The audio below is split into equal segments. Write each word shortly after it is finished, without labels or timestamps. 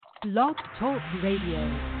Blog Talk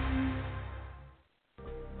Radio.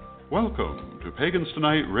 Welcome to Pagans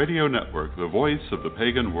Tonight Radio Network, the voice of the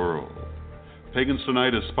pagan world. Pagans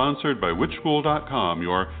Tonight is sponsored by witchschool.com,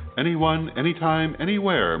 your anyone, anytime,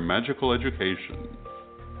 anywhere magical education.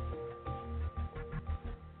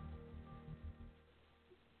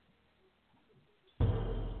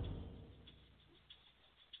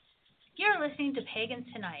 You're listening to Pagans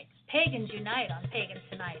Tonight. Pagans unite on Pagans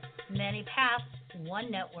Tonight. Many paths,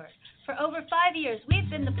 one network. For over 5 years, we've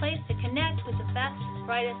been the place to connect with the best,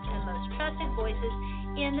 brightest, and most trusted voices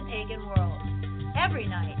in the pagan world. Every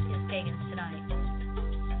night is Pagans Tonight.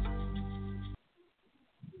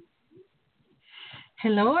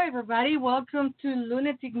 Hello, everybody. Welcome to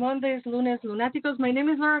Lunatic Mondays, Lunes Lunaticos. My name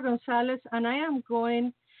is Laura Gonzalez, and I am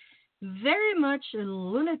going very much a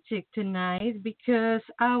lunatic tonight because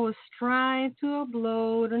I was trying to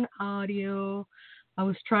upload an audio. I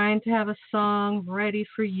was trying to have a song ready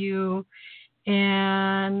for you,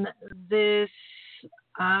 and this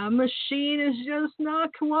machine is just not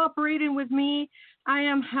cooperating with me. I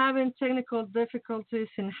am having technical difficulties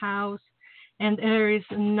in-house, and there is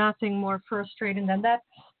nothing more frustrating than that.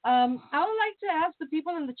 I would like to ask the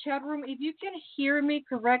people in the chat room if you can hear me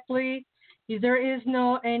correctly. If there is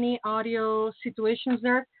no any audio situations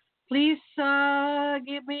there, please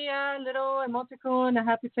give me a little emoticon, a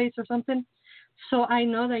happy face or something, so I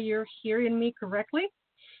know that you're hearing me correctly.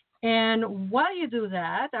 And while you do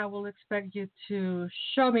that, I will expect you to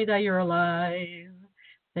show me that you're alive,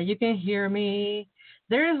 that you can hear me.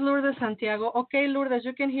 There is Lourdes Santiago. Okay, Lourdes,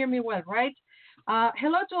 you can hear me well, right?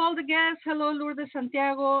 Hello to all the guests. Hello, Lourdes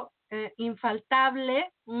Santiago, infaltable.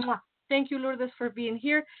 Mwah. Thank you, Lourdes, for being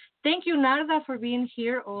here. Thank you, Narda, for being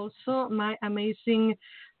here also, my amazing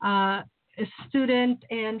student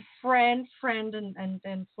and friend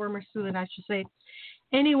and former student, I should say.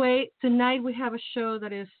 Anyway, tonight we have a show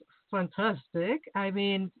that is fantastic. I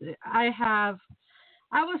mean, I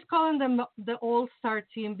was calling them the All-Star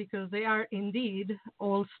team because they are indeed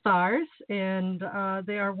all-stars, and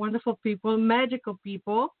they are wonderful people, magical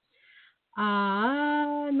people.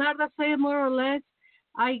 Narda said more or less,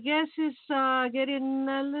 I guess it's getting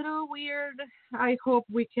a little weird. I hope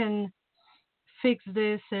we can fix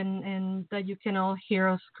this and that you can all hear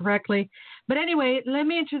us correctly. But anyway, let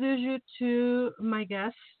me introduce you to my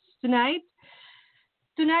guests tonight.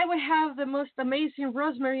 Tonight we have the most amazing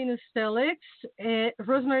Rosemary Stehlik.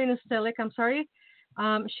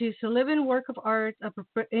 She's a living work of art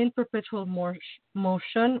in perpetual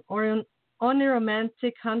motion, or an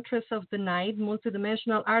oneiromantic huntress of the night,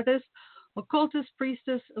 multidimensional artist, occultist,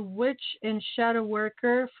 priestess, witch, and shadow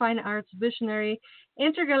worker, fine arts visionary,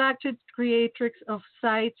 intergalactic creatrix of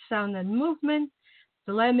sight, sound, and movement,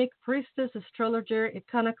 Stehlik priestess, astrologer,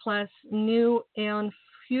 iconoclast, new aeon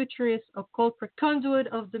futurist, occult conduit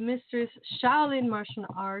of the mysteries, Shaolin martial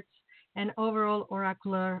arts, and overall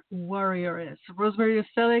oracular warrioress. Rosemary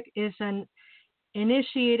Stehlik is an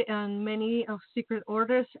initiate on many of secret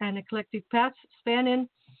orders and eclectic paths spanning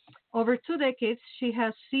over 2 decades. She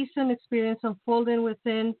has seasoned experience unfolding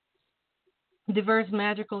within diverse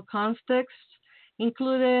magical contexts,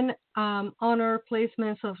 including honor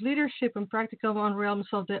placements of leadership and practical on realms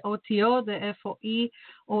of the OTO, the FOE,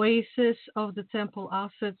 Oasis of the Temple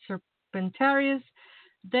Offset Serpentarius,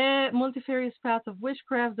 the multifarious path of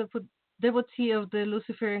witchcraft, the devotee of the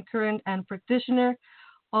Luciferian current, and practitioner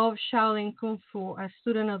of Shaolin Kung Fu, a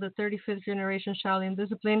student of the 35th generation Shaolin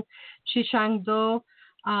discipline, Qishang Do,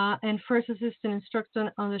 and first assistant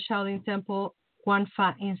instructor on the Shaolin Temple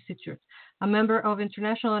Guanfa Institute, a member of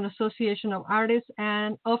International Association of Artists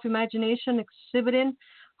and of Imagination, exhibiting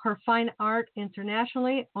her fine art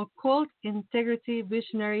internationally, occult, integrity,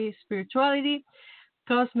 visionary spirituality,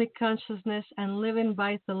 cosmic consciousness, and living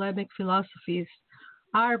by Stehlik philosophies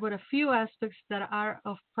are but a few aspects that are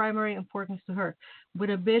of primary importance to her, with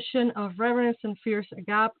a vision of reverence and fierce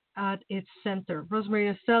agape at its center.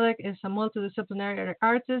 Rosemary Stehlik is a multidisciplinary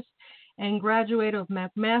artist and graduate of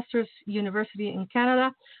McMaster's University in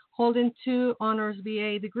Canada, holding 2 honors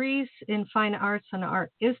BA degrees in fine arts and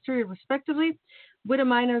art history, respectively, with a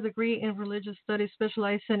minor degree in religious studies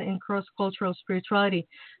specializing in cross-cultural spirituality,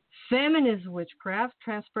 feminist witchcraft,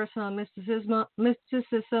 transpersonal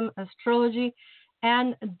mysticism, astrology,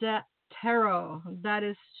 and the tarot. That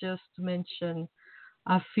is just to mention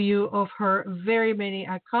a few of her very many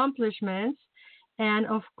accomplishments. And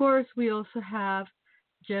of course, we also have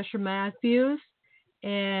Yeshe Matthews.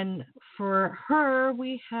 And for her,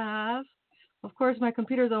 we have, of course, my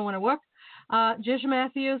computer don't want to work. Yeshe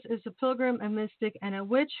Matthews is a pilgrim, a mystic, and a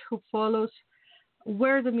witch who follows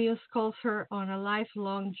where the muse calls her on a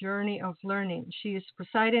lifelong journey of learning. She is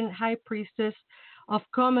presiding high priestess of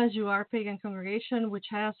Come As You Are Pagan Congregation, which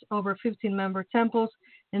has over 15 member temples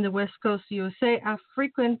in the West Coast USA, a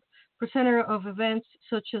frequent presenter of events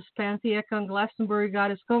such as Pantheon, Glastonbury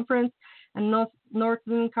Goddess Conference, and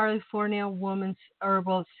Northern California Women's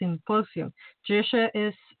Herbal Symposium. Yeshe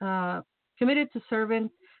is committed to serving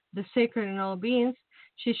the sacred in all beings.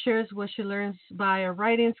 She shares what she learns via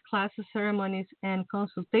writings, classes, ceremonies, and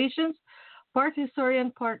consultations. Part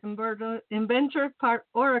historian, part inventor, part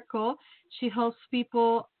oracle, she helps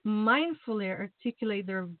people mindfully articulate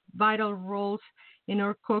their vital roles in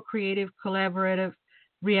our co-creative, collaborative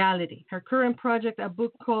reality. Her current project, a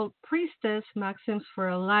book called Priestess, Maxims for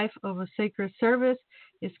a Life of a Sacred Service,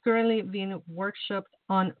 is currently being workshopped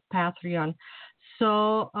on Patreon.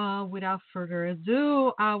 So without further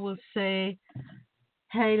ado, I will say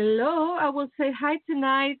hello. I will say hi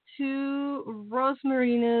tonight to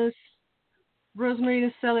Rosemary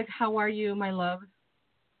Stehlik. How are you, my love?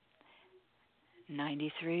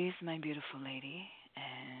 93 is my beautiful lady,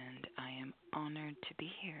 and I am honored to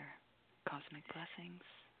be here. Cosmic blessings.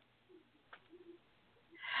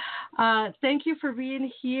 Thank you for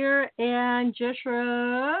being here. And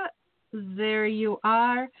Joshua, there you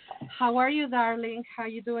are. How are you, darling? How are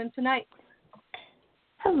you doing tonight?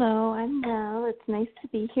 Hello, I'm well. It's nice to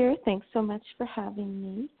be here. Thanks so much for having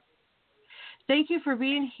me. Thank you for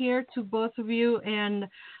being here to both of you. And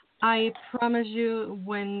I promise you,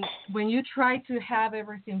 when you try to have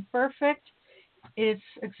everything perfect, it's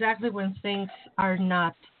exactly when things are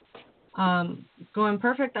not going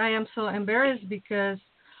perfect. I am so embarrassed because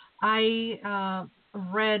I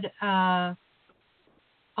read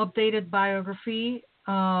updated biography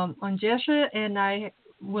on Yeshe, and I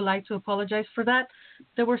would like to apologize for that.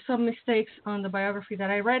 There were some mistakes on the biography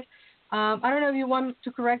that I read. I don't know if you want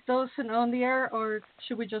to correct those on the air, or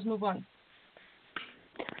should we just move on?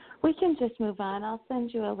 We can just move on. I'll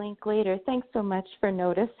send you a link later. Thanks so much for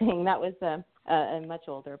noticing. That was a much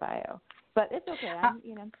older bio. But it's okay.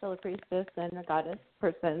 I'm still a priestess and a goddess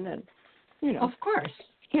person, and of course,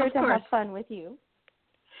 here to have fun with you.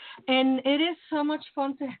 And it is so much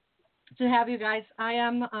fun to have you guys. I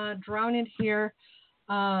am drowning here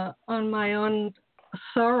on my own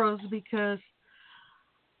sorrows because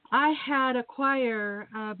I had acquired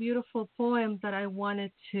a beautiful poem that I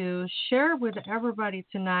wanted to share with everybody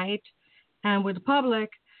tonight and with the public,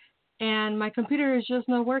 and my computer is just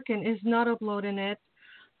not working. It's not uploading it.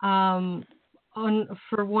 For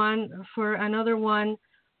another one,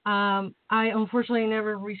 I unfortunately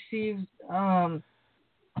never received some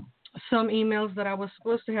emails that I was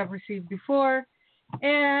supposed to have received before,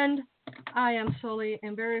 and I am sorely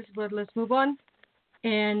embarrassed, but let's move on.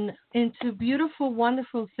 And into beautiful,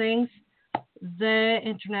 wonderful things, the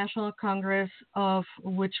International Congress of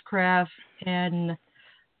Witchcraft and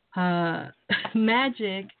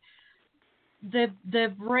Magic,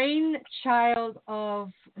 the brainchild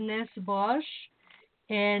of Ness Bosch,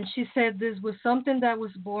 and she said this was something that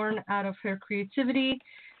was born out of her creativity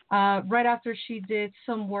right after she did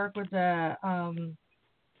some work with the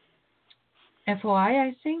FOI,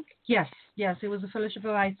 I think. Yes, it was the Fellowship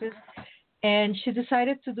of Isis. And she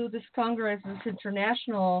decided to do this Congress, this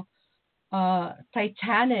international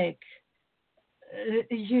Titanic,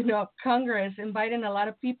 Congress, inviting a lot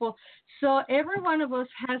of people. So every one of us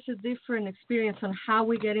has a different experience on how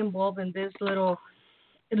we get involved in this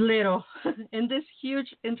in this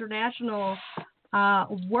huge international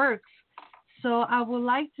works. So I would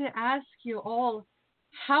like to ask you all,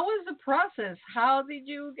 how was the process? How did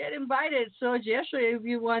you get invited? So Yeshe, if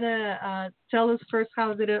you want to tell us first,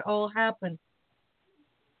 how did it all happen?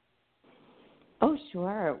 Oh,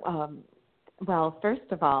 sure. Well,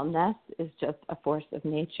 first of all, Ness is just a force of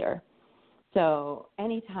nature. So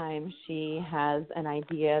anytime she has an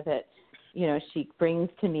idea that, she brings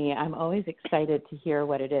to me, I'm always excited to hear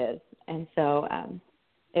what it is. And so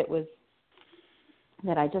it was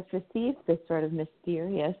that I just received this sort of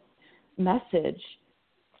mysterious message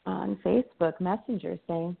on Facebook Messenger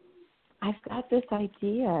saying, I've got this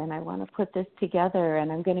idea and I want to put this together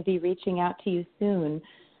and I'm going to be reaching out to you soon.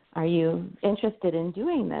 Are you interested in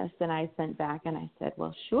doing this? And I sent back and I said,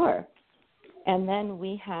 well, sure. And then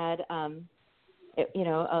we had,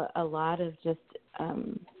 a lot of just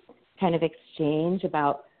kind of exchange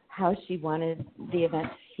about how she wanted the event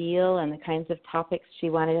to feel and the kinds of topics she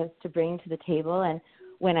wanted us to bring to the table. And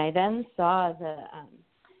when I then saw the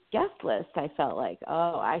guest list, I felt like,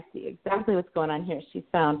 oh, I see exactly what's going on here. She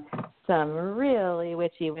found some really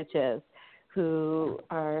witchy witches who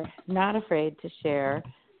are not afraid to share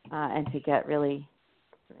and to get really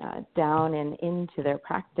down and into their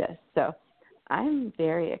practice. So I'm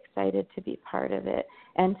very excited to be part of it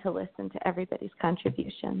and to listen to everybody's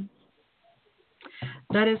contributions.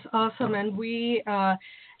 That is awesome. And we,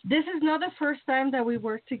 this is not the first time that we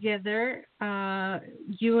worked together.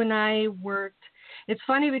 You and I worked. It's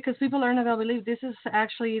funny because people are not going to believe this is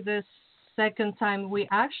actually the second time we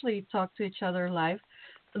actually talked to each other live,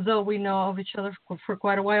 though we know of each other for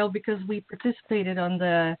quite a while because we participated on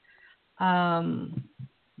the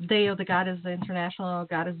Day of the Goddess, the International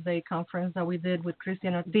Goddess Day conference that we did with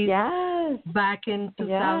Christian Ortiz back in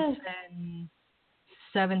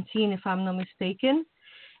 2017, if I'm not mistaken.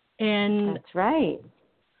 And that's right.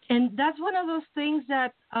 And that's one of those things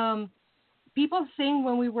that people think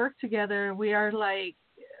when we work together, we are like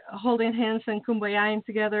holding hands and kumbayaing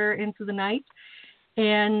together into the night.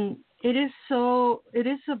 And it is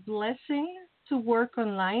a blessing to work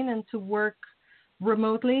online and to work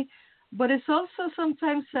remotely. But it's also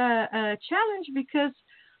sometimes a challenge because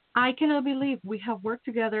I cannot believe we have worked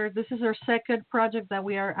together. This is our second project that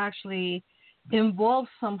we are actually involved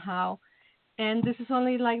somehow. And this is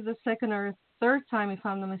only like the second or third time, if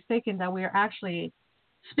I'm not mistaken, that we are actually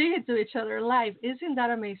speaking to each other live. Isn't that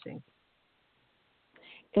amazing?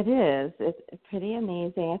 It is. It's pretty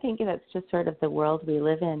amazing. I think that's just sort of the world we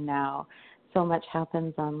live in now. So much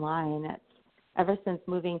happens online. It's, ever since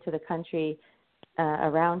moving to the country,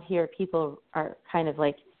 around here, people are kind of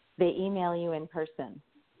like, they email you in person.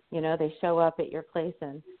 You know, they show up at your place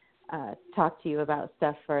and talk to you about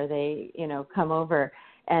stuff, or they, come over.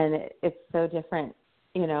 And it's so different,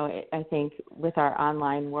 I think with our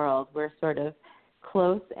online world, we're sort of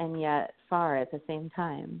close and yet far at the same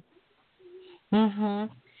time.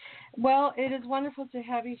 Mm-hmm. Well, it is wonderful to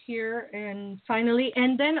have you here and finally,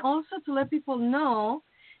 and then also to let people know,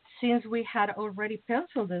 since we had already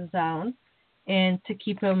penciled this down, and to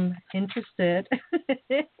keep them interested,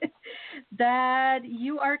 that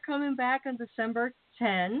you are coming back on December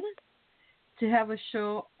 10 to have a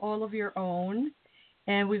show all of your own.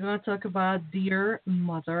 And we're going to talk about Dear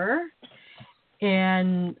Mother.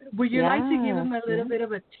 And would you like to give them a little bit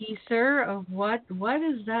of a teaser of what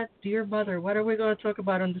is that Dear Mother? What are we going to talk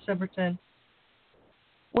about on December 10th?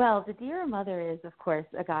 Well, the Dear Mother is, of course,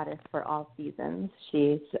 a goddess for all seasons.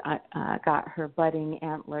 She's got her budding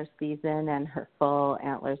antler season and her full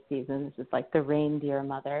antler season. This is like the reindeer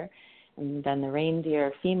mother. And then the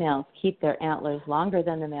reindeer females keep their antlers longer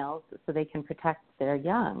than the males so they can protect their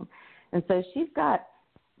young. And so she's got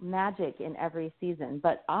magic in every season.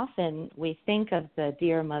 But often we think of the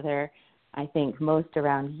Dear Mother, I think, most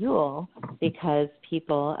around Yule because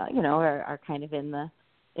people, are kind of in the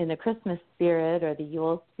Christmas spirit or the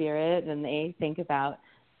Yule spirit, and they think about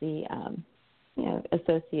the,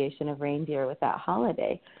 association of reindeer with that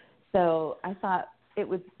holiday. So I thought it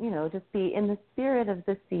would, just be in the spirit of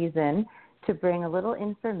the season to bring a little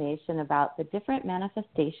information about the different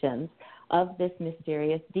manifestations of this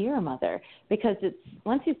mysterious Dear Mother, because it's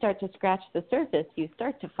once you start to scratch the surface, you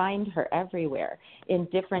start to find her everywhere in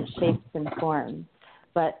different shapes and forms.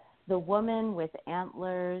 But the woman with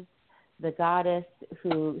antlers, the goddess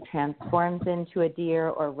who transforms into a deer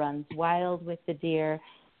or runs wild with the deer,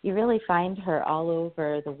 you really find her all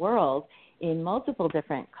over the world in multiple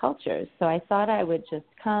different cultures. So I thought I would just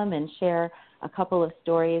come and share a couple of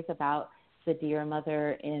stories about the Dear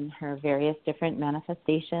Mother in her various different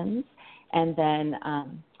manifestations, and then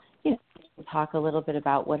talk a little bit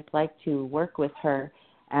about what it's like to work with her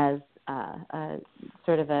as a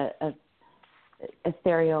sort of a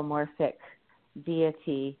stereomorphic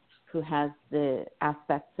deity who has the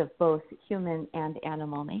aspects of both human and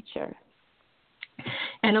animal nature.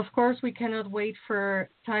 And of course, we cannot wait for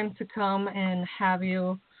time to come and have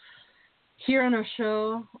you here on our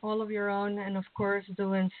show, all of your own, and of course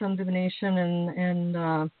doing some divination.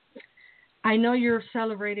 And I know you're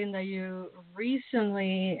celebrating that you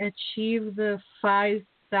recently achieved the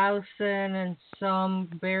 5,000 and some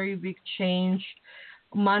very big change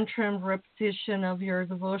mantra and repetition of your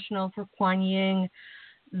devotional for Kuan Yin.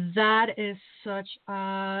 That is such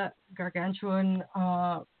a gargantuan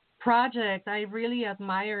project. I really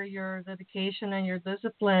admire your dedication and your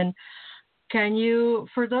discipline. Can you,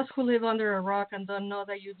 for those who live under a rock and don't know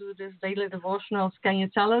that you do these daily devotionals, can you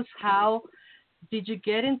tell us how did you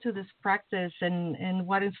get into this practice and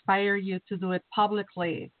what inspired you to do it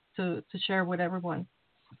publicly to share with everyone?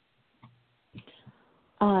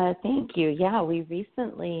 Thank you. Yeah, we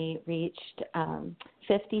recently reached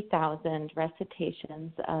 50,000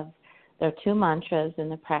 recitations of their two mantras in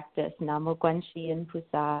the practice, Namo Guanxi Yin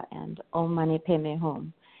Pusa and Om Mani Padme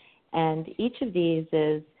Hum. And each of these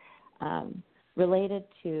is related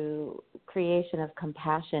to creation of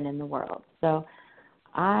compassion in the world. So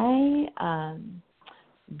I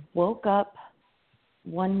woke up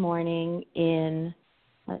one morning in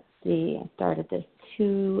let's see, I started this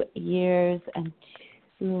 2 years and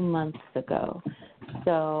 2 months ago.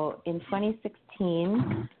 So in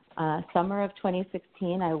 2016, summer of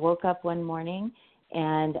 2016, I woke up one morning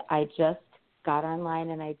and I just got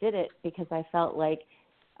online and I did it because I felt like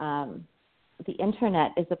the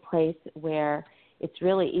internet is a place where it's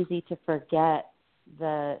really easy to forget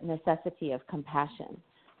the necessity of compassion.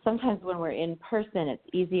 Sometimes when we're in person, it's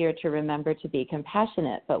easier to remember to be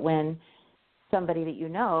compassionate, but when somebody that you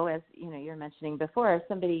know, as you're mentioning before,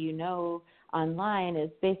 somebody you know online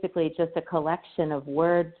is basically just a collection of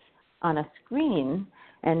words on a screen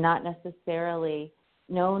and not necessarily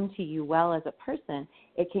known to you well as a person,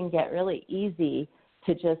 it can get really easy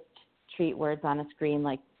to just treat words on a screen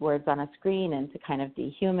like words on a screen and to kind of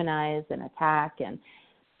dehumanize and attack. And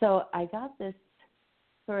so I got this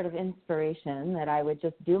sort of inspiration that I would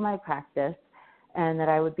just do my practice and that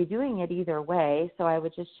I would be doing it either way. So I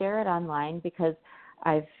would just share it online because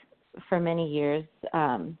I've, for many years,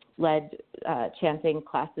 led chanting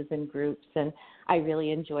classes in groups, and I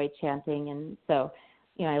really enjoy chanting. And so,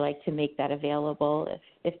 I like to make that available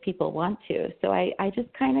if people want to. So I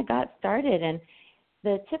just kind of got started, and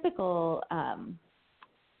the typical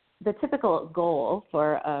goal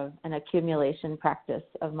for an accumulation practice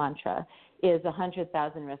of mantra is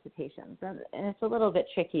 100,000 recitations. And it's a little bit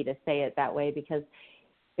tricky to say it that way because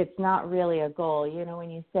it's not really a goal.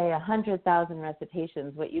 When you say 100,000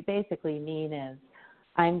 recitations, what you basically mean is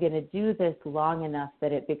I'm going to do this long enough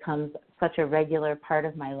that it becomes such a regular part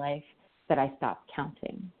of my life that I stop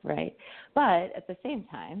counting, right? But at the same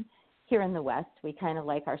time, here in the West, we kind of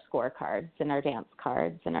like our scorecards and our dance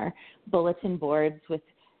cards and our bulletin boards with,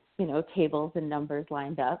 tables and numbers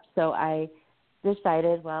lined up. So I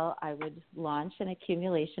decided, I would launch an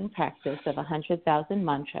accumulation practice of 100,000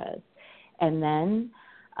 mantras. And then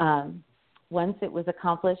once it was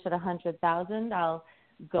accomplished at 100,000, I'll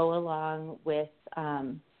go along with,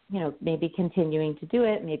 maybe continuing to do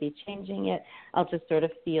it, maybe changing it. I'll just sort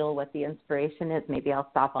of feel what the inspiration is. Maybe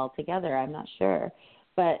I'll stop altogether. I'm not sure.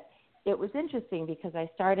 But it was interesting because I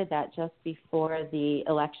started that just before the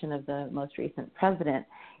election of the most recent president.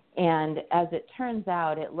 And as it turns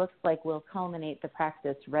out, it looks like we'll culminate the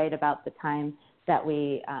practice right about the time that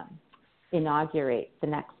we inaugurate the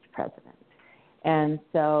next president. And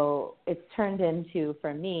so it's turned into,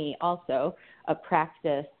 for me, also a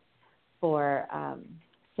practice for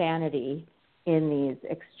sanity in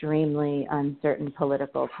these extremely uncertain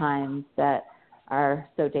political times that are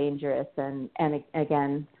so dangerous. And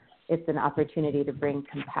again, it's an opportunity to bring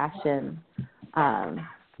compassion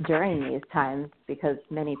during these times because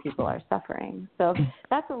many people are suffering. So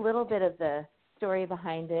that's a little bit of the story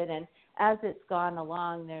behind it. And as it's gone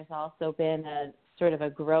along, there's also been a sort of a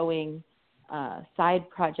growing side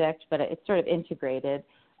project, but it's sort of integrated,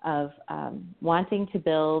 of wanting to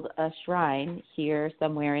build a shrine here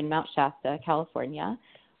somewhere in Mount Shasta, California,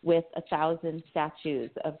 with 1,000 statues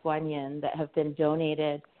of Guanyin that have been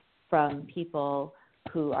donated from people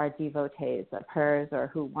who are devotees of hers or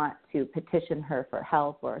who want to petition her for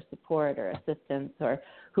help or support or assistance or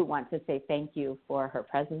who want to say thank you for her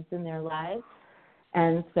presence in their lives.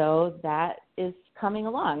 And so that is coming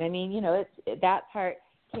along. I mean, that part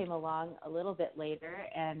came along a little bit later,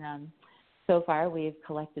 and so far we've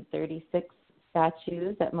collected 36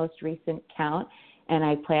 statues at most recent count, and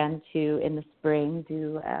I plan to, in the spring,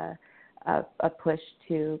 do a push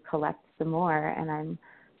to collect some more, and I'm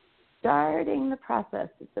starting the process.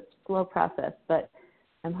 It's a slow process, but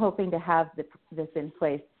I'm hoping to have this in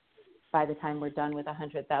place by the time we're done with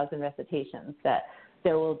 100,000 recitations, that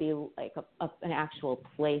there will be like an actual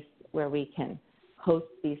place where we can host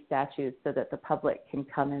these statues so that the public can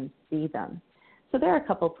come and see them. So there are a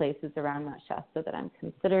couple places around Mount Shasta that I'm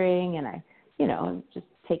considering, and I'm just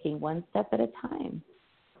taking one step at a time.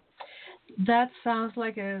 That sounds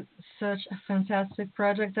like such a fantastic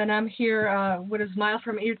project, and I'm here with a smile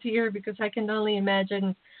from ear to ear because I can only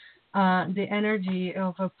imagine the energy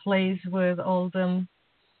of a place with all them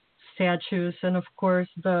statues, and of course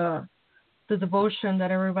the devotion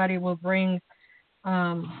that everybody will bring,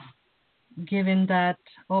 giving that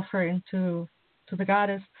offering to the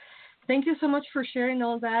goddess. Thank you so much for sharing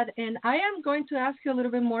all that, and I am going to ask you a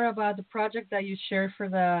little bit more about the project that you shared for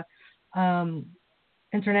the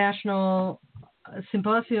International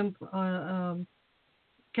Symposium.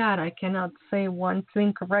 God, I cannot say one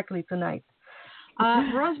thing correctly tonight.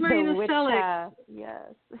 Rosemary and Stehlik.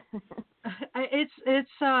 Yes.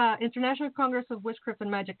 It's International Congress of Witchcraft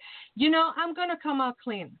and Magic. I'm going to come out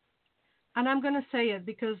clean, and I'm going to say it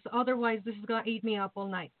because otherwise this is going to eat me up all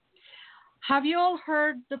night. Have you all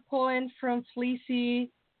heard the poem from Fleecy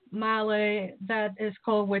Malay that is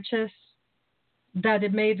called Witches? that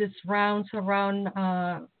it made its rounds around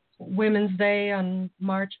Women's Day on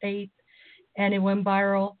March 8th, and it went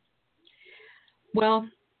viral. Well,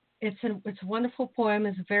 it's a wonderful poem.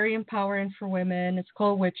 It's very empowering for women. It's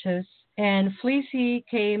called Witches. And Fleecy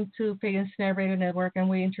came to Pagan Snare Radio Network, and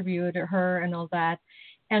we interviewed her and all that.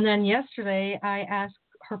 And then yesterday, I asked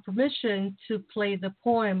her permission to play the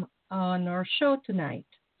poem on our show tonight.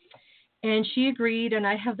 And she agreed, and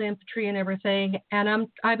I have the MP3 and everything. And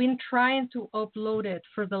I've been trying to upload it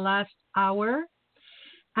for the last hour,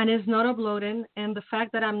 and it's not uploading. And the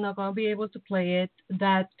fact that I'm not going to be able to play it,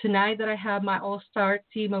 that tonight that I have my all-star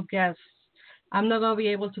team of guests, I'm not going to be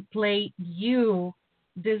able to play you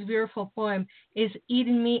this beautiful poem, is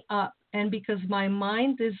eating me up. And because my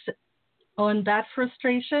mind is on that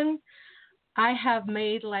frustration, I have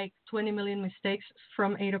made like 20 million mistakes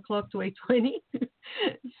from 8 o'clock to 8:20.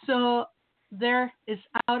 So there is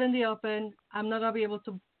out in the open. I'm not going to be able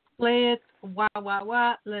to play it. Wah, wah,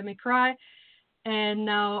 wah. Let me cry. And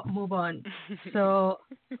now move on. So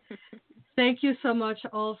thank you so much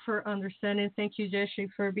all for understanding. Thank you, Yeshe,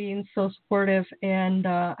 for being so supportive. And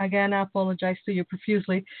again, I apologize to you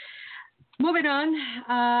profusely. Moving on.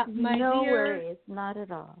 No dear, worries. Not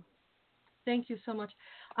at all. Thank you so much.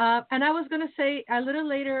 And I was going to say a little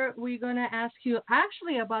later, we're going to ask you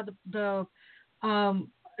actually about the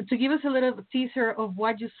to give us a little teaser of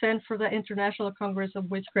what you sent for the International Congress of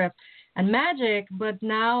Witchcraft and Magic. But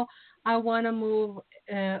now I want to move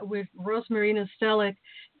with Rosemary and Stehlik.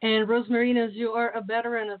 And Rosemary, as you are a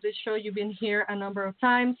veteran of this show, you've been here a number of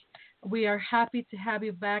times. We are happy to have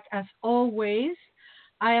you back as always.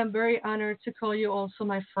 I am very honored to call you also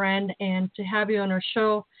my friend and to have you on our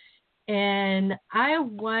show. And I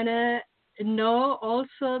want to know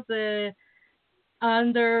also the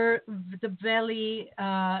under the belly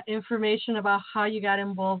information about how you got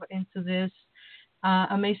involved into this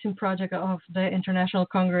amazing project of the International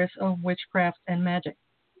Congress of Witchcraft and Magic.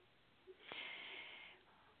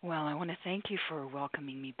 Well, I want to thank you for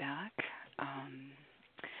welcoming me back.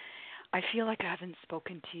 I feel like I haven't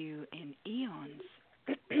spoken to you in eons.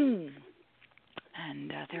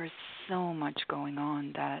 And there's so much going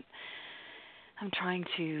on that I'm trying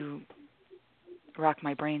to rack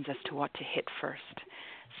my brains as to what to hit first.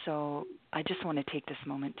 So I just want to take this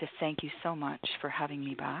moment to thank you so much for having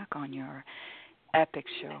me back on your epic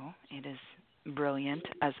show. It is brilliant,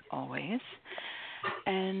 as always.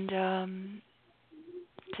 And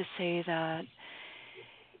to say that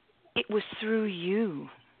it was through you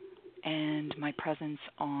and my presence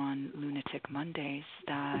on Lunatic Mondays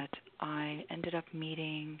that I ended up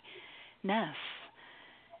meeting Ness.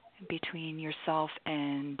 Between yourself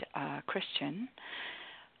and Christian,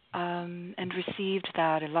 and received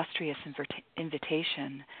that illustrious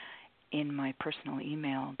invitation in my personal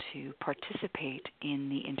email to participate in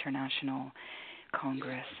the International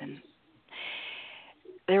Congress. And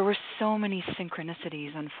there were so many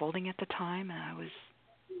synchronicities unfolding at the time, and I was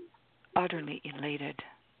utterly elated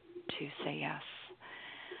to say yes.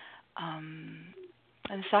 And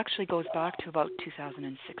this actually goes back to about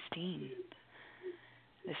 2016.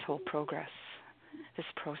 This whole this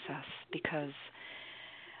process, because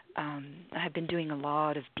I have been doing a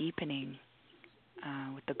lot of deepening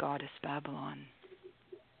with the goddess Babylon.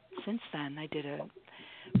 Since then, I did a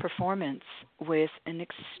performance with an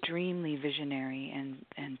extremely visionary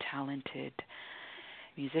and talented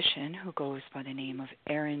musician who goes by the name of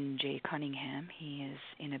Aaron J. Cunningham. He is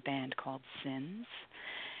in a band called Sins,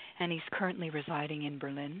 and he's currently residing in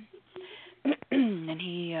Berlin. And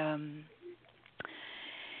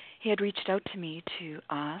he had reached out to me to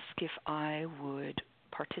ask if I would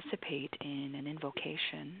participate in an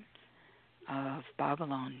invocation of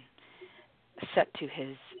Babylon set to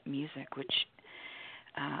his music, which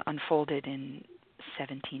unfolded in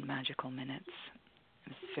 17 magical minutes. It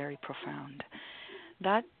was very profound.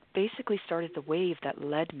 That basically started the wave that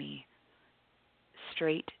led me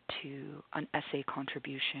straight to an essay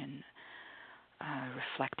contribution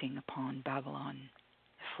reflecting upon Babylon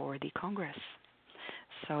for the Congress.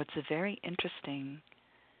 So it's a very interesting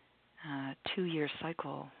 2-year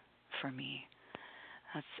cycle for me.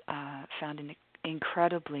 That's found an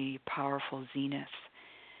incredibly powerful zenith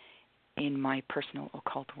in my personal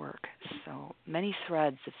occult work. So many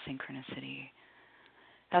threads of synchronicity.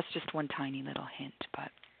 That's just one tiny little hint,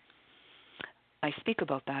 but I speak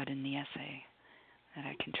about that in the essay that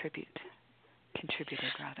I contributed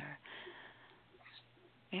rather.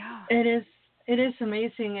 Yeah. It is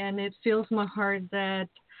amazing, and it fills my heart that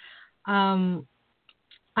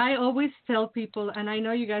I always tell people, and I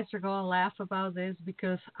know you guys are going to laugh about this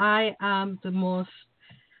because I am the most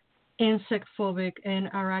insect phobic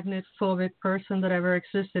and arachnid phobic person that ever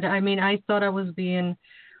existed. I mean, I thought I was being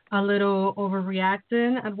a little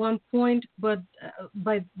overreacting at one point, but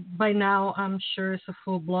by now I'm sure it's a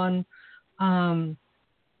full blown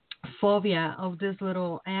phobia of these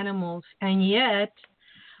little animals, and yet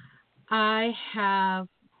I have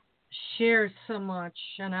shared so much,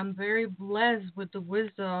 and I'm very blessed with the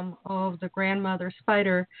wisdom of the grandmother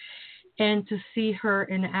spider, and to see her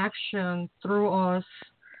in action through us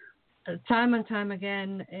time and time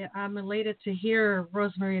again. I'm elated to hear,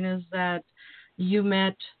 Rosemary, is that you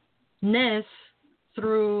met Ness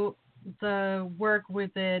through the work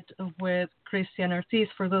with Christian Ortiz.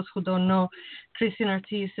 For those who don't know, Christian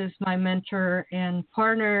Ortiz is my mentor and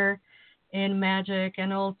partner in magic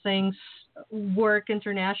and all things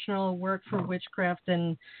international work for witchcraft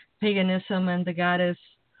and paganism and the goddess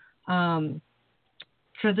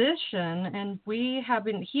tradition. And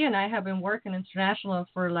he and I have been working international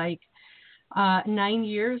for like 9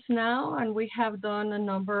 years now, and we have done a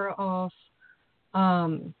number of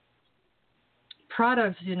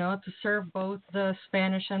products, to serve both the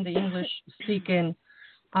Spanish and the English-speaking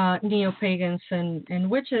neo-pagans and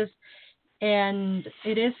witches. And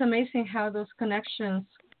it is amazing how those connections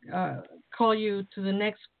call you to the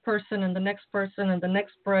next person and the next person and the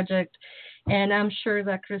next project. And I'm sure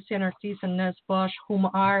that Christian Ortiz and Ness Bosch, whom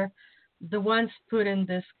are the ones putting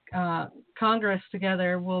this Congress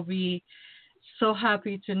together, will be so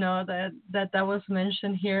happy to know that was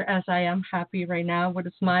mentioned here, as I am happy right now with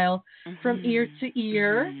a smile from ear to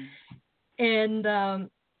ear. And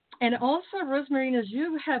also, Rosemary, as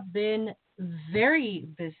you have been very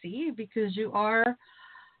busy because you are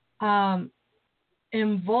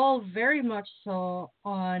involved very much so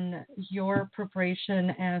on your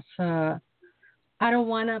preparation as I don't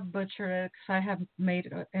want to butcher it because I have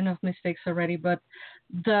made enough mistakes already, but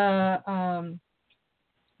the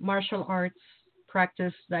martial arts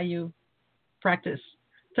practice that you practice.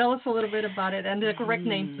 Tell us a little bit about it and the correct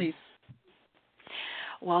name, please.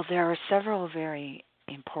 Well, there are several very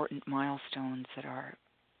important milestones that are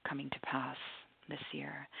coming to pass this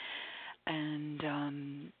year. And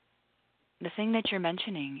the thing that you're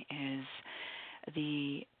mentioning is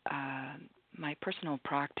my personal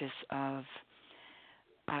practice of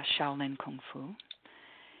Shaolin Kung Fu.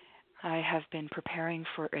 I have been preparing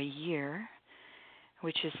for a year,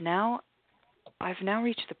 which is I've now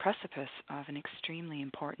reached the precipice of an extremely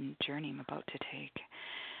important journey I'm about to take.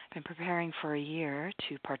 I've been preparing for a year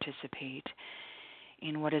to participate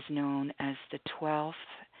in what is known as the 12th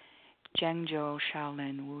Zhengzhou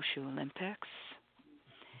Shaolin Wushu Olympics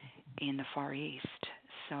in the Far East.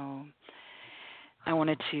 So I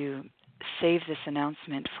wanted to save this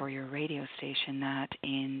announcement for your radio station that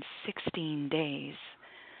in 16 days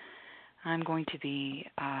I'm going to be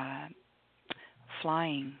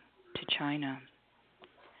flying to China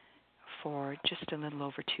for just a little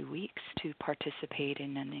over 2 weeks to participate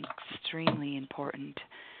in an extremely important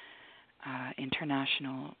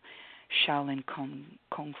international Shaolin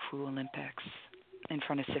Kung Fu Olympics in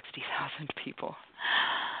front of 60,000 people.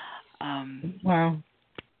 Wow.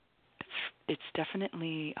 It's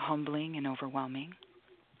definitely humbling and overwhelming,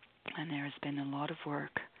 and there has been a lot of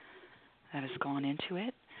work that has gone into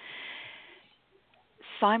it.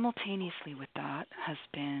 Simultaneously with that has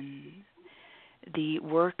been the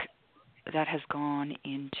work that has gone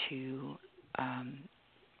into,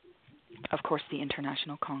 of course, the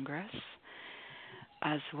International Congress,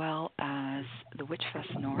 as well as the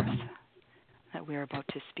WITCHfest North that we're about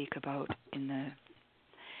to speak about in the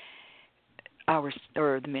hours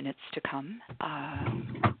or the minutes to come.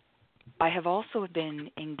 I have also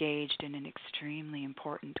been engaged in an extremely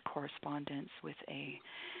important correspondence with a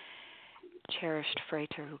cherished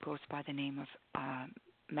Frater who goes by the name of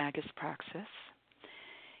Magus Praxis.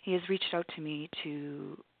 He has reached out to me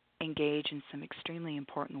to engage in some extremely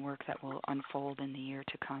important work that will unfold in the year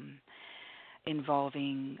to come,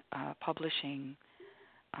 involving publishing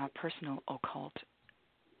personal occult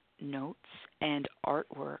notes and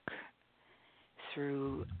artwork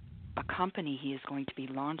through a company he is going to be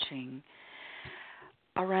launching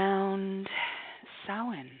around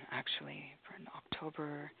Samhain, actually, for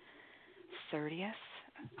October 30th,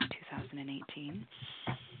 2018.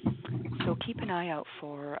 So keep an eye out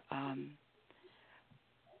for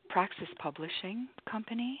Praxis Publishing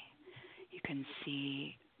Company. You can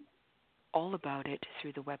see all about it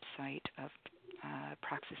through the website of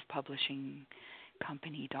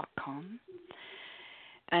praxispublishingcompany.com.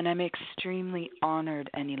 And I'm extremely honored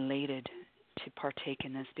and elated to partake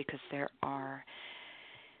in this because there are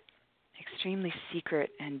extremely secret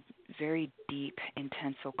and very deep,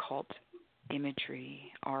 intense occult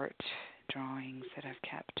imagery, art, drawings that I've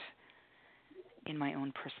kept in my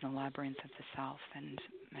own personal labyrinth of the self, and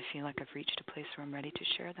I feel like I've reached a place where I'm ready to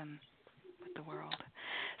share them with the world.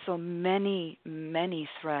 So many, many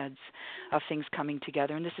threads of things coming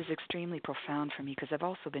together, and this is extremely profound for me because I've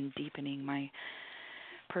also been deepening my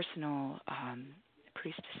personal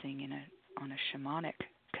priestessing on a shamanic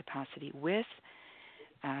capacity with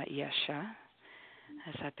Yeshe,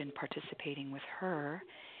 as I've been participating with her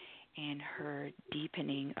in her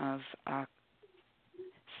deepening of a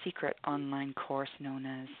secret online course known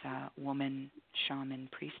as Woman Shaman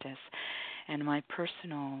Priestess. And my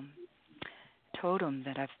personal totem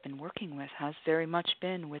that I've been working with has very much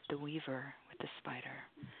been with the weaver, with the spider,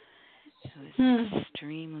 who is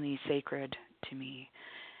extremely sacred to me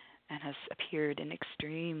and has appeared in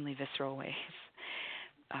extremely visceral ways.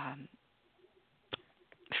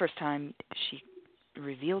 First time she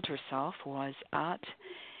revealed herself was at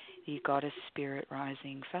the Goddess Spirit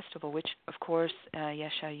Rising Festival, which, of course,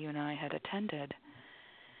 Yeshe, you and I had attended.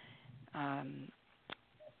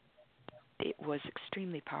 It was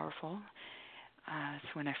extremely powerful.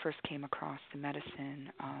 It's when I first came across the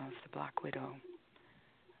medicine of the Black Widow.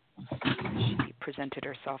 She presented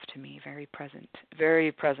herself to me, very present,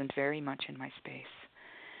 very much in my space.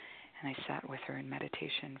 And I sat with her in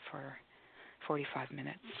meditation for 45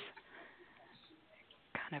 minutes.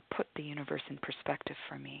 Kind of put the universe in perspective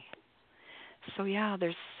for me. So yeah,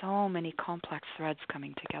 there's so many complex threads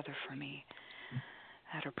coming together for me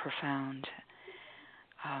that are profound.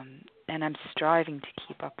 And I'm striving to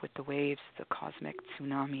keep up with the waves, the cosmic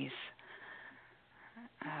tsunamis,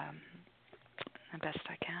 the best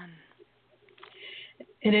I can.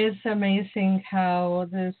 It is amazing how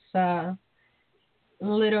this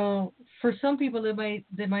little, for some people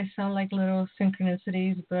they might sound like little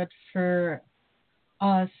synchronicities, but for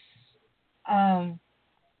us, and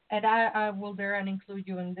I will dare and include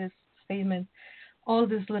you in this statement, all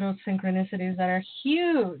these little synchronicities that are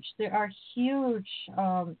huge. There are huge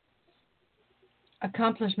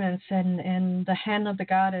accomplishments, and the hand of the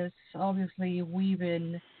goddess obviously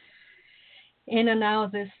weaving in and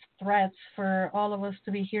out these threads for all of us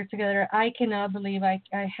to be here together. I cannot believe I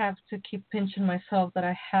have to keep pinching myself that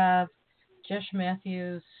I have Yeshe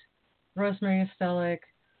Matthews, Rosemary Stehlik,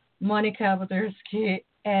 Monica Bodirsky,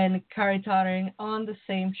 and Kari Tauring on the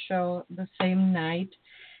same show, the same night.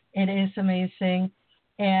 It is amazing.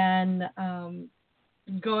 And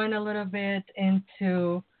going a little bit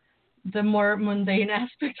into the more mundane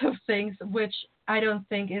aspect of things, which I don't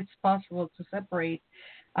think it's possible to separate.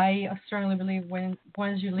 I strongly believe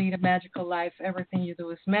once you lead a magical life, everything you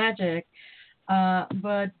do is magic.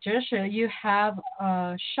 But Yeshe, you have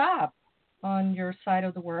a shop on your side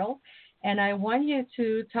of the world, and I want you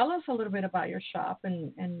to tell us a little bit about your shop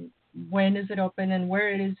and when is it open and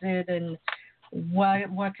where is it and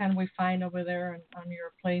what can we find over there on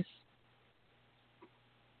your place?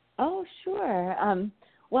 Oh, sure.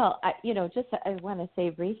 Well, I want to say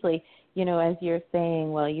briefly, as you're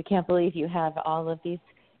saying, well, you can't believe you have all of these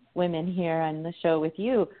women here on the show with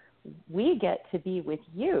you. We get to be with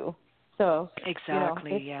you. So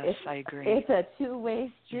exactly, yes, I agree. It's a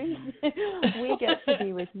two-way street. We get to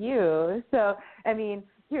be with you. So, I mean,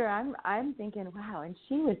 here I'm thinking, wow, and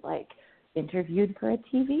she was like interviewed for a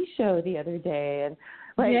TV show the other day, and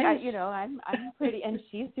like yes. I'm pretty, and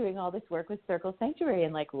she's doing all this work with Circle Sanctuary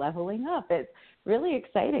and like leveling up. It's really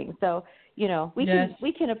exciting. So we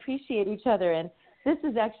can appreciate each other, and this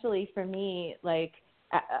is actually for me like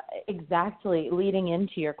exactly leading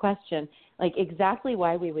into your question, like exactly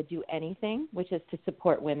why we would do anything, which is to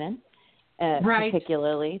support women. Right.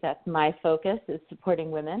 Particularly, that's my focus, is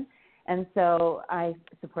supporting women. And so I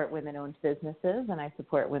support women-owned businesses, and I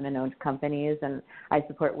support women-owned companies, and I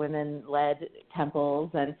support women-led temples.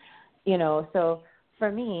 And, so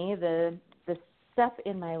for me, the step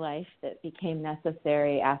in my life that became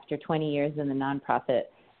necessary after 20 years in the nonprofit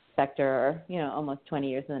sector, or, almost 20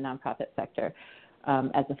 years in the nonprofit sector,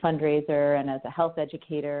 as a fundraiser and as a health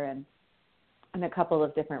educator and in a couple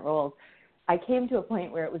of different roles, I came to a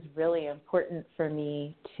point where it was really important for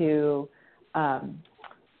me to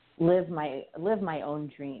live my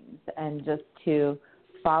own dreams and just to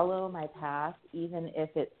follow my path, even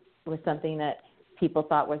if it was something that people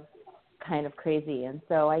thought was kind of crazy. And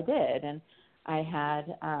so I did. And I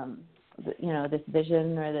had, this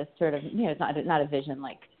vision, or this sort of, it's not a vision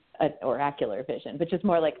like an oracular vision, but just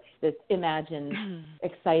more like this imagined,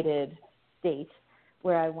 excited state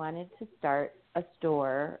where I wanted to start a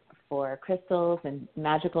store for crystals and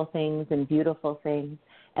magical things and beautiful things.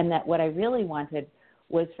 And that what I really wanted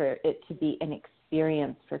was for it to be an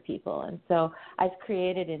experience for people. And so I've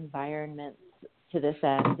created environments to this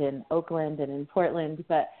end in Oakland and in Portland,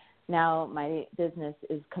 but now my business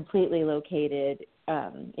is completely located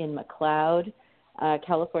in McLeod,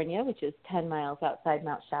 California, which is 10 miles outside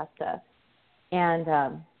Mount Shasta. And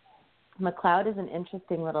McLeod is an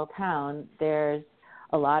interesting little town. There's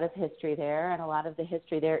a lot of history there, and a lot of the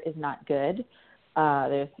history there is not good.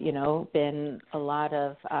 There's, been a lot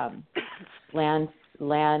of land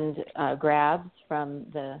grabs from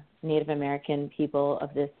the Native American people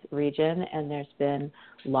of this region, and there's been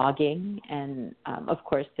logging, and of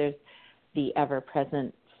course there's the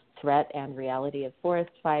ever-present threat and reality of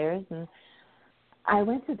forest fires. And I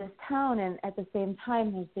went to this town, and at the same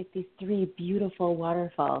time there's like these 3 beautiful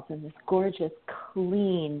waterfalls and this gorgeous,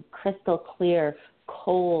 clean, crystal clear,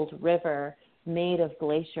 cold river made of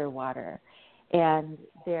glacier water. And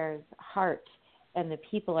there's heart, and the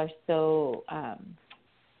people are so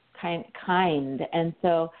kind. And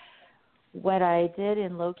so what I did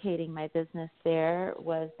in locating my business there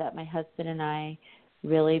was that my husband and I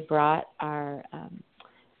really brought our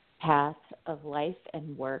path of life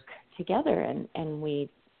and work together, and we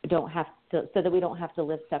don't have to, so that we don't have to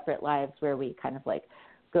live separate lives where we kind of like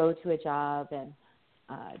go to a job and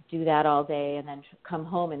do that all day and then come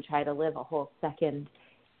home and try to live a whole second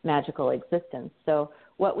magical existence. So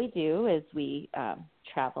what we do is we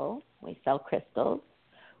travel, we sell crystals.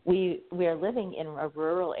 We are living in a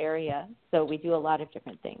rural area, so we do a lot of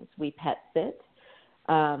different things. We pet sit.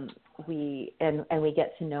 We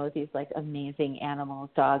get to know these like amazing animals,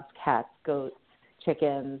 dogs, cats, goats,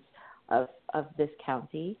 chickens of this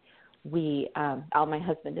county. My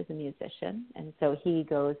husband is a musician, and so he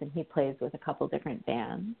goes and he plays with a couple different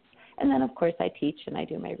bands. And then, of course, I teach and I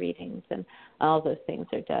do my readings, and all those things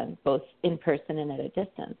are done both in person and at a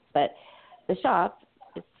distance. But the shop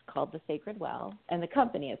is called The Sacred Well, and the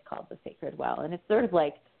company is called The Sacred Well. And it's sort of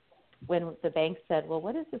like when the bank said, well,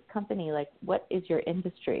 what is this company like? What is your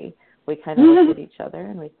industry? We kind of looked at each other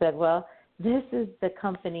and we said, well, this is the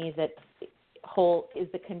company that is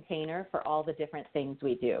the container for all the different things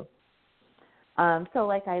we do. So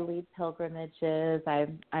like I lead pilgrimages.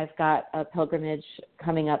 I've got a pilgrimage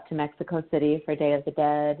coming up to Mexico City for Day of the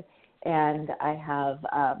Dead, and I have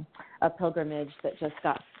a pilgrimage that just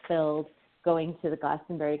got filled going to the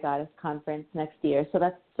Glastonbury Goddess Conference next year. So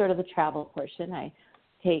that's sort of the travel portion. I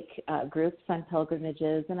take groups on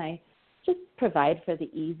pilgrimages, and I just provide for the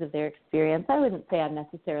ease of their experience. I wouldn't say I'm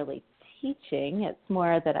necessarily teaching. It's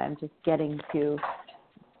more that I'm just getting to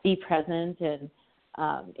be present and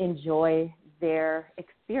enjoy their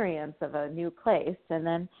experience of a new place. And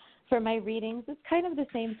then for my readings, it's kind of the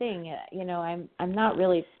same thing. I'm not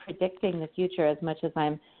really predicting the future as much as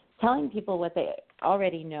I'm telling people what they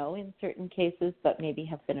already know in certain cases, but maybe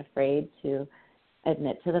have been afraid to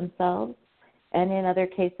admit to themselves. And in other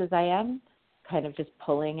cases, I am kind of just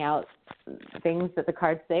pulling out things that the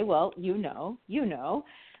cards say, well, you know.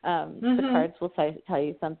 The cards will tell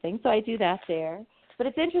you something. So I do that there. But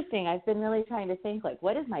it's interesting. I've been really trying to think, like,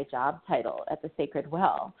 what is my job title at the Sacred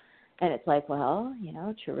Well? And it's like, well,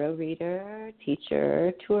 tarot reader,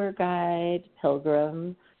 teacher, tour guide,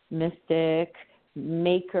 pilgrim, mystic,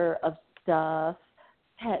 maker of stuff,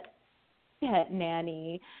 pet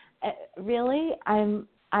nanny. Really, I'm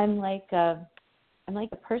like a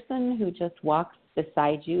person who just walks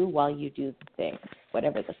beside you while you do the thing,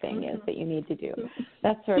 whatever the thing is that you need to do.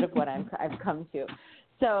 That's sort of what I've come to.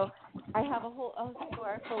 So I have a whole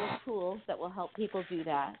drawer full of tools that will help people do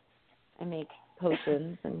that. I make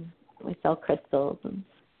potions, and we sell crystals and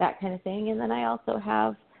that kind of thing. And then I also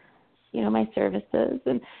have, my services,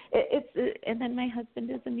 and and then my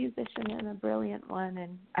husband is a musician and a brilliant one,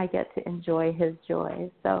 and I get to enjoy his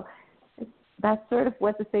joy. So that's sort of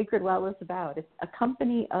what the Sacred Well is about. It's a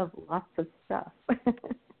company of lots of stuff.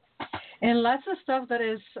 And lots of stuff that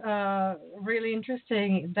is really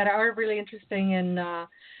interesting, and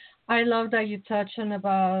I love that you touch on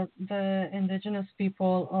about the indigenous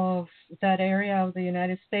people of that area of the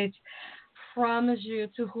United States. Promise you,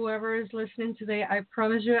 to whoever is listening today, I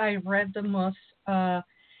promise you I read the most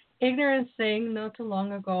ignorant thing not too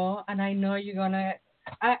long ago, and I know you're going to,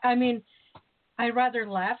 I'd rather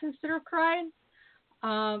laugh instead of crying.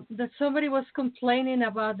 That somebody was complaining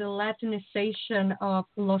about the Latinization of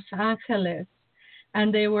Los Angeles,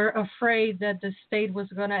 and they were afraid that the state was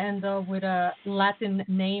going to end up with a Latin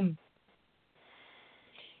name.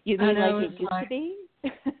 You mean like it used to be?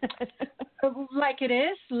 Like it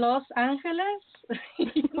is, Los Angeles?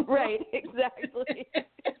 Right, exactly.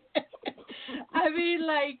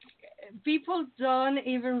 Like, people don't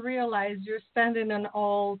even realize you're standing in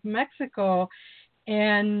old Mexico,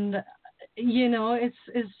 and it's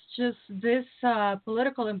just this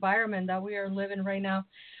political environment that we are living right now.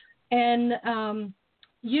 And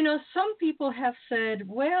some people have said,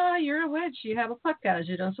 well, you're a witch, you have a podcast,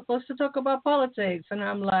 you're not supposed to talk about politics. And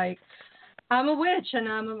I'm like, I'm a witch and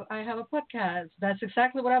I have a podcast. That's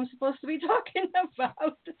exactly what I'm supposed to be talking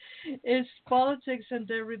about, is politics and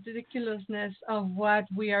the ridiculousness of what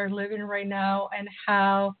we are living right now and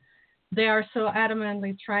how they are so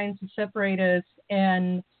adamantly trying to separate us.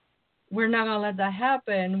 And we're not going to let that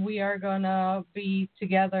happen. We are going to be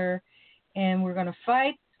together and we're going to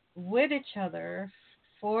fight with each other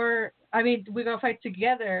we're going to fight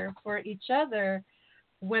together for each other,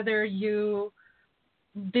 whether you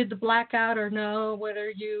did the blackout or no,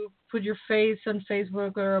 whether you put your face on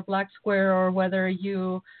Facebook or a black square, or whether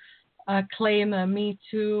you claim a Me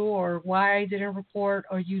Too or why I didn't report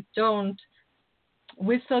or you don't.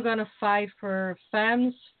 We're still going to fight for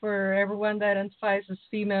femmes, for everyone that identifies as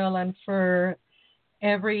female, and for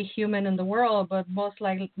every human in the world, but most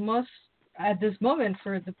at this moment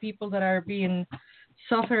for the people that are being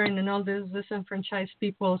suffering and all these disenfranchised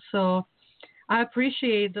people. So I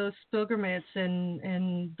appreciate those pilgrimages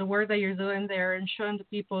and the work that you're doing there and showing the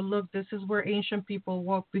people, look, this is where ancient people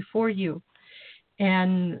walked before you.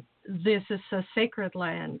 And this is a sacred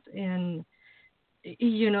land. And,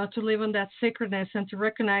 to live on that sacredness and to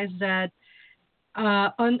recognize that,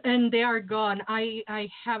 and they are gone. I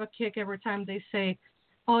have a kick every time they say,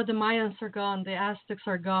 oh, the Mayans are gone, the Aztecs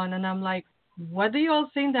are gone. And I'm like, what do you all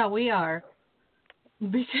think that we are?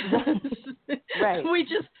 Because right. we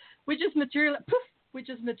just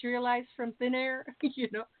materialize from thin air,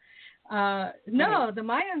 No, right. the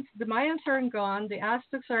Mayans aren't gone, the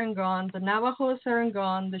Aztecs aren't gone, the Navajos aren't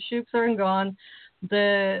gone, the Shooks aren't gone,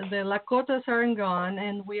 the Lakotas aren't gone,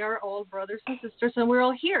 and we are all brothers and sisters, and we're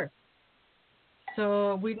all here.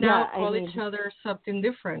 So we now call each other something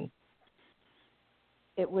different.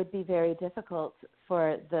 It would be very difficult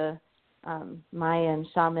for the Mayan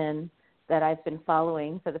shaman that I've been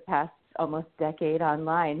following for the past almost decade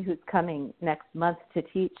online, who's coming next month to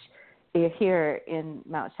teach here in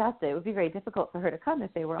Mount Shasta. It would be very difficult for her to come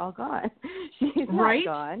if they were all gone. She's not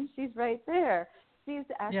gone. She's right there. She's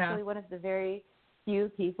actually one of the very few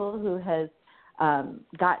people who has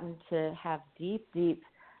gotten to have deep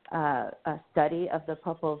a study of the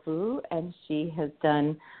Popol Vuh, and she has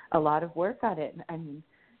done a lot of work on it. I mean,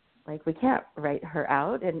 we can't write her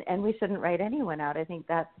out, and we shouldn't write anyone out. I think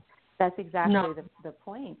that's exactly the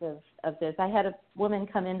point of this. I had a woman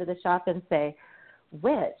come into the shop and say,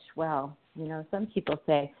 witch, well, some people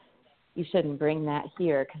say you shouldn't bring that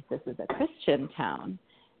here because this is a Christian town.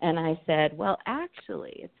 And I said, well,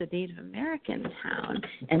 actually, it's a Native American town,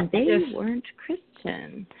 and they weren't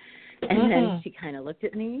Christian. And then she kind of looked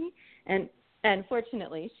at me, and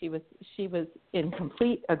fortunately, she was in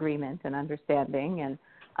complete agreement and understanding, and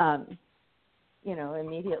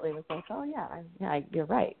immediately was like, oh yeah, you're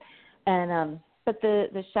right. And but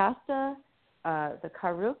the Shasta, the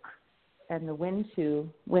Karuk, and the Wintu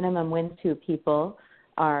people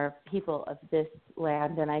are people of this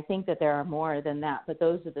land, and I think that there are more than that, but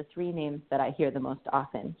those are the three names that I hear the most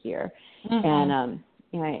often here. And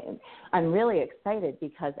I'm really excited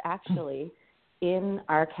because actually in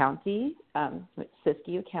our county,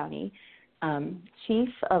 Siskiyou County, chief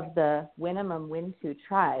of the Wintu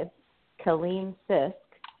tribe, Colleen Sisk,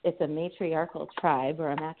 it's a matriarchal tribe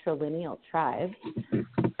or a matrilineal tribe.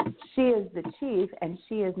 She is the chief, and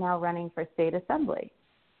she is now running for state assembly.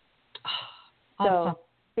 Awesome. So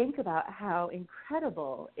think about how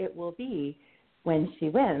incredible it will be when she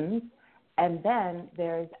wins. And then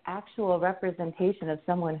there's actual representation of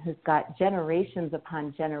someone who's got generations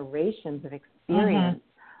upon generations of experience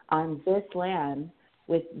on this land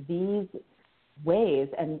with these ways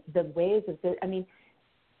and the ways of this. I mean,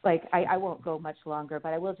 I won't go much longer,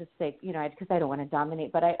 but I will just say, because I don't want to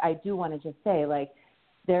dominate, but I do want to just say,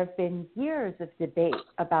 there have been years of debate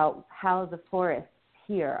about how the forests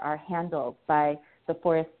here are handled by the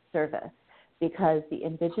Forest Service, because the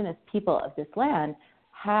indigenous people of this land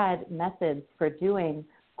had methods for doing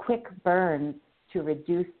quick burns to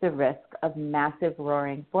reduce the risk of massive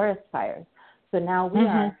roaring forest fires. So now we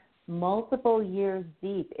are multiple years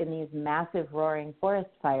deep in these massive roaring forest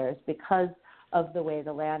fires because of the way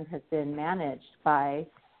the land has been managed by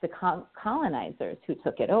the colonizers who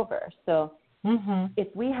took it over. So if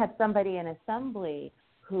we had somebody in assembly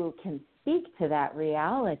who can speak to that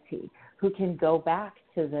reality, who can go back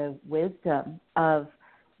to the wisdom of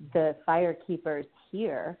the fire keepers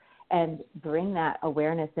here and bring that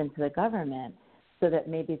awareness into the government so that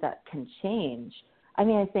maybe that can change. I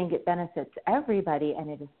mean, I think it benefits everybody, and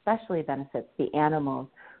it especially benefits the animals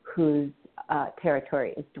whose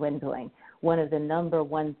territory is dwindling. one of the number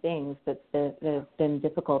one things that has been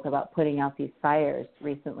difficult about putting out these fires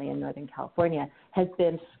recently in Northern California has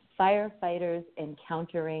been firefighters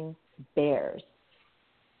encountering bears.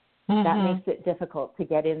 That makes it difficult to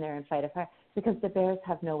get in there and fight a fire because the bears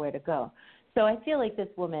have nowhere to go. So I feel like this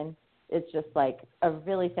woman is just like a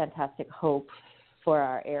really fantastic hope for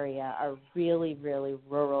our area, our really, really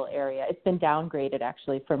rural area. It's been downgraded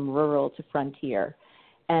actually from rural to frontier.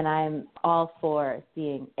 And I'm all for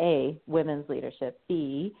seeing A, women's leadership,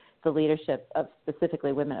 B, the leadership of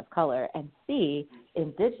specifically women of color, and C,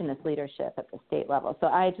 indigenous leadership at the state level. So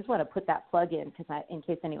I just want to put that plug in because in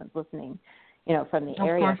case anyone's listening, from the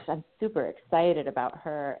area, because I'm super excited about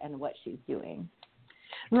her and what she's doing.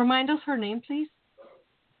 Remind us her name, please.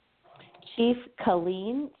 Chief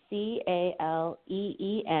Caleen,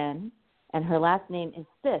 Caleen, and her last name is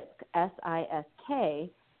Sisk, Sisk,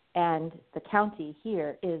 and the county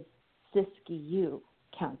here is Siskiyou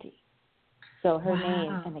County. So her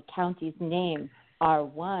name and the county's name are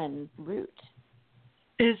one root.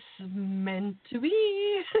 It's meant to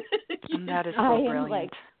be. And that is so I brilliant. am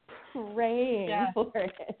like praying for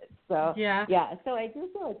it. So so I do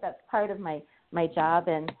feel like that's part of my job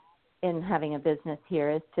and in having a business here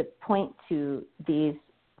is to point to these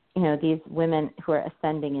women who are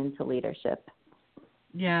ascending into leadership.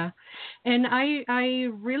 Yeah, and I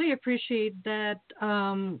really appreciate that.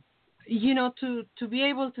 To be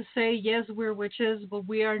able to say yes, we're witches, but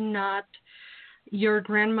we are not your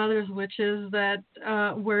grandmother's witches that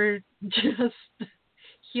were just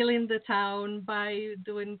healing the town by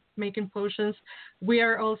making potions. We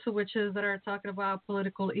are also witches that are talking about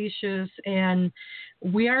political issues, and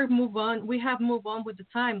we have moved on with the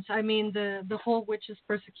times. I mean, the whole witches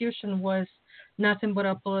persecution was nothing but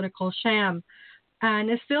a political sham, and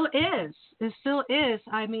it still is.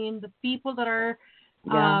 I mean, the people that are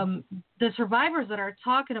the survivors that are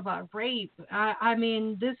talking about rape. I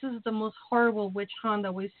mean, this is the most horrible witch hunt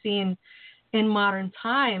that we've seen in modern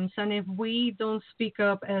times, and if we don't speak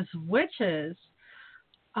up as witches,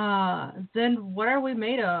 then what are we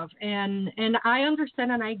made of? And I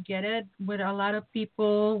understand and I get it with a lot of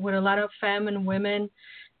people, with a lot of femme and women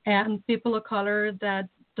and people of color that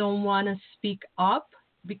don't want to speak up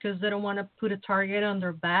because they don't want to put a target on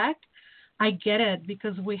their back. I get it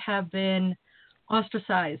because we have been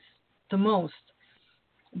ostracized the most.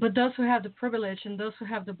 But those who have the privilege and those who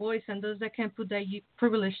have the voice and those that can put that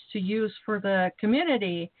privilege to use for the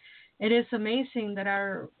community, it is amazing that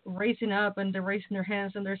are raising up and they're raising their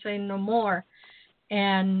hands and they're saying no more.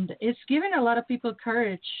 And it's giving a lot of people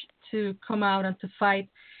courage to come out and to fight,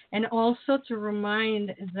 and also to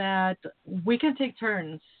remind that we can take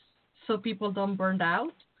turns so people don't burn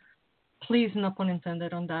out. Please, no pun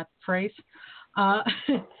intended on that phrase. But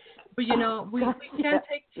we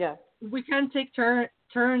can take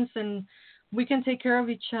turns and we can take care of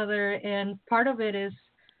each other, and part of it is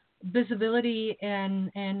visibility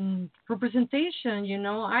and representation.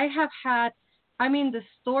 The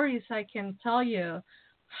stories I can tell you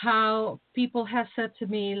how people have said to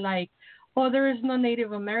me like, oh, there is no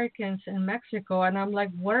Native Americans in Mexico, and I'm like,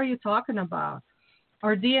 what are you talking about?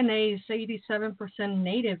 Our DNA is 87%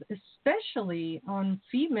 Native, especially on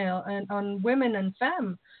female and on women and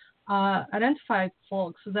femme identified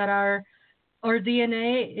folks that are. Our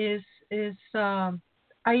DNA is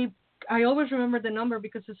I always remember the number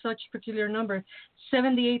because it's such a peculiar number,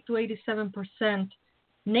 78 to 87%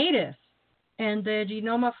 Native, and the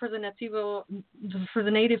genome for the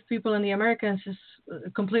Native people and the Americans is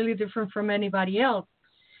completely different from anybody else.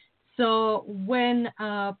 So when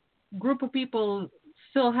a group of people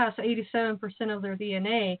still has 87% of their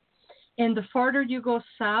DNA, and the farther you go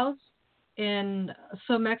south, and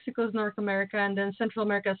so Mexico is North America, and then Central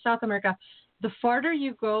America, South America, the farther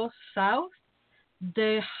you go south,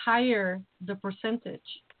 the higher the percentage.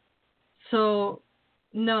 So,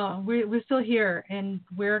 no, we're still here, and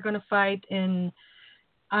we're going to fight. And,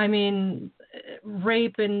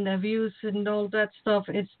 rape and abuse and all that stuff,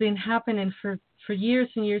 it's been happening for years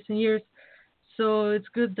and years and years. So it's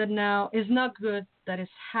good that now, it's not good that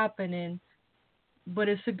it's happening, but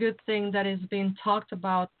it's a good thing that it's being talked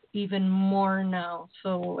about even more now.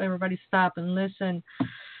 So everybody stop and listen.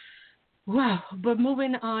 Wow, but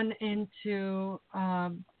moving on into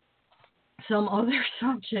some other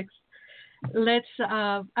subjects, let's.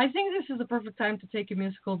 I think this is the perfect time to take a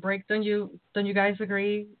musical break. Don't you guys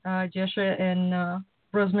agree, Yeshe and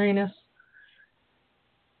Rosemary?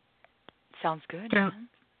 Sounds good.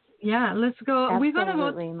 Yeah, let's go. Absolutely, We're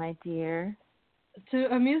gonna go, my dear,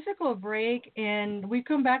 to a musical break, and we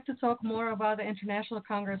come back to talk more about the International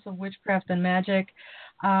Congress of Witchcraft and Magic.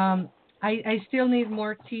 I still need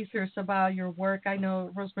more teasers about your work. I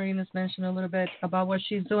know Rosemary has mentioned a little bit about what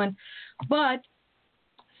she's doing, but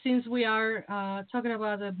since we are talking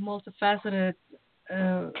about the multifaceted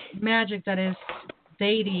magic that is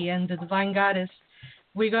deity and the divine goddess,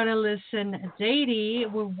 we're going to listen deity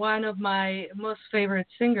with one of my most favorite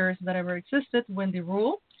singers that ever existed, Wendy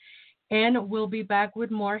Rule, and we'll be back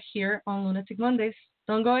with more here on Lunatic Mondays.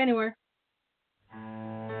 Don't go anywhere.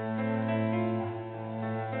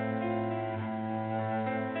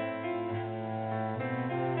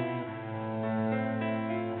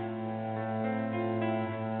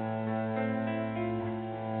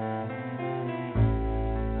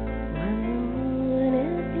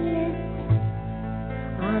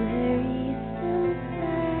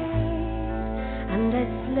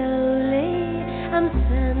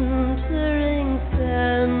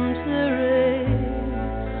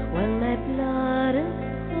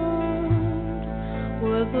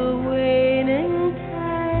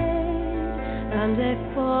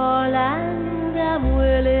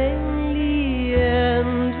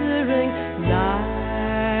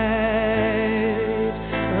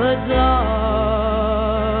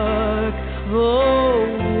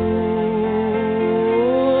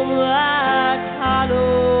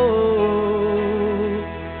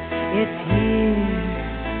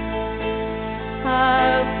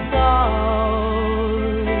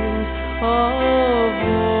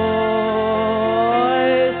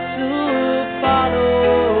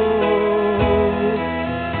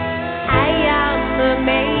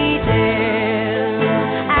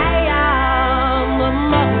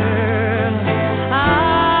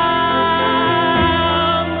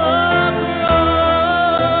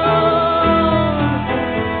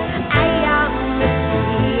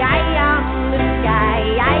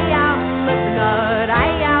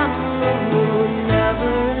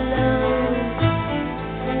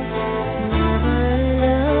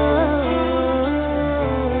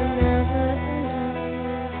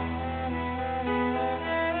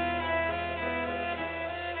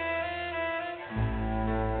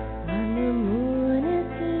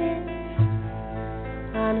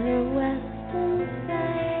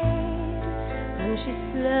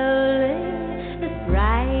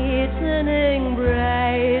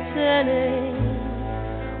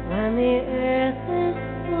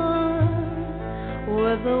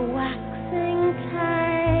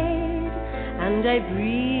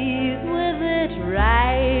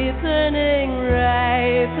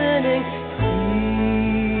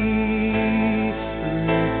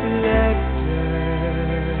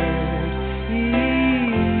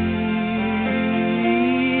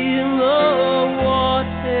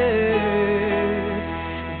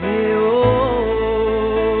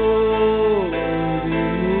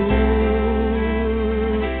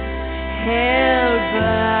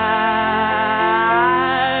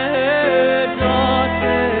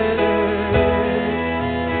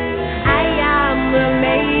 I am the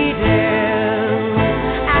maiden.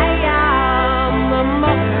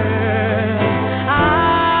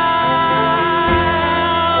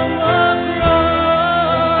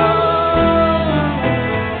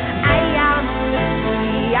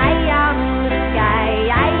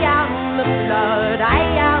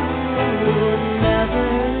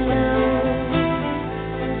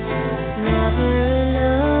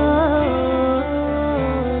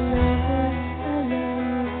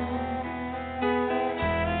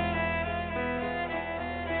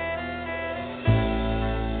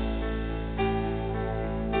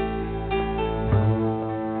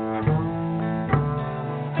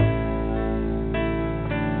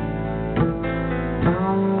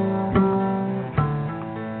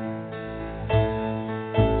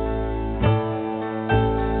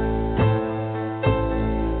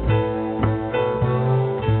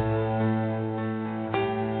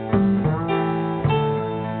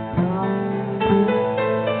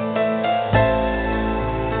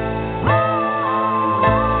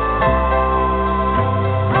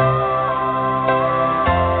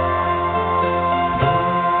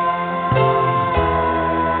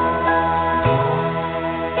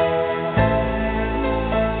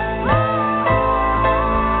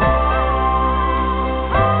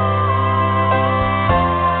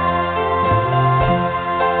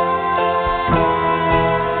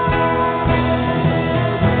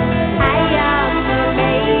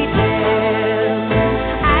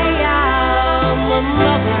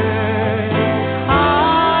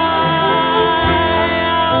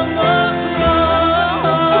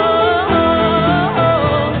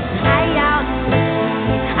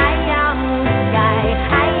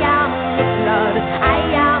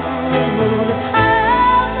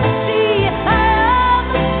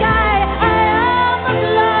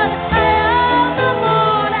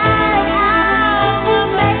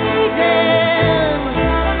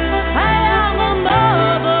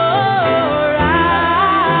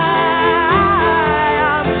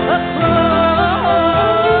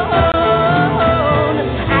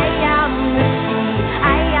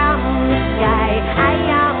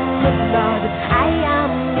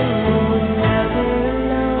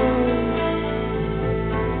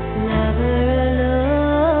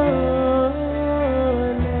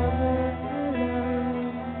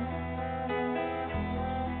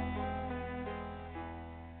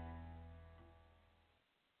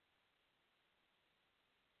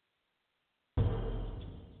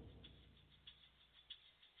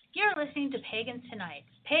 listening to Pagans Tonight.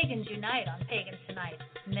 Pagans unite on Pagans Tonight.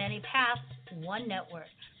 Many paths, one network.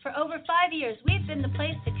 For over 5 years, we've been the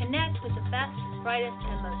place to connect with the best, brightest,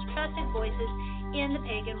 and most trusted voices in the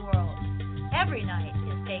pagan world. Every night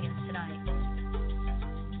is Pagans Tonight.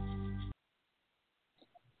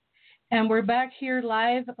 And we're back here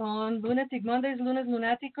live on Lunatic Mondays, Lunas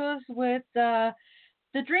Lunaticos, with the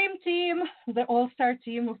dream team, the all-star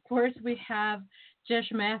team. Of course, we have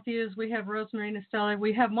Yeshe Matthews, we have Rosemary and Stehlik,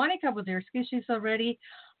 we have Monica Bodirsky. She's already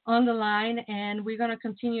on the line, and we're going to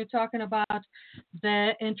continue talking about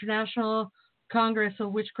the International Congress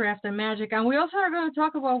of Witchcraft and Magic. And we also are going to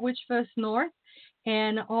talk about WITCHfest North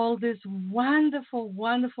and all these wonderful,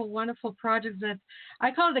 wonderful, wonderful projects that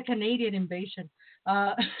I call the Canadian invasion.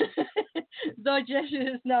 Though Yeshe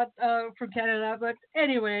is not from Canada, but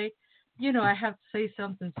anyway, you know, I have to say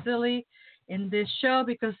something silly in this show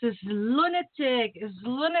because it's Lunatic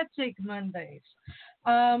Mondays.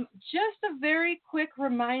 Just a very quick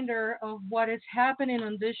reminder of what is happening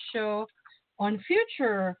on this show on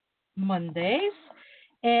future Mondays.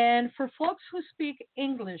 And for folks who speak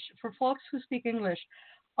English,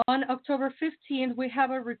 on October 15th, we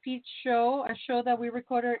have a repeat show, a show that we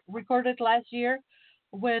recorded last year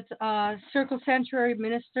with Circle Sanctuary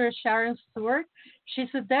Minister Sharon Stewart.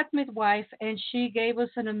 She's a death midwife, and she gave us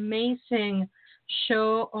an amazing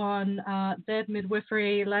show on death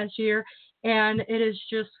midwifery last year. And it is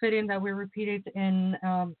just fitting that we repeat it in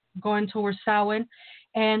going towards Samhain.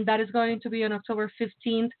 And that is going to be on October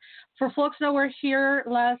 15th. For folks that were here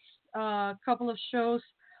last couple of shows,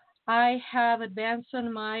 I have advanced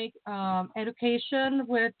on my education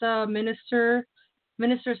with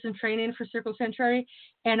ministers in training for Circle Sanctuary,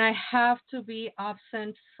 and I have to be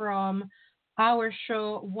absent from our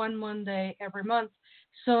show one Monday every month.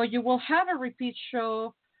 So you will have a repeat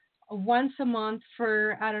show once a month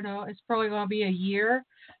for, I don't know, it's probably going to be a year.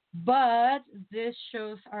 But these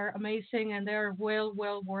shows are amazing, and they're well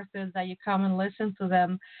worth it that you come and listen to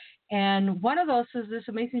them. And one of those is this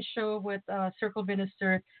amazing show with Circle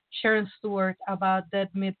Minister Sharon Stewart about death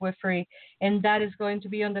midwifery, and that is going to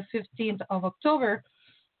be on the 15th of October.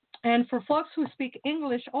 And for folks who speak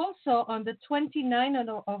English, also on the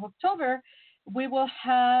 29th of October, we will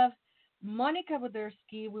have Monica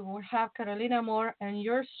Bodirsky, we will have Carolina Moore, and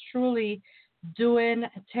yours truly doing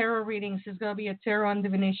tarot readings. It's going to be a tarot and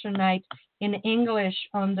divination night in English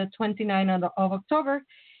on the 29th of October.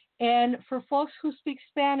 And for folks who speak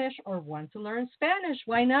Spanish or want to learn Spanish,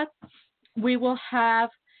 why not? We will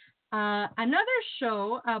have another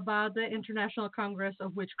show about the International Congress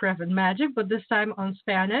of Witchcraft and Magic, but this time on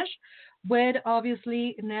Spanish, with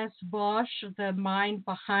obviously Ness Bosch, the mind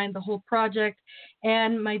behind the whole project,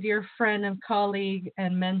 and my dear friend and colleague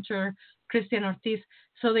and mentor, Christian Ortiz.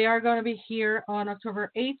 So they are going to be here on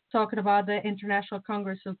October 8th talking about the International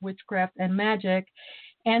Congress of Witchcraft and Magic.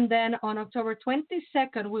 And then on October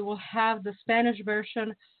 22nd, we will have the Spanish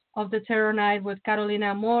version of the Tarot Night with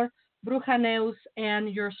Carolina Moore, Bruja Neus,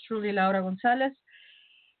 and yours truly, Laura Gonzalez.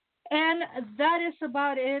 And that is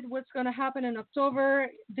about it, what's going to happen in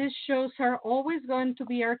October. These shows are always going to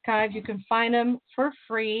be archived. You can find them for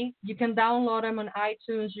free. You can download them on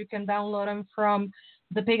iTunes. You can download them from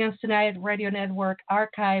the Pagans Tonight Radio Network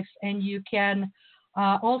archives, and you can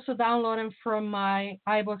also download them from my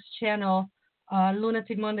iBox channel,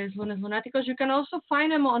 Lunatic Mondays, Lunas Lunaticos. You can also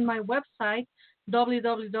find them on my website,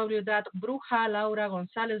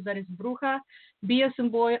 www.brujalauragonzalez. That is Bruja, B as in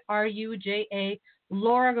boy, R-U-J-A,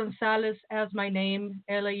 Laura Gonzalez as my name,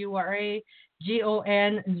 Lauragonzalez.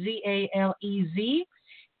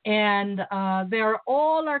 And they are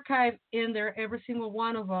all archived in there, every single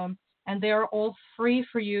one of them. And they are all free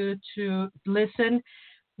for you to listen.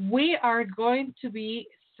 We are going to be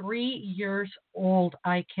 3 years old.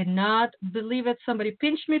 I cannot believe it. Somebody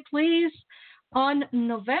pinch me, please. On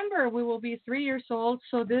November, we will be 3 years old.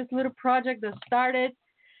 So this little project that started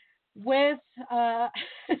with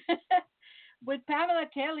with Pamela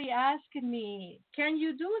Kelly asking me, can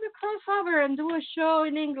you do the crossover and do a show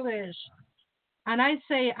in English? And I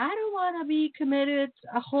say, I don't want to be committed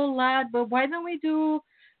a whole lot, but why don't we do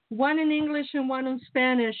one in English and one in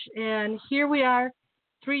Spanish? And here we are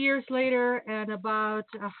 3 years later, and about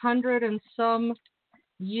 100 and some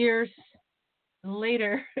years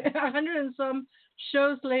later, 100 and some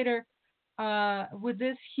shows later, with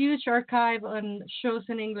this huge archive on shows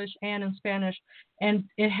in English and in Spanish. And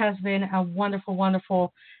it has been a wonderful,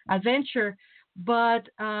 wonderful adventure. But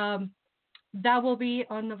that will be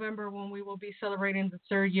on November when we will be celebrating the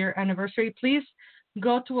 3rd year anniversary. Please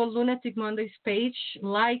go to a Lunatic Mondays page,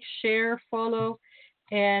 like, share, follow,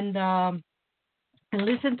 and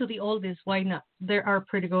listen to the oldies. Why not? They are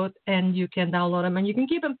pretty good, and you can download them and you can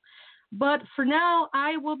keep them. But for now,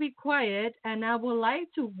 I will be quiet, and I would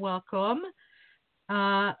like to welcome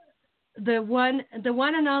the one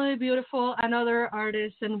and only beautiful, another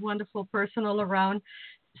artist and wonderful person all around,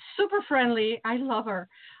 super friendly. I love her.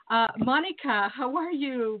 Monica, how are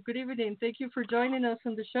you? Good evening. Thank you for joining us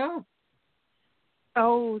on the show.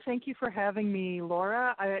 Oh, thank you for having me,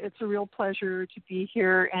 Laura. It's a real pleasure to be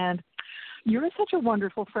here, and you're such a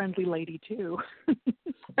wonderful, friendly lady, too.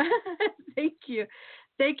 Thank you.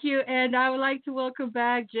 Thank you. And I would like to welcome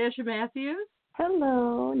back Yeshe Matthews.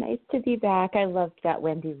 Hello, nice to be back. I loved that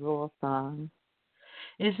Wendy Rule song.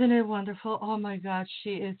 Isn't it wonderful? Oh my God,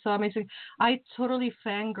 she is so amazing. I totally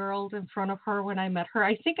fangirled in front of her when I met her.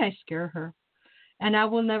 I think I scared her. And I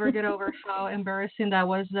will never get over how embarrassing that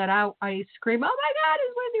was that I screamed, oh my God,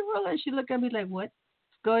 it's Wendy Rule. And she looked at me like, what's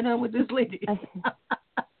going on with this lady?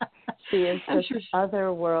 She is just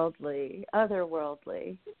otherworldly.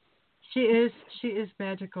 She is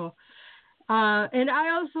magical. And I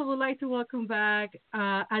also would like to welcome back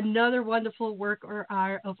another wonderful work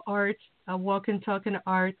of art, a walk and talk and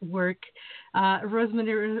artwork.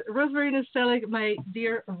 Rosemary and Stehlik, my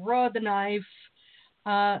dear Raw the Knife.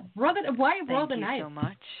 Why Raw the Knife? Thank you so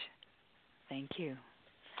much. Thank you.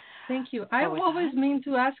 Thank you. I always mean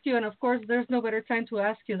to ask you, and of course, there's no better time to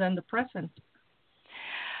ask you than the present.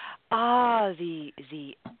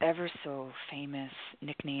 The ever so famous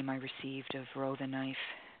nickname I received of Row the Knife.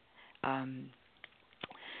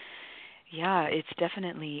 Yeah, it's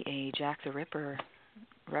definitely a Jack the Ripper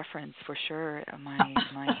reference for sure.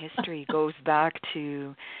 My history goes back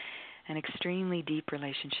to an extremely deep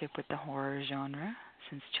relationship with the horror genre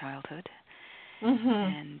since childhood.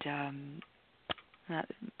 And that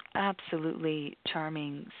absolutely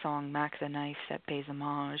charming song Mac the Knife that pays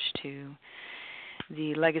homage to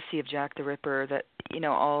the legacy of Jack the Ripper, that,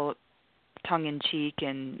 all tongue-in-cheek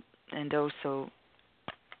and oh so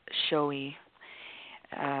showy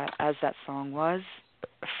as that song was,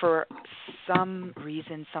 for some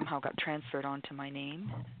reason somehow got transferred onto my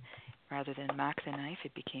name. Rather than Mac the Knife,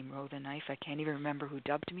 it became Row the Knife. I can't even remember who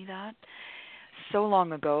dubbed me that. So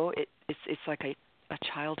long ago, it's like a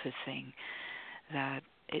childhood thing that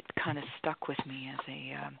it kind of stuck with me as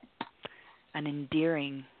an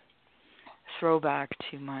endearing throwback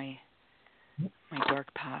to my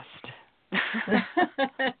dark past.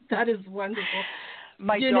 That is wonderful.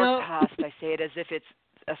 My dark past, I say it as if it's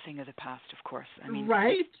a thing of the past, of course. I mean,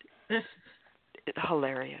 right? It's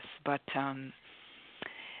hilarious, but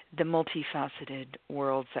the multifaceted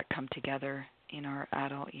worlds that come together in our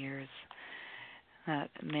adult years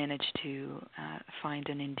manage to find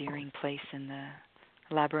an endearing place in the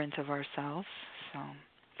labyrinth of ourselves. So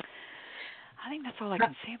I think that's all I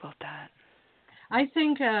can say about that. I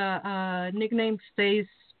think nickname stays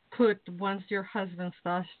put once your husband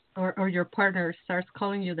starts or your partner starts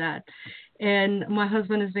calling you that. And my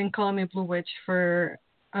husband has been calling me Blue Witch for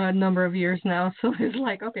a number of years now, so it's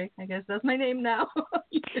like, okay, I guess that's my name now.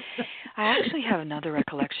 I actually have another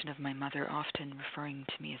recollection of my mother often referring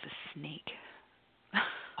to me as a snake.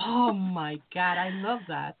 Oh my God, I love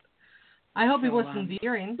that. I hope it was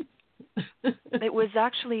endearing. It was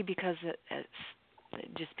actually because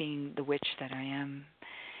just being the witch that I am,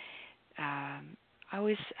 I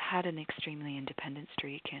always had an extremely independent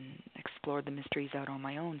streak and explored the mysteries out on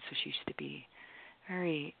my own, so she used to be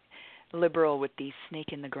very liberal with the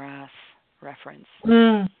snake in the grass reference.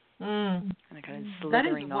 And I kind of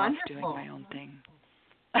slithering off doing my own thing.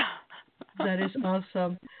 That is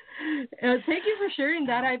awesome. Thank you for sharing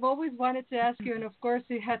that. I've always wanted to ask you, and of course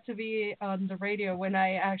it had to be on the radio when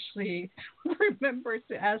I actually remembered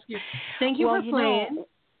to ask you. Thank you for playing.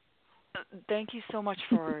 Thank you so much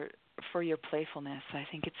for your playfulness. I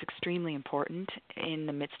think it's extremely important in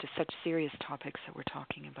the midst of such serious topics that we're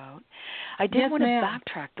talking about. I did want to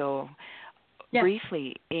backtrack, though,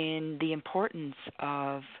 briefly in the importance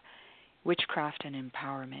of witchcraft and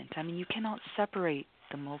empowerment. I mean, you cannot separate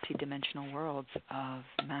the multidimensional worlds of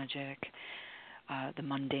magic, the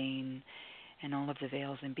mundane, and all of the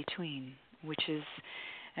veils in between, which is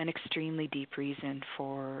an extremely deep reason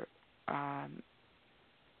for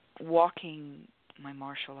walking my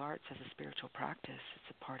martial arts as a spiritual practice.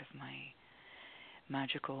 It's a part of my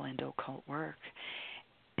magical and occult work.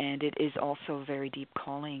 And it is also a very deep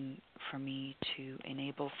calling for me to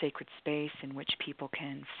enable sacred space in which people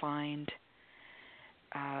can find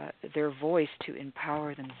their voice to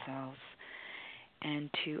empower themselves and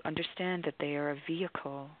to understand that they are a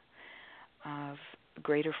vehicle of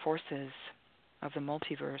greater forces of the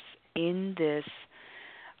multiverse in this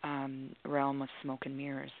realm of smoke and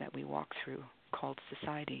mirrors that we walk through called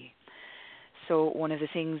society. So one of the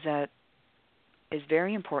things that is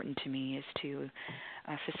very important to me is to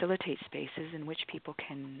facilitate spaces in which people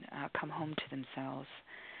can come home to themselves.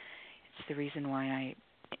 It's the reason why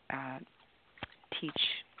I teach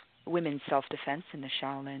women's self-defense in the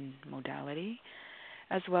Shaolin modality,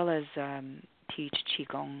 as well as teach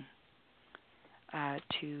Qigong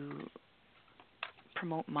to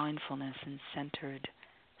promote mindfulness and centered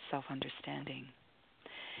self-understanding.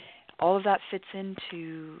 All of that fits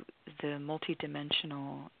into the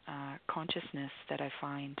multidimensional consciousness that I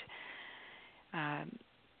find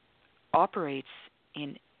operates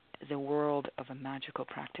in the world of a magical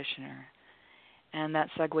practitioner. And that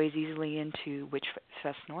segues easily into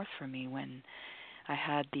WITCHfest North for me, when I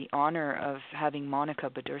had the honor of having Monica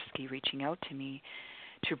Bodirsky reaching out to me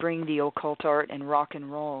to bring the occult art and rock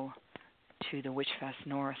and roll to the WITCHfest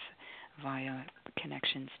North via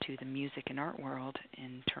connections to the music and art world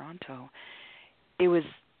in Toronto. It was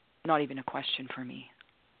not even a question for me.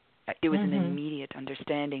 It was an immediate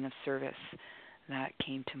understanding of service that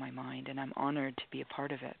came to my mind, and I'm honored to be a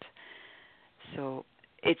part of it. So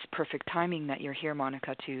it's perfect timing that you're here,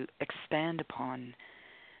 Monica, to expand upon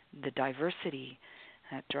the diversity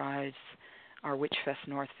that drives our WITCHfest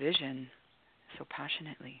North vision so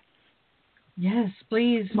passionately. Yes,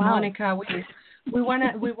 please, Wow. Monica. We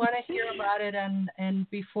wanna hear about it, and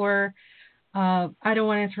before I don't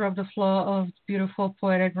want to interrupt the flow of beautiful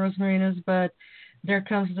poetic Rosemary, but there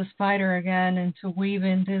comes the spider again, and to weave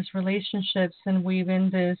in these relationships and weave in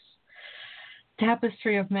this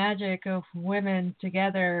tapestry of magic of women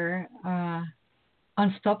together,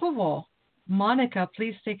 unstoppable. Monica,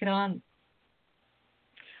 please take it on.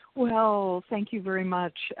 Well, thank you very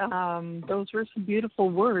much. Those were some beautiful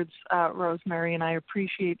words, Rosemary, and I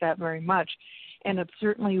appreciate that very much. And it's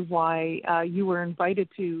certainly why you were invited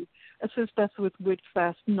to assist us with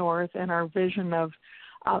WITCHfest North and our vision of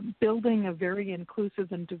building a very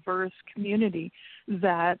inclusive and diverse community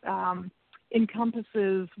that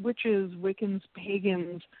encompasses witches, Wiccans,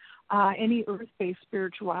 pagans, any earth-based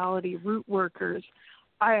spirituality, root workers.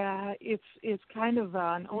 It's kind of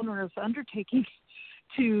an onerous undertaking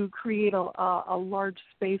to create a large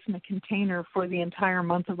space and a container for the entire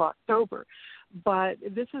month of October. But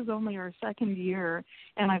this is only our second year,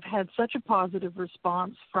 and I've had such a positive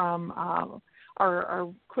response from our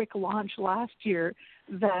quick launch last year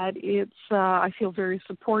that I feel very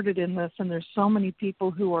supported in this, and there's so many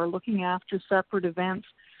people who are looking after separate events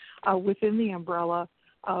within the umbrella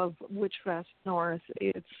of WITCHfest North.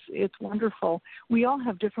 It's wonderful. We all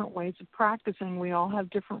have different ways of practicing. We all have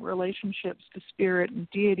different relationships to spirit and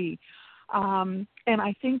deity. And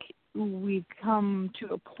I think we've come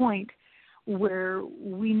to a point where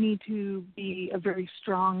we need to be a very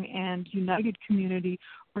strong and united community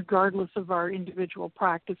regardless of our individual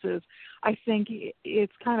practices. I think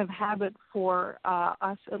it's kind of habit for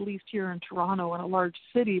us, at least here in Toronto, in a large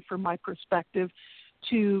city, from my perspective,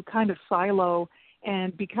 to kind of silo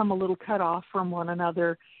and become a little cut off from one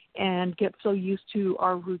another and get so used to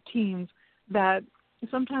our routines that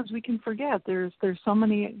sometimes we can forget there's so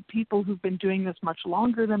many people who've been doing this much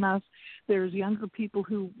longer than us. There's younger people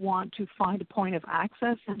who want to find a point of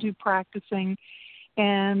access into practicing,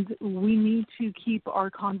 and we need to keep our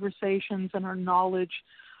conversations and our knowledge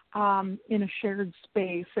in a shared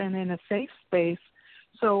space and in a safe space.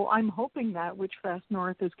 So I'm hoping that WITCHfest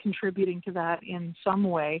North is contributing to that in some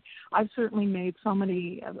way. I've certainly made so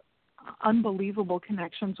many unbelievable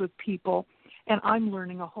connections with people, and I'm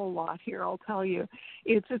learning a whole lot here, I'll tell you.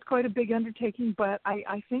 It's quite a big undertaking, but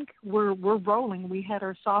I think we're rolling. We had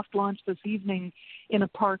our soft launch this evening in a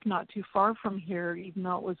park not too far from here, even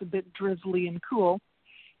though it was a bit drizzly and cool.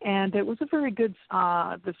 And it was a very good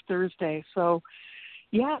this Thursday. So,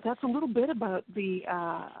 yeah, that's a little bit about the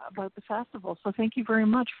festival. So thank you very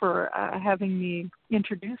much for having me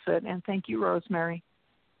introduce it, and thank you, Rosemary.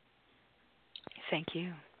 Thank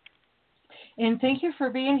you. And thank you for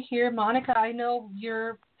being here, Monica. I know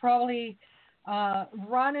you're probably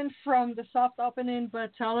running from the soft opening,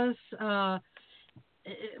 but tell us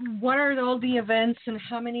what are all the events and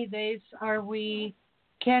how many days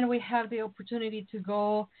can we have the opportunity to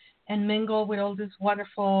go and mingle with all these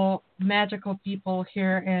wonderful, magical people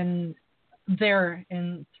here in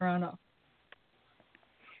Toronto?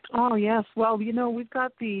 Oh, yes. Well, we've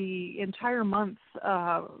got the entire month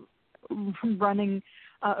running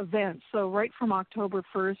events. So right from October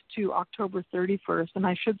 1st to October 31st. And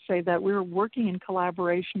I should say that we're working in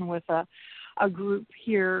collaboration with a group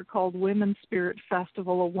here called Women's Spirit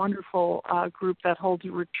Festival, a wonderful group that holds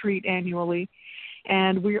a retreat annually.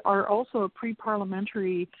 And we are also a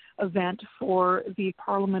pre-parliamentary event for the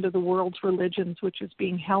Parliament of the World's Religions, which is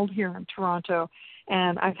being held here in Toronto.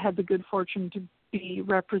 And I've had the good fortune to be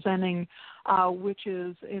representing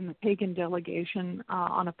witches in the pagan delegation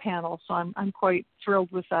on a panel, so I'm quite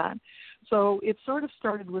thrilled with that. So it sort of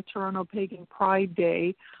started with Toronto Pagan Pride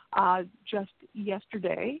Day just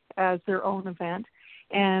yesterday as their own event,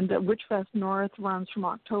 and WITCHfest North runs from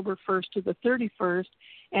October 1st to the 31st,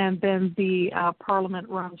 and then the Parliament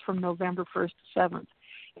runs from November 1st to 7th.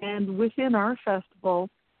 And within our festival,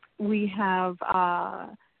 we have a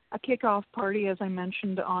kickoff party, as I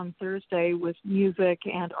mentioned, on Thursday with music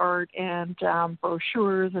and art and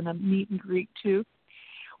brochures and a meet and greet too.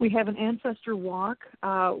 We have an ancestor walk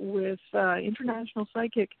with international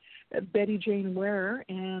psychic Betty Jane Ware,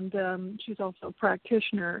 and she's also a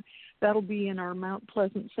practitioner. That'll be in our Mount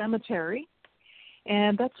Pleasant Cemetery.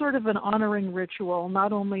 And that's sort of an honoring ritual,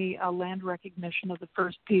 not only a land recognition of the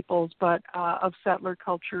First Peoples, but of settler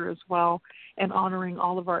culture as well, and honoring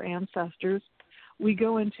all of our ancestors. We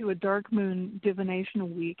go into a Dark Moon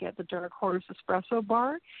Divination Week at the Dark Horse Espresso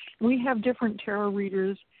Bar. We have different tarot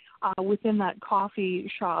readers within that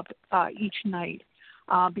coffee shop each night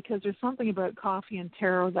because there's something about coffee and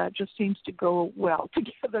tarot that just seems to go well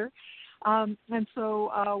together. And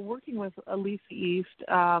so working with Elisa East,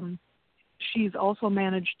 she's also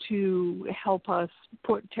managed to help us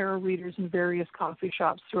put tarot readers in various coffee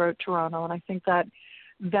shops throughout Toronto, and I think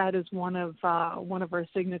that is one of our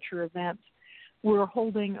signature events. We're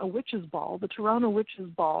holding a witches' ball, the Toronto Witches'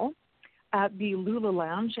 Ball, at the Lula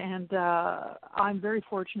Lounge, and I'm very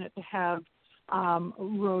fortunate to have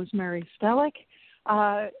Rosemary Stehlik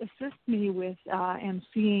assist me with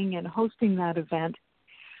emceeing and hosting that event.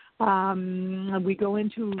 We go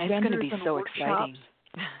into vendors going to be and so workshops.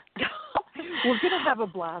 exciting. We're going to have a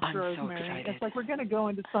blast, I'm Rosemary. So excited. It's like we're going to go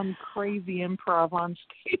into some crazy improv on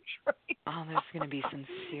stage, right? Oh, there's going to be some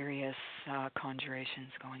serious conjurations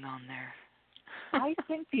going on there. I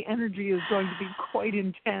think the energy is going to be quite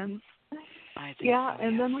intense. I think yeah, so,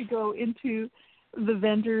 and yes. then we go into the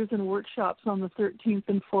vendors and workshops on the 13th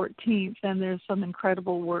and 14th, and there's some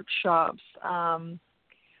incredible workshops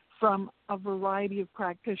from a variety of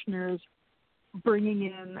practitioners bringing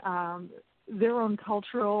in their own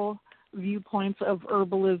cultural viewpoints of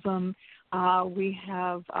herbalism. We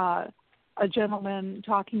have a gentleman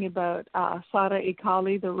talking about Sara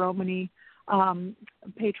Ikali, the Romani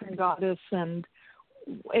patron goddess, and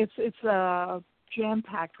it's a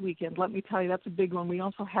jam-packed weekend. Let me tell you, that's a big one. We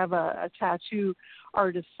also have a tattoo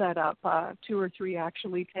artist set up, 2 or 3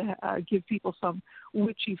 actually, to give people some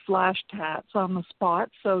witchy flash tats on the spot.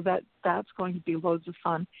 So that's going to be loads of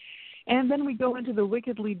fun. And then we go into the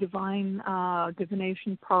Wickedly Divine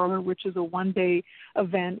Divination Parlor, which is a one-day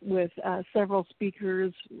event with several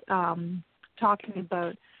speakers talking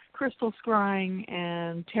about crystal scrying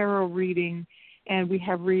and tarot reading, and we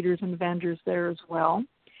have readers and vendors there as well.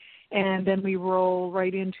 And then we roll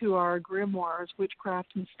right into our Grimoires,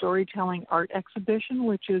 Witchcraft and Storytelling Art Exhibition,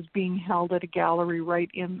 which is being held at a gallery right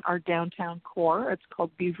in our downtown core. It's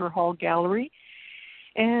called Beaver Hall Gallery.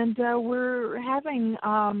 And we're having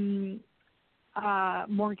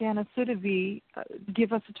Morgana Sidivi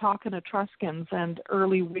give us a talk on Etruscans and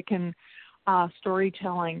early Wiccan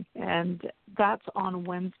storytelling. And that's on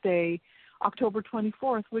Wednesday, October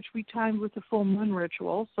 24th, which we timed with the full moon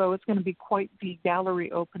ritual, so it's going to be quite the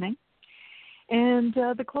gallery opening. And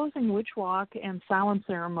the closing witch walk and Samhain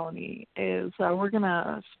ceremony is, we're going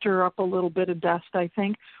to stir up a little bit of dust, I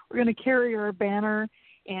think. We're going to carry our banner,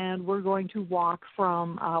 and we're going to walk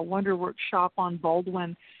from Wonderworks Shop on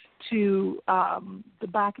Baldwin to the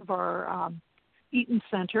back of our Eaton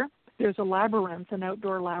Center. There's a labyrinth, an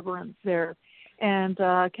outdoor labyrinth there. And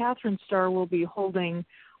Catherine Starr will be holding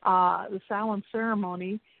the Samhain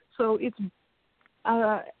ceremony. So it's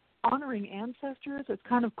honoring ancestors. It's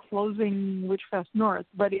kind of closing WITCHfest North,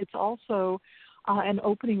 but it's also an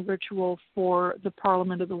opening ritual for the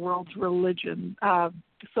Parliament of the World's Religion.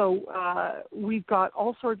 So we've got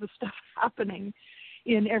all sorts of stuff happening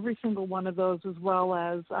in every single one of those, as well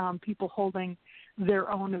as people holding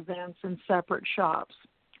their own events in separate shops.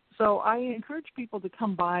 So I encourage people to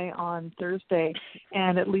come by on Thursday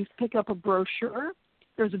and at least pick up a brochure.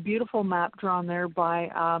 There's a beautiful map drawn there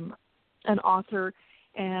by an author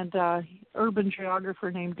and urban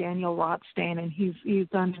geographer named Daniel Rothstein, and he's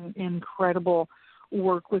done incredible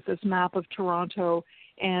work with this map of Toronto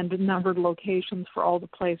and numbered locations for all the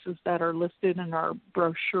places that are listed in our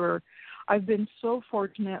brochure. I've been so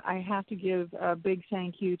fortunate. I have to give a big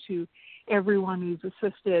thank you to everyone who's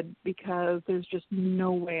assisted, because there's just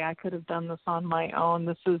no way I could have done this on my own.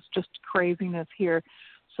 This is just craziness here.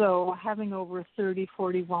 So having over 30,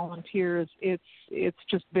 40 volunteers, it's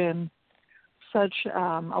just been such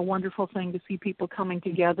a wonderful thing to see people coming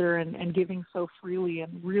together and giving so freely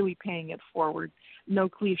and really paying it forward. No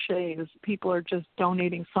cliches. People are just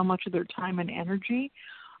donating so much of their time and energy.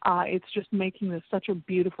 It's just making this such a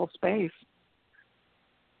beautiful space.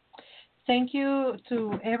 Thank you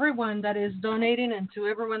to everyone that is donating and to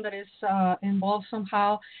everyone that is involved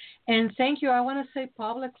somehow. And thank you, I want to say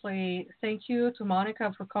publicly, thank you to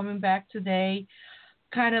Monica for coming back today,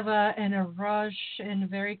 kind of in a rush and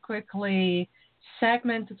very quickly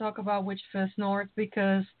segment to talk about WITCHfest North,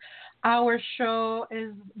 because our show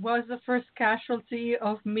was the first casualty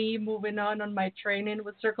of me moving on my training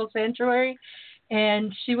with Circle Sanctuary.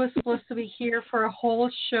 And she was supposed to be here for a whole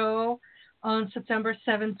show on September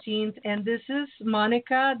 17th. And this is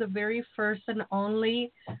Monica, the very first and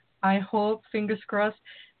only, I hope, fingers crossed,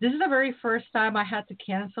 this is the very first time I had to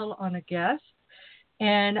cancel on a guest.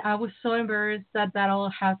 And I was so embarrassed that all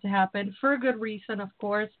had to happen for a good reason, of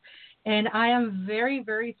course. And I am very,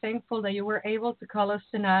 very thankful that you were able to call us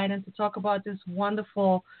tonight and to talk about this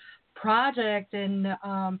wonderful project, and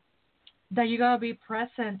that you're going to be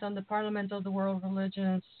present on the Parliament of the World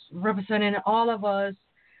Religions, representing all of us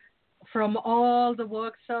from all the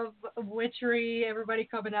walks of witchery, everybody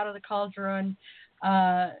coming out of the cauldron,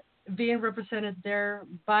 being represented there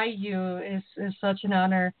by you is such an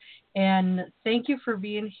honor. And thank you for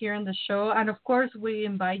being here on the show. And of course, we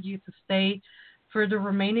invite you to stay for the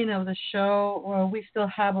remaining of the show. Well, we still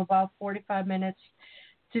have about 45 minutes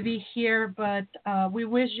to be here, but we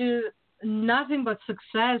wish you nothing but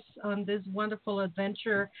success on this wonderful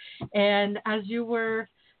adventure. And as you were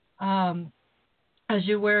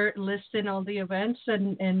listing all the events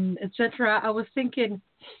and etc., I was thinking,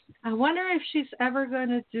 I wonder if she's ever going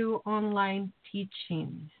to do online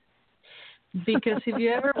teaching. Because if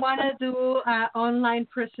you ever want to do an online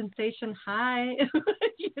presentation,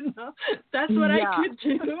 that's what I could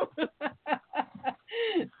do.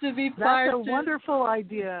 To be part That's a wonderful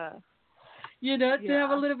idea. To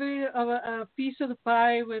have a little bit of a piece of the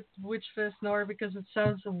pie with WITCHfest North, because it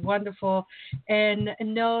sounds wonderful. And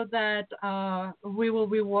know that we will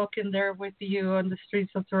be walking there with you on the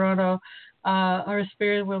streets of Toronto. Our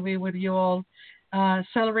spirit will be with you all,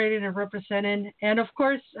 celebrating and representing. And of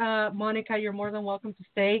course, Monica, you're more than welcome to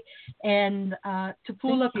stay and to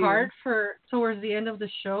pull a card for towards the end of the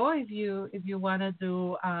show if you want to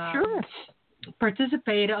do sure.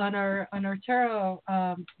 Participate on our tarot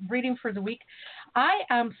reading for the week. I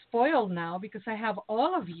am spoiled now because I have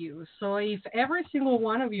all of you. So if every single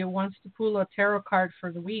one of you wants to pull a tarot card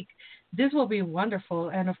for the week, this will be wonderful.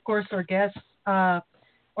 And of course, our guests, our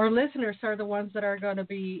listeners are the ones that are going to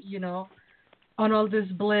be, on all this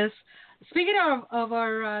bliss. Speaking of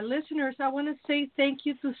our listeners, I want to say thank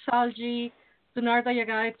you to Salji, to Narda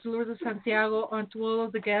Yagay, to Lourdes Santiago, and to all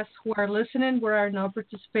of the guests who are listening, who are now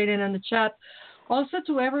participating in the chat. Also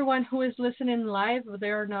to everyone who is listening live,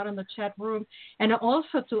 they are not in the chat room. And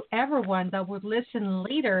also to everyone that would listen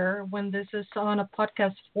later when this is on a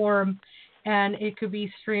podcast form and it could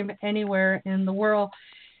be streamed anywhere in the world.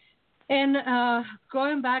 And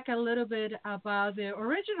going back a little bit about the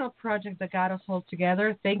original project that got us all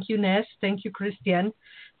together, thank you, Ness. Thank you, Christian.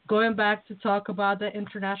 Going back to talk about the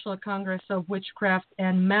International Congress of Witchcraft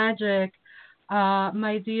and Magic,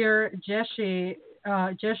 my dear Yeshe,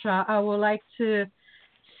 I would like to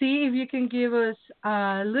see if you can give us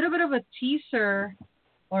a little bit of a teaser,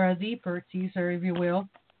 or a deeper teaser, if you will,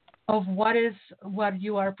 of what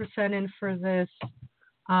you are presenting for this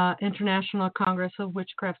International Congress of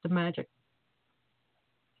Witchcraft and Magic.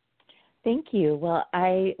 Thank you. Well,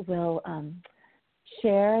 I will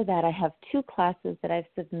share that I have two classes that I've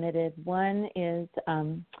submitted. One is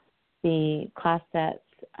the class that's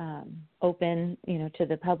open, to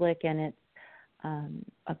the public, and it's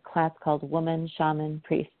a class called Woman, Shaman,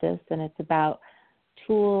 Priestess, and it's about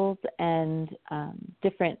tools and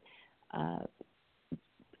different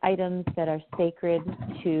items that are sacred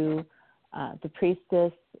to the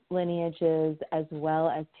priestess lineages as well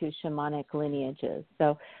as to shamanic lineages.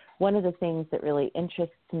 So one of the things that really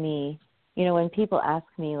interests me, when people ask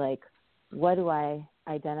me, like, what do I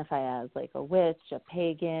identify as, like a witch, a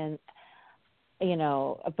pagan,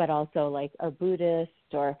 but also like a Buddhist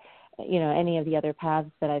or, any of the other paths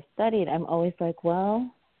that I've studied, I'm always like, well,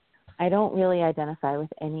 I don't really identify with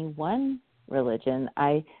any one religion.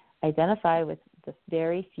 I identify with the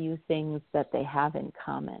very few things that they have in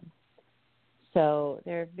common. So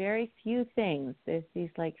there are very few things. There's these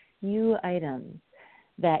like few items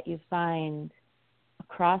that you find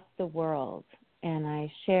across the world. And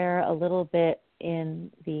I share a little bit in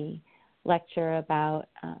the lecture about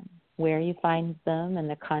where you find them and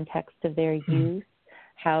the context of their use,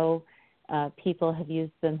 how people have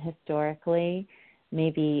used them historically,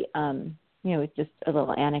 maybe, with just a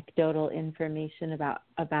little anecdotal information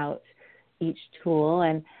about each tool.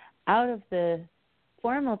 And out of the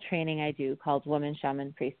formal training I do called Woman,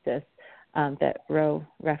 Shaman, Priestess that Ro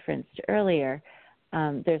referenced earlier,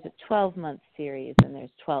 there's a 12-month series and there's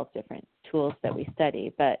 12 different tools that we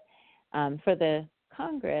study. But for the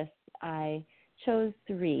Congress, I chose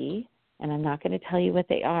 3, and I'm not going to tell you what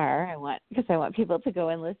they are. Because I want people to go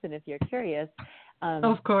and listen if you're curious.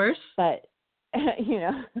 Of course. But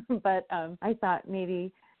I thought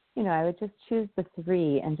maybe, I would just choose the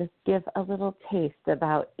 3 and just give a little taste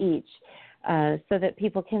about each, so that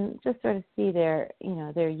people can just sort of see their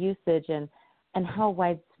usage and how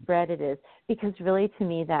widespread it is. Because really, to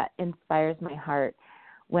me, that inspires my heart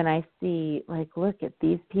when I see, look at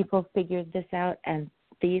these people figured this out, and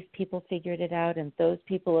these people figured it out, and those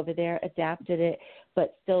people over there adapted it,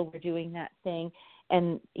 but still were doing that thing.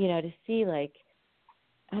 And, to see, I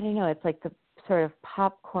don't know, it's like the sort of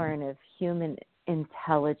popcorn of human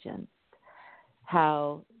intelligence,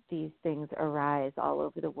 how these things arise all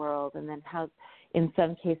over the world, and then how in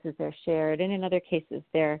some cases they're shared, and in other cases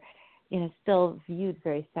they're, still viewed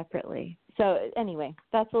very separately. So anyway,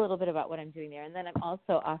 that's a little bit about what I'm doing there. And then I'm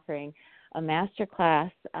also offering a master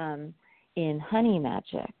class in honey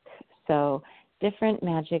magic. So different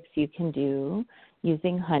magics you can do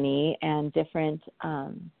using honey, and different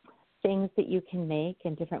things that you can make,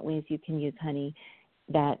 and different ways you can use honey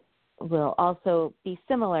that will also be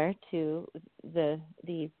similar to the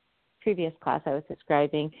previous class I was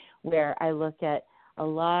describing, where I look at a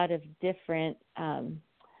lot of different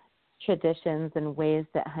traditions and ways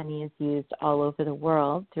that honey is used all over the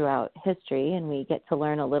world throughout history, and we get to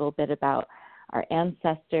learn a little bit about our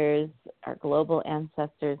ancestors, our global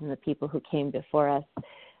ancestors, and the people who came before us,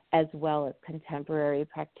 as well as contemporary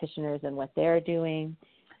practitioners and what they're doing.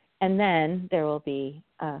 And then there will be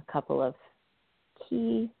a couple of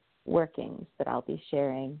key workings that I'll be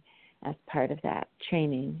sharing as part of that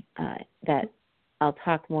training, that I'll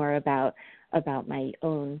talk more about my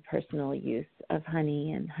own personal use of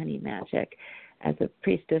honey and honey magic as a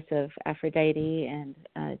priestess of Aphrodite and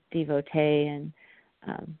a devotee and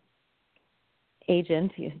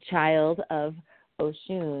agent, child of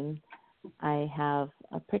Oshun. I have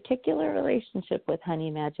a particular relationship with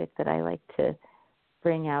honey magic that I like to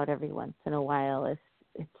bring out every once in a while if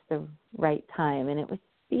it's the right time. And it was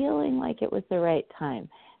feeling like it was the right time.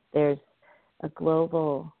 There's a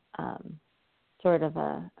global sort of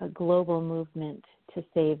a global movement to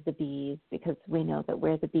save the bees, because we know that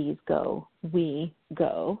where the bees go, we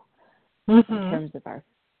go, in terms of our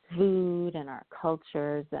food and our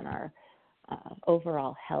cultures and our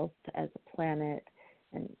overall health as a planet.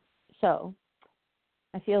 And so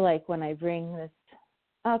I feel like when I bring this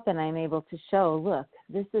up and I'm able to show, look,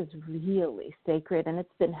 this is really sacred, and it's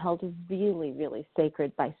been held really, really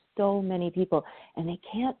sacred by so many people, and they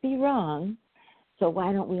can't be wrong. So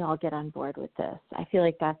why don't we all get on board with this? I feel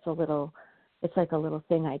like it's like a little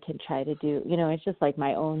thing I can try to do. It's just like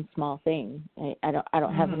my own small thing. I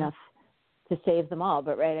don't have enough to save them all,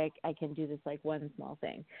 but I can do this like one small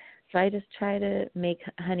thing. So I just try to make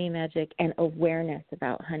honey magic and awareness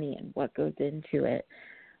about honey and what goes into it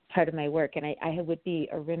part of my work. And I would be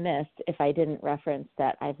remiss if I didn't reference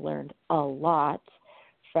that I've learned a lot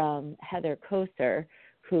from Heather Koser,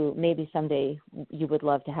 who maybe someday you would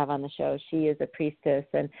love to have on the show. She is a priestess,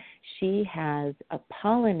 and she has a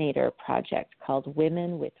pollinator project called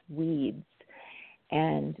Women with Weeds.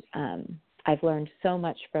 And I've learned so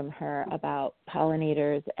much from her about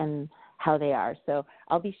pollinators and how they are. So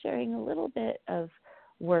I'll be sharing a little bit of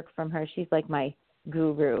work from her. She's like my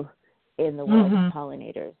guru in the world of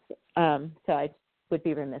pollinators. So I would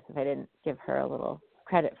be remiss if I didn't give her a little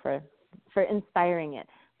credit for inspiring it.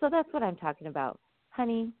 So that's what I'm talking about.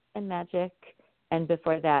 Honey and magic, and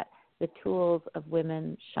before that, the tools of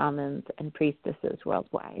women, shamans, and priestesses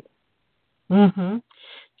worldwide.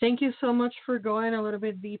 Thank you so much for going a little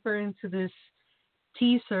bit deeper into this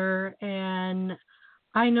teaser. And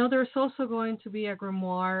I know there's also going to be a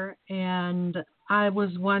grimoire, and I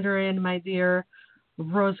was wondering, my dear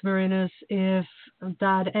Rosemary, if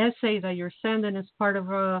that essay that you're sending is part of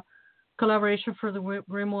a collaboration for the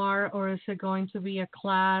grimoire, or is it going to be a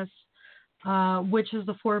class? Which is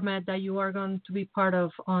the format that you are going to be part of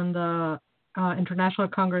on the International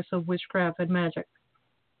Congress of Witchcraft and Magic?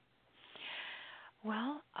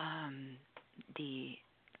 Well, the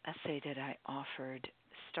essay that I offered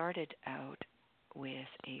started out with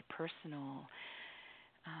a personal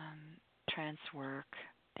trance work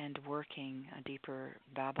and working, a deeper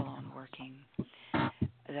Babylon working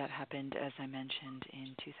that happened, as I mentioned,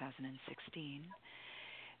 in 2016.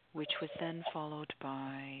 which was then followed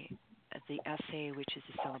by the essay, which is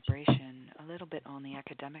a celebration, a little bit on the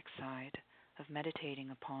academic side of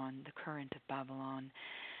meditating upon the current of Babylon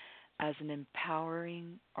as an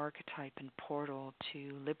empowering archetype and portal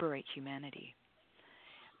to liberate humanity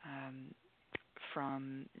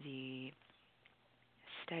from the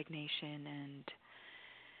stagnation and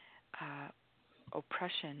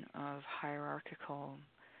oppression of hierarchical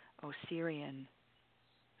Osirian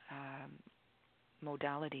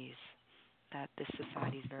modalities that this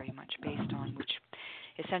society is very much based on, which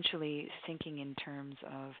essentially thinking in terms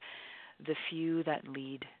of the few that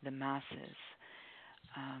lead the masses.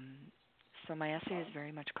 So my essay is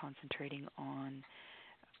very much concentrating on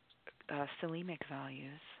Stehlik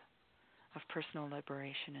values of personal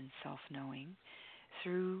liberation and self-knowing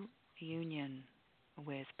through union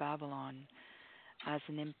with Babylon as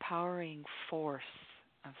an empowering force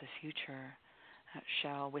of the future that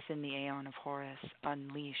shall, within the Aeon of Horus,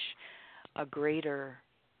 unleash a greater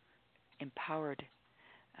empowered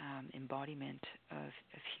embodiment of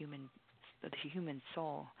the human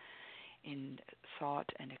soul in thought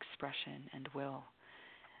and expression and will.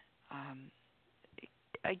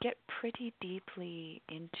 I get pretty deeply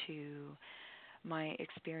into my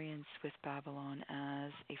experience with Babylon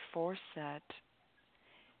as a force that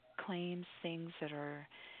claims things that are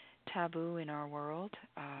taboo in our world,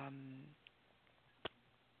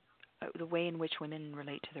 the way in which women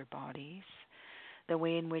relate to their bodies, the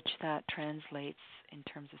way in which that translates in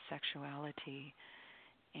terms of sexuality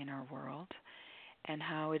in our world, and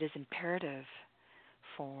how it is imperative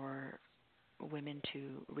for women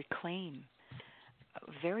to reclaim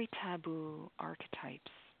very taboo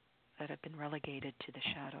archetypes that have been relegated to the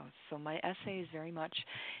shadows. So my essay is very much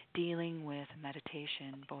dealing with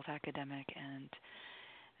meditation, both academic and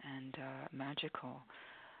magical,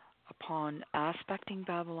 upon aspecting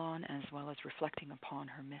Babylon as well as reflecting upon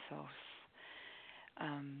her mythos.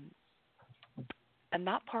 And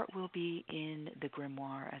that part will be in the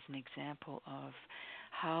grimoire as an example of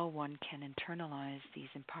how one can internalize these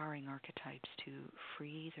empowering archetypes to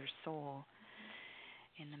free their soul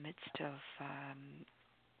in the midst of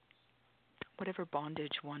whatever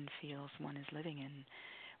bondage one feels one is living in,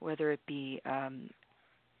 whether it be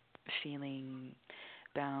feeling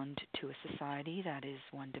bound to a society that is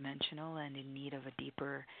one-dimensional and in need of a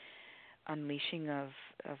deeper unleashing of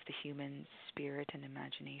the human spirit and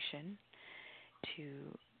imagination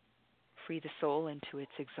to free the soul into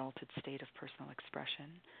its exalted state of personal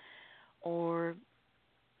expression, or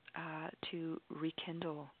to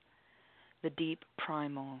rekindle the deep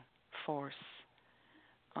primal force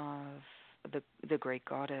of the great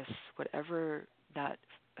goddess, whatever that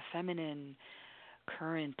feminine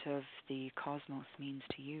current of the cosmos means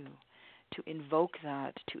to you, to invoke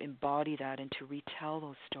that, to embody that, and to retell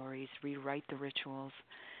those stories, rewrite the rituals,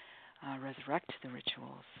 resurrect the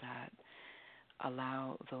rituals that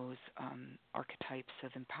allow those archetypes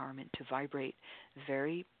of empowerment to vibrate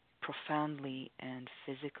very profoundly and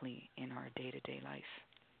physically in our day-to-day life.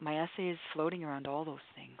 My essay is floating around all those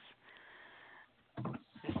things.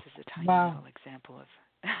 This is a tiny little example of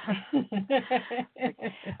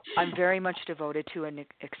I'm very much devoted to an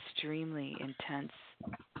extremely intense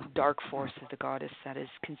dark force of the goddess that is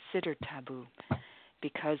considered taboo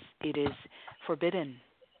because it is forbidden.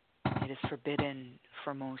 It is forbidden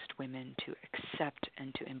for most women to accept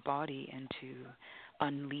and to embody and to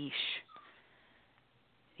unleash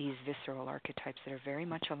these visceral archetypes that are very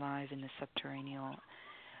much alive in the subterranean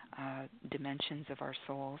dimensions of our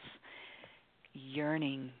souls,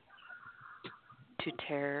 yearning to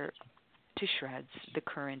tear to shreds the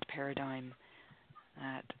current paradigm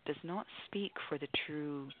that does not speak for the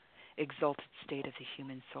true exalted state of the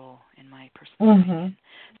human soul, in my personal opinion.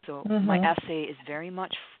 So my essay is very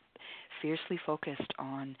much fiercely focused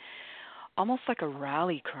on almost like a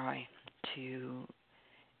rally cry to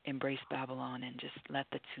embrace Babylon and just let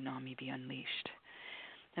the tsunami be unleashed.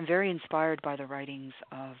 I'm very inspired by the writings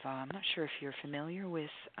of, I'm not sure if you're familiar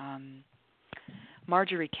with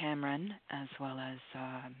Marjorie Cameron as well as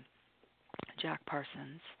Jack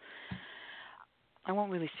Parsons. I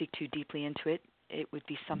won't really speak too deeply into it. It would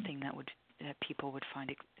be something that people would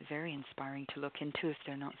find it very inspiring to look into if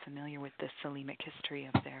they're not familiar with the Stehlik history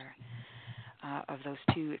of those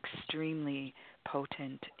two extremely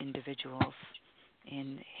potent individuals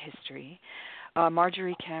in history.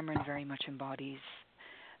 Marjorie Cameron very much embodies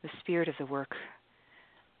the spirit of the work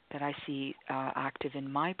that I see active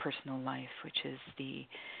in my personal life, which is the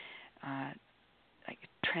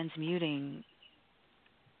transmuting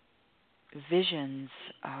visions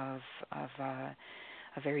of a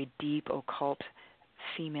very deep occult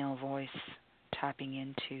female voice tapping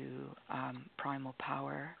into primal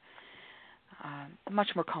power much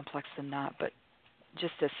more complex than that, but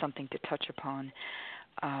just as something to touch upon.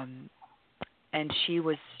 And she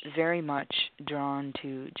was very much drawn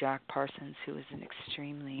to Jack Parsons, who is an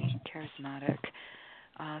extremely charismatic,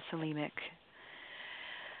 Selimic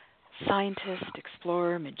scientist,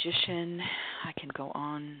 explorer, magician, I can go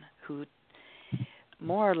on, who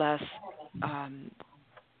more or less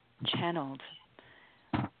channeled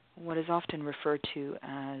what is often referred to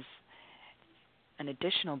as an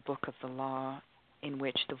additional book of the law in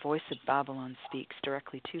which the voice of Babylon speaks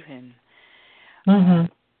directly to him,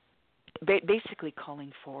 basically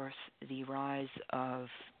calling forth the rise of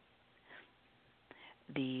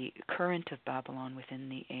the current of Babylon within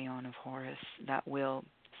the Aeon of Horus that will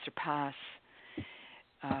surpass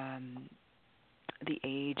the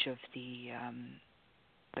age of the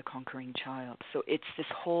conquering child. So it's this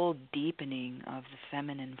whole deepening of the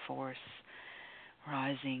feminine force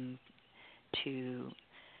rising to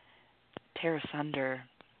tear asunder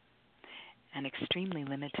an extremely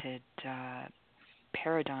limited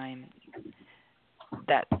paradigm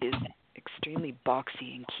that is extremely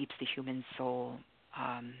boxy and keeps the human soul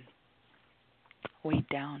weighed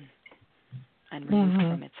down and removed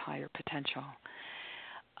from its higher potential.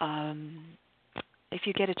 If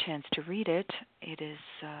you get a chance to read it, it is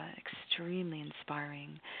extremely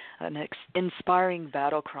inspiring, an inspiring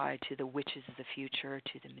battle cry to the witches of the future,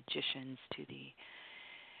 to the magicians, to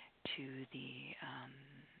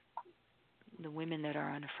the women that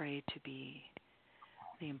are unafraid to be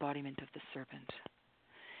the embodiment of the serpent.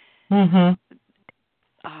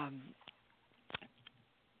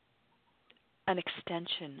 An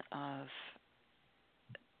extension of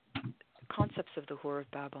concepts of the Whore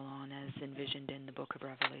of Babylon as envisioned in the Book of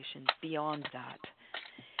Revelations, beyond that,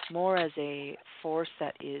 more as a force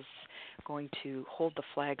that is going to hold the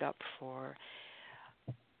flag up for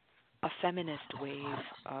a feminist wave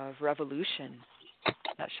of revolution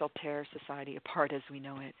that shall tear society apart as we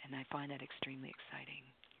know it, and I find that extremely exciting.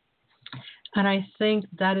 And I think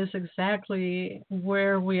that is exactly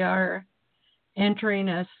where we are entering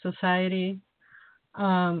as society.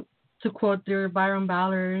 To quote dear Byron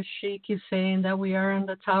Ballard, she keeps saying that we are in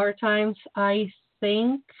the tower times. I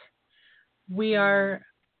think we are,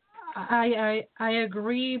 I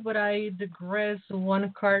agree, but I digress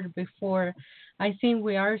one card before. I think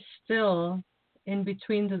we are still in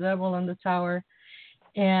between the devil and the tower,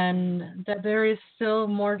 and that there is still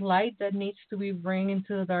more light that needs to be brought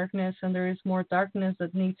into the darkness, and there is more darkness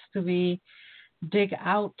that needs to be dig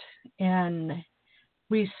out, and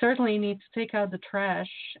we certainly need to take out the trash,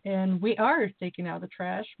 and we are taking out the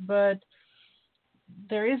trash, but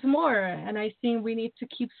there is more, and I think we need to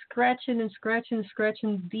keep scratching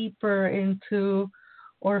deeper into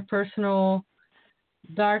our personal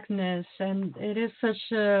darkness, and it is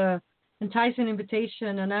such a enticing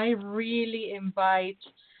invitation, and I really invite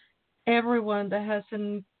everyone that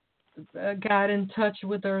hasn't got in touch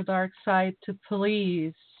with their dark side to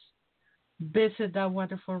please visit that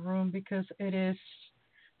wonderful room, because it is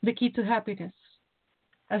the key to happiness.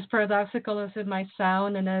 As paradoxical as it might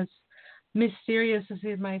sound and as mysterious as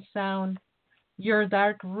it might sound, your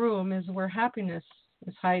dark room is where happiness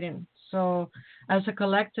is hiding. So as a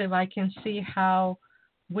collective, I can see how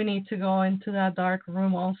we need to go into that dark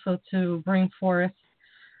room also to bring forth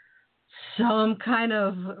some kind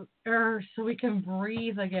of earth so we can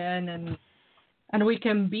breathe again and we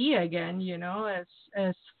can be again,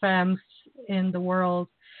 as femmes in the world.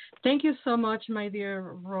 Thank you so much, my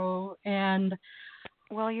dear Ro. And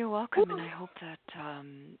well, you're welcome, and I hope that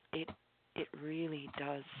it really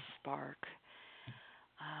does spark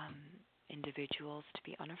individuals to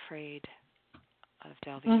be unafraid of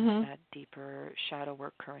delving into that deeper shadow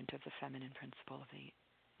work current of the feminine principle of the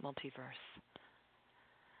multiverse.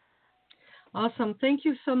 Awesome. Thank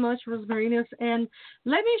you so much, Rosemary. And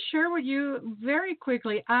let me share with you very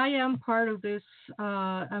quickly, I am part of this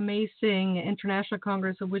amazing International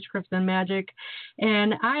Congress of Witchcraft and Magic,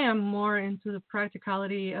 and I am more into the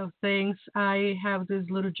practicality of things. I have this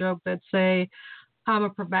little joke that say, I'm a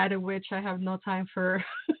pragmatic witch. I have no time for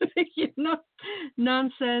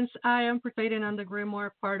nonsense. I am participating on the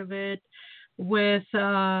Grimoire part of it with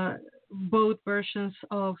both versions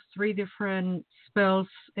of 3 different spells,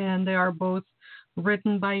 and they are both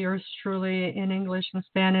written by yours truly in English and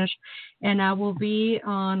Spanish. And I will be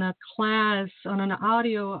on a class, on an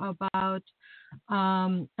audio about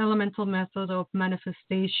elemental method of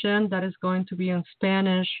manifestation that is going to be in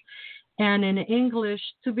Spanish and in English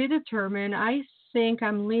to be determined. I think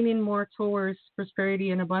I'm leaning more towards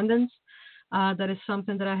prosperity and abundance. That is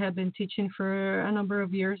something that I have been teaching for a number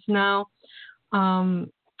of years now.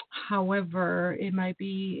 However, it might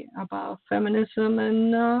be about feminism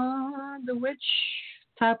and the witch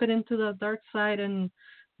tapping into the dark side and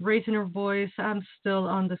raising her voice. I'm still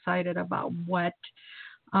undecided about what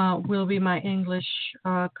will be my English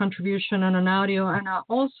contribution on an audio, and I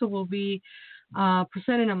also will be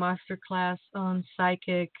presenting a master class on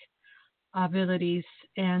psychic abilities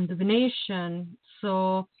and divination.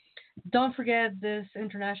 So don't forget, this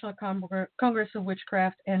International Congress of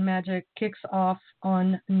Witchcraft and Magic kicks off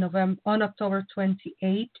on October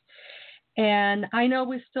 28th. And I know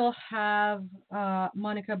we still have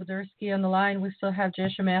Monica Bodirsky on the line. We still have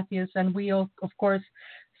Yeshe Matthews, and we, of course,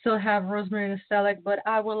 still have Rosemary and Stehlik. But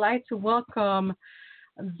I would like to welcome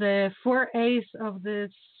the 4 A's of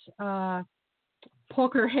this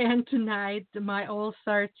poker hand tonight, my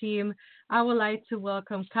all-star team. I would like to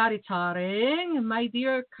welcome Kari Tauring. My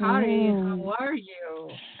dear Kari, how are you?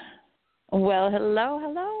 Well,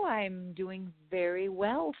 hello. I'm doing very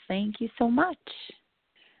well. Thank you so much.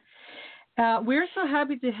 We're so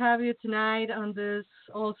happy to have you tonight on this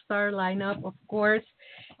all-star lineup, of course.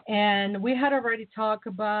 And we had already talked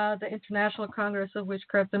about the International Congress of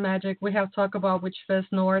Witchcraft and Magic. We have talked about WITCHfest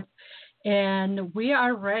North. And we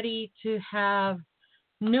are ready to have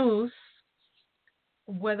news,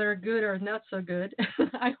 whether good or not so good.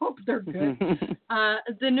 I hope they're good.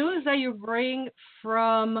 The news that you bring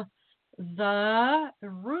from the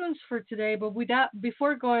runes for today, but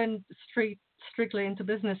before going strictly into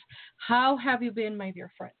business, how have you been, my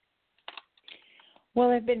dear friend?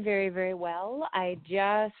 Well, I've been very, very well. I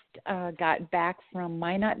just got back from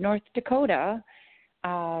Minot, North Dakota.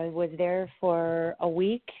 I was there for a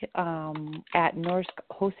week at Norsk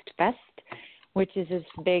Hostfest, which is this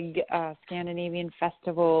big Scandinavian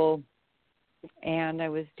festival. And I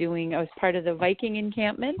was part of the Viking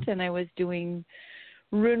encampment, and I was doing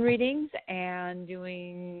rune readings and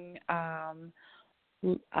doing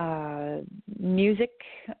music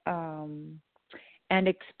and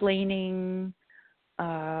explaining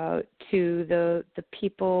to the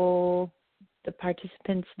people, the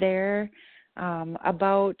participants there,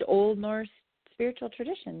 about Old Norse spiritual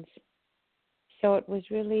traditions. So it was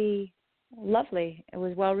really lovely. It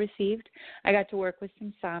was well received. I got to work with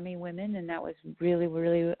some Sami women, and that was really,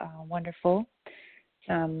 really wonderful.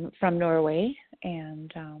 From Norway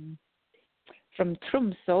and from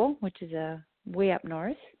Tromsø, which is way up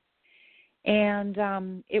north. And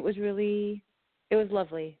it was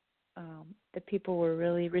lovely. The people were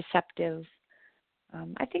really receptive.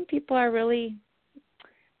 I think people are really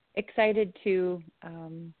excited to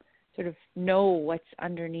sort of know what's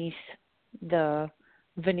underneath the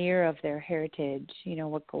veneer of their heritage. You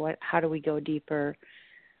know, how do we go deeper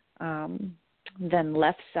than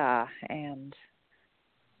Lefse and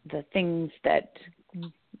the things that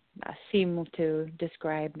seem to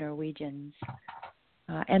describe Norwegians.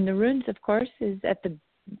 And the runes, of course, is at the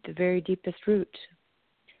very deepest root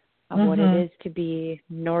of what it is to be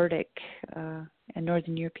Nordic and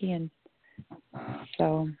Northern European.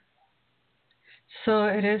 So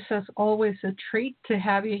it is, as always, a treat to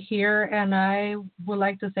have you here, and I would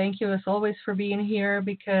like to thank you, as always, for being here,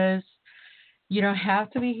 because you don't have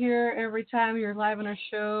to be here every time you're live on our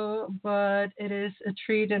show, but it is a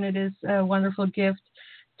treat and it is a wonderful gift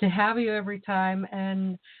to have you every time.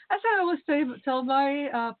 And as I always tell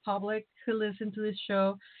my public who listen to this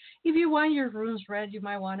show, if you want your runes read, you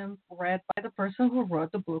might want them read by the person who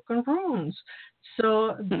wrote the book on runes.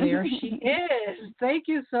 So there she is. Thank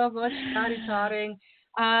you so much, Kari Tauring.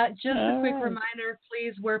 Just a quick reminder,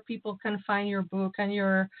 please, where people can find your book and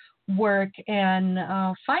your work and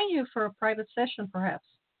find you for a private session, perhaps.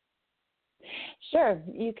 Sure.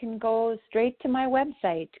 You can go straight to my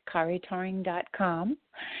website, karitauring.com,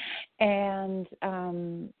 and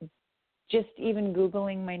just even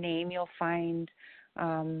Googling my name, you'll find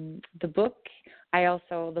the book.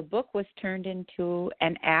 The book was turned into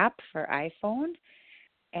an app for iPhone,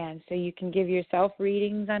 and so you can give yourself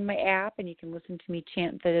readings on my app, and you can listen to me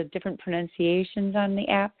chant the different pronunciations on the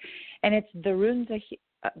app, and it's The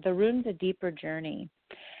Runes A Deeper Journey.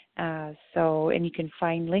 And you can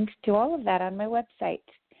find links to all of that on my website,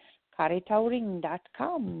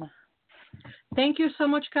 karitauring.com. Thank you so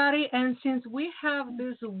much, Kari. And since we have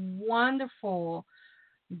this wonderful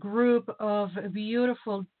group of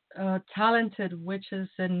beautiful, talented witches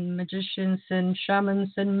and magicians and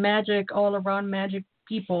shamans and magic, all around magic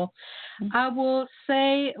people, I will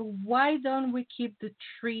say, why don't we keep the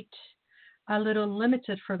treat a little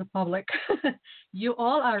limited for the public? You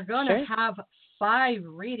all are going to have 5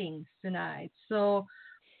 readings tonight. So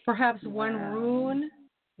perhaps one rune,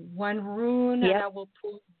 one rune, Yep. and I will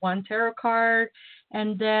pull one tarot card,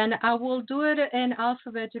 and then I will do it in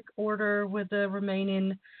alphabetic order with the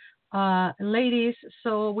remaining ladies.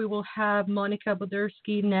 So we will have Monica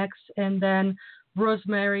Bodirsky next, and then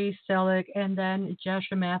Rosemary, Stehlik, and then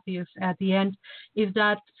Yeshe Matthews at the end. If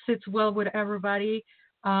that sits well with everybody,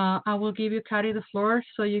 I will give you, Kari, the floor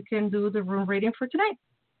so you can do the room reading for tonight.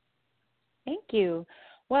 Thank you.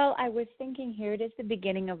 Well, I was thinking here it is the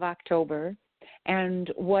beginning of October,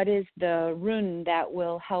 and what is the rune that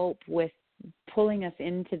will help with pulling us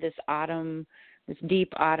into this autumn, this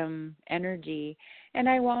deep autumn energy? And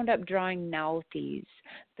I wound up drawing Nauthiz,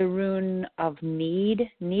 the rune of need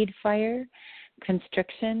fire,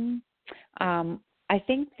 constriction. I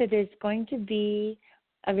think that it's going to be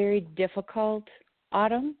a very difficult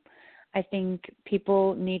autumn. I think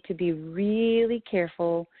people need to be really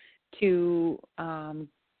careful to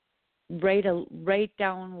write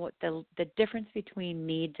down what the difference between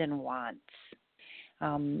needs and wants.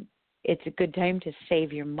 It's a good time to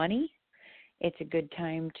save your money. It's a good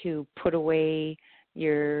time to put away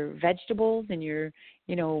your vegetables and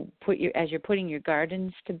as you're putting your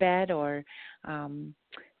gardens to bed, or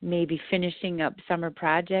maybe finishing up summer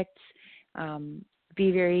projects.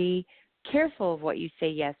 Be very careful of what you say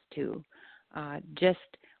yes to. Just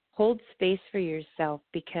hold space for yourself,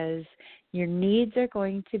 because your needs are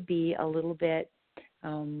going to be a little bit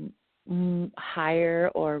higher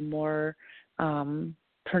or more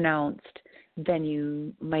pronounced than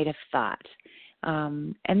you might have thought.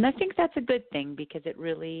 And I think that's a good thing, because it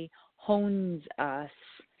really hones us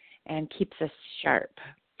and keeps us sharp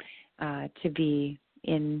to be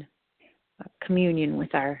in communion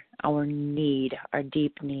with our need, our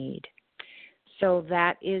deep need. So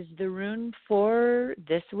that is the rune for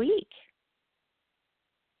this week.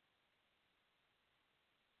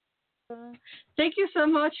 Thank you so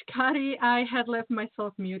much, Kari. I had left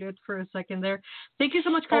myself muted for a second there. Thank you so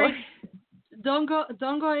much, Kari. Don't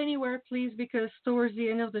go anywhere, please, because towards the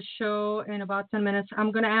end of the show, in about 10 minutes,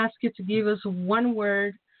 I'm going to ask you to give us one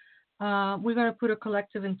word. We're going to put a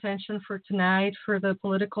collective intention for tonight for the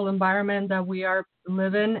political environment that we are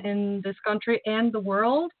living in this country and the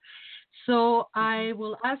world. So I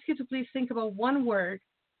will ask you to please think about one word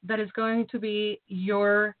that is going to be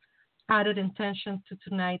your added intention to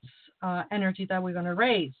tonight's energy that we're going to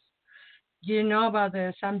raise. You know about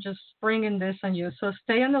this. I'm just springing this on you. So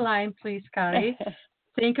stay on the line, please, Kari.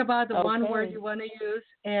 Think about the one word you want to use,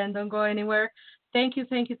 and don't go anywhere. Thank you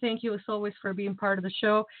as always for being part of the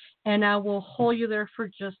show. And I will hold you there for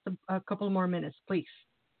just a couple more minutes, please.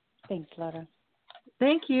 Thanks, Laura.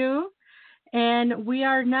 Thank you. And we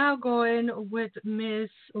are now going with Miss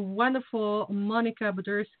Wonderful Monica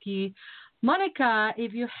Bodirsky. Monica,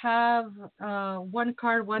 if you have one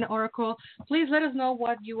card, one oracle, please let us know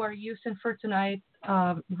what you are using for tonight's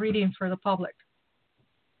reading for the public.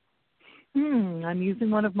 I'm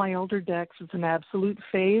using one of my older decks. It's an absolute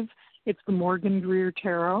fave. It's the Morgan Greer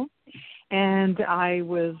Tarot. And I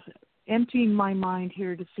was emptying my mind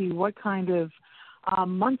here to see what kind of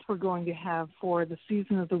month we're going to have for the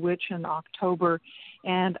season of the witch in October.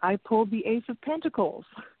 And I pulled the Ace of Pentacles.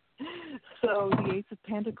 So the Ace of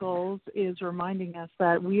Pentacles is reminding us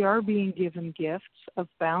that we are being given gifts of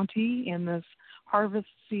bounty in this harvest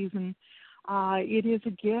season. It is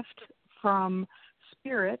a gift from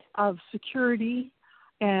spirit of security,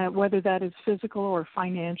 whether that is physical or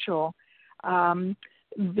financial.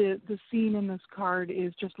 The scene in this card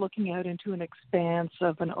is just looking out into an expanse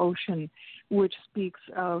of an ocean, which speaks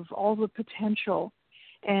of all the potential,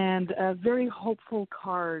 and a very hopeful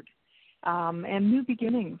card, and new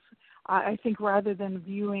beginnings. I think rather than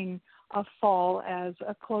viewing a fall as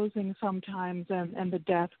a closing sometimes and the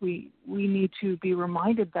death, we need to be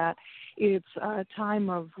reminded that it's a time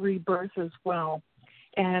of rebirth as well.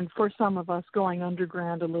 And for some of us, going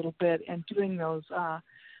underground a little bit and doing those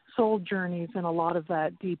soul journeys and a lot of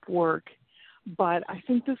that deep work. But I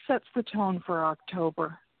think this sets the tone for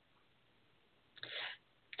October.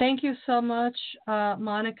 Thank you so much,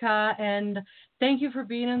 Monica, and thank you for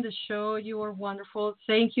being on the show. You are wonderful.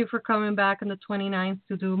 Thank you for coming back on the 29th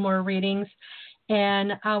to do more readings.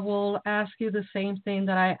 And I will ask you the same thing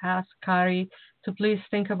that I asked Kari, to please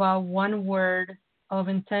think about one word of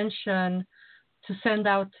intention to send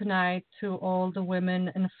out tonight to all the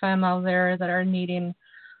women and femmes out there that are needing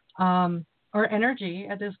our energy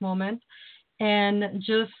at this moment. And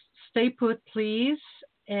just stay put, please,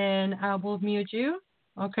 and I will mute you.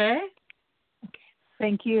 Okay?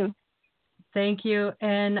 Thank you. Thank you.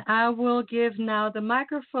 And I will give now the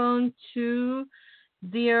microphone to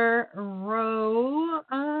Dear Ro,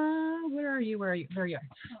 where are you? There you are.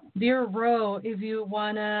 Dear Ro, if you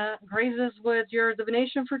want to grace us with your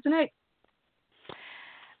divination for tonight.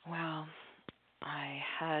 Well, I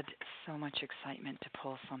had so much excitement to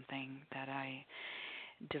pull something that I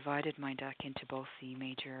divided my deck into both the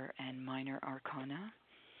major and minor arcana.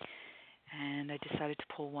 And I decided to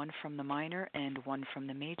pull one from the minor and one from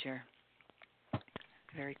the major.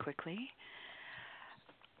 Very quickly.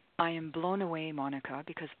 I am blown away, Monica,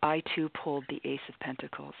 because I too pulled the Ace of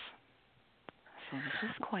Pentacles. So this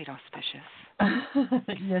is quite auspicious.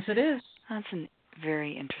 Yes, it is. That's a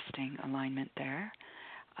very interesting alignment there.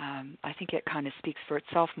 I think it kind of speaks for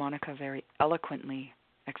itself. Monica very eloquently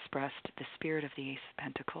expressed the spirit of the Ace of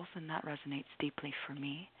Pentacles, and that resonates deeply for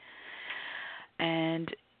me.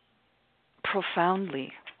 And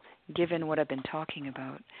profoundly, given what I've been talking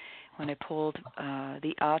about, when I pulled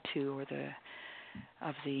the Atu, or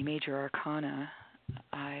of the major arcana,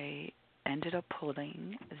 I ended up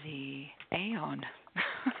pulling the Aeon,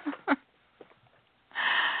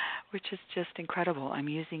 which is just incredible. I'm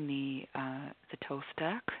using the Thoth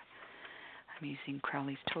deck. I'm using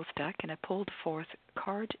Crowley's Thoth deck, and I pulled forth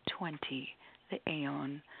card 20, the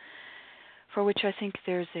Aeon, for which I think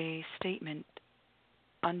there's a statement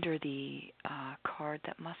under the card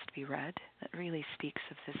that must be read that really speaks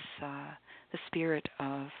of this, the spirit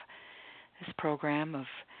of this program of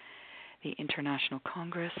the International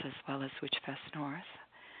Congress as well as WITCHfest North.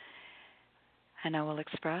 And I will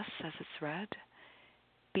express, as it's read,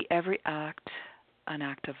 be every act an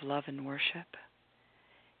act of love and worship.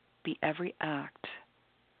 Be every act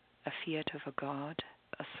a fiat of a God,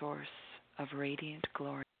 a source of radiant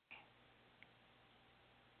glory.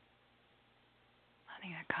 I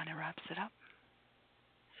think that kind of wraps it up.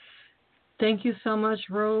 Thank you so much,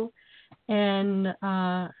 Ro. And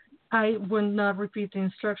I will not repeat the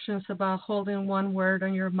instructions about holding one word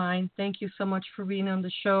on your mind. Thank you so much for being on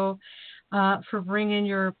the show, for bringing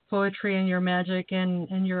your poetry and your magic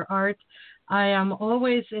and your art. I am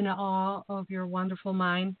always in awe of your wonderful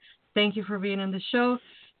mind. Thank you for being on the show.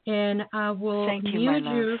 And I will Thank you, mute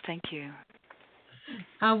my you. love. Thank you.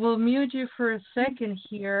 I will mute you for a second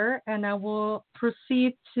here, and I will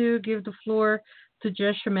proceed to give the floor to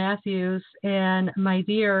Yeshe Matthews. And my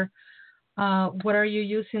dear, what are you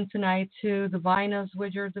using tonight to divine us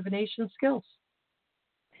with your divination skills?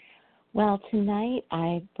 Well, tonight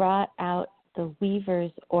I brought out the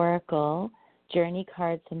Weaver's Oracle, Journey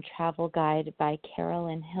Cards and Travel Guide by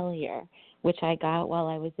Carolyn Hillier, which I got while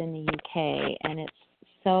I was in the UK, and it's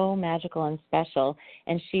so magical and special.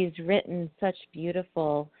 And she's written such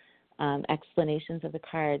beautiful explanations of the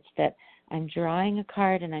cards that I'm drawing a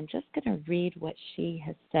card, and I'm just going to read what she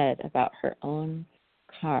has said about her own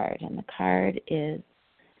card. And the card is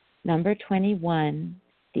number 21.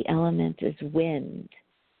 The element is wind,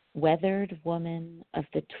 weathered woman of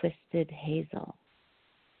the twisted hazel.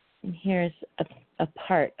 And here's a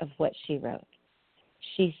part of what she wrote.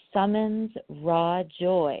 She summons raw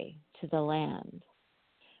joy to the land.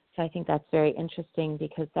 So I think that's very interesting,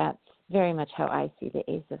 because that's very much how I see the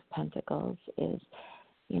Ace of Pentacles is,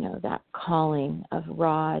 that calling of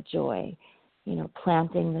raw joy,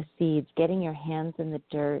 planting the seeds, getting your hands in the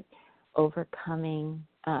dirt, overcoming,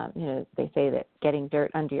 they say that getting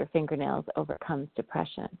dirt under your fingernails overcomes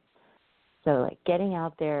depression. So like getting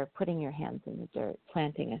out there, putting your hands in the dirt,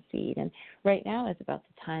 planting a seed. And right now is about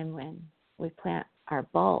the time when we plant our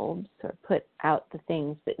bulbs or put out the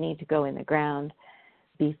things that need to go in the ground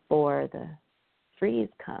before the freeze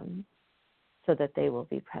comes, so that they will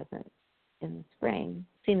be present in the spring.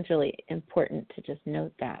 Seems really important to just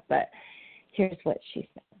note that, but here's what she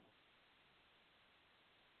said.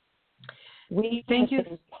 We Thank you.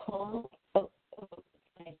 Pulled, I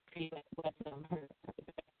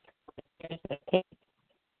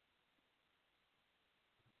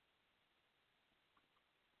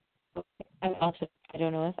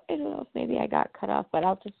don't know if maybe I got cut off, but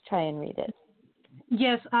I'll just try and read it.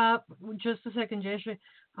 Yes, just a second, Yeshe.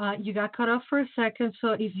 You got cut off for a second,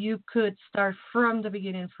 so if you could start from the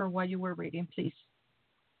beginning for what you were reading, please.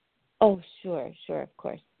 Oh, sure, of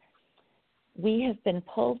course. We have been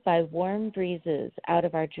pulled by warm breezes out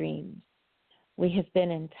of our dreams. We have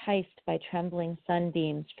been enticed by trembling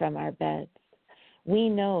sunbeams from our beds. We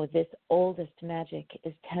know this oldest magic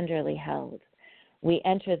is tenderly held. We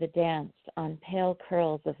enter the dance on pale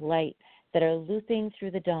curls of light that are looping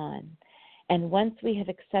through the dawn. And once we have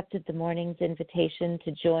accepted the morning's invitation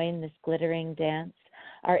to join this glittering dance,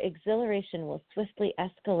 our exhilaration will swiftly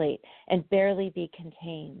escalate and barely be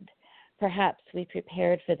contained. Perhaps we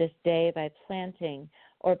prepared for this day by planting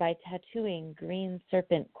or by tattooing green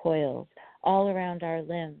serpent coils all around our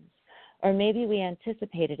limbs, Or maybe we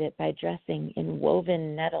anticipated it by dressing in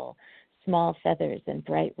woven nettle, small feathers, and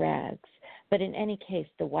bright rags. But in any case,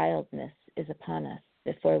 the wildness is upon us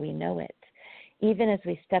before we know it. Even as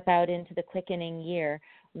we step out into the quickening year,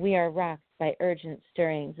 we are rocked by urgent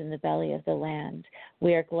stirrings in the belly of the land.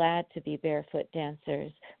 We are glad to be barefoot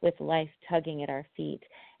dancers with life tugging at our feet,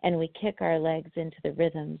 and we kick our legs into the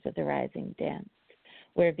rhythms of the rising dance.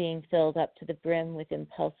 We're being filled up to the brim with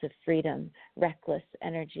impulsive freedom, reckless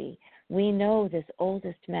energy. We know this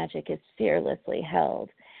oldest magic is fearlessly held.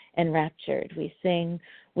 Enraptured, we sing,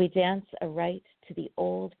 we dance aright to the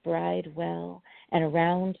old bride well and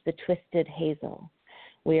around the twisted hazel.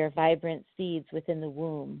 We are vibrant seeds within the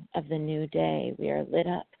womb of the new day. We are lit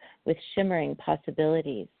up with shimmering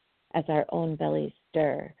possibilities as our own bellies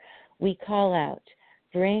stir. We call out,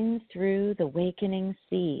 bring through the wakening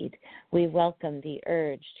seed. We welcome the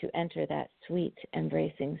urge to enter that sweet,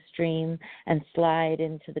 embracing stream and slide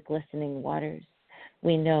into the glistening waters.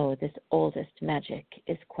 We know this oldest magic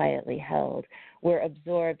is quietly held. We're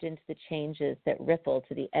absorbed into the changes that ripple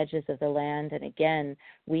to the edges of the land, and again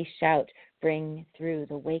we shout, bring through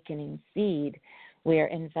the wakening seed. We are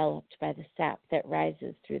enveloped by the sap that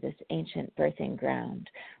rises through this ancient birthing ground.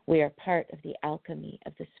 We are part of the alchemy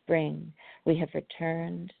of the spring. We have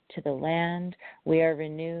returned to the land. We are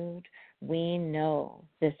renewed. We know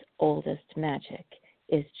this oldest magic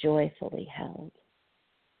is joyfully held.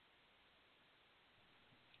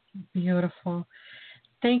 Beautiful.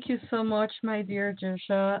 Thank you so much, my dear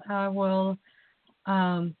Yeshe. I will,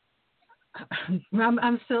 I'm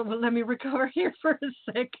still, well, let me recover here for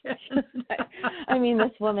a second. I mean,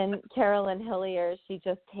 this woman, Carolyn Hillier, she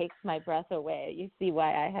just takes my breath away. You see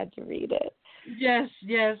why I had to read it. Yes,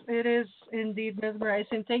 it is indeed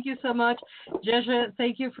mesmerizing. Thank you so much, Yeshe.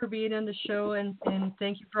 Thank you for being on the show, and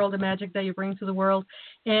thank you for all the magic that you bring to the world.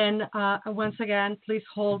 And once again, please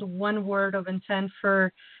hold one word of intent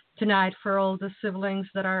for tonight for all the siblings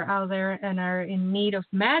that are out there and are in need of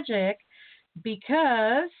magic,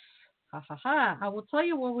 because I will tell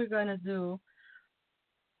you what we're going to do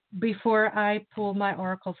before I pull my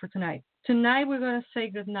oracle for tonight. Tonight we're going to say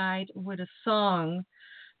goodnight with a song,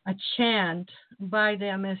 a chant by the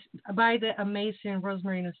amazing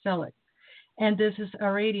Rosemary and Stehlik. And this is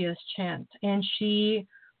Aradia's chant. And she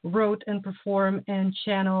wrote and performed and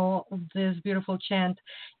channeled this beautiful chant.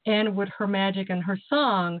 And with her magic and her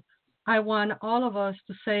song, I want all of us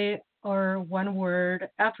to say our one word,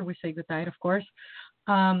 after we say goodnight, of course,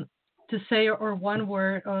 to say or one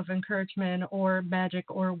word of encouragement or magic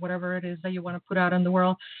or whatever it is that you want to put out in the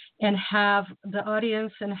world, and have the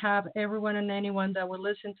audience and have everyone and anyone that will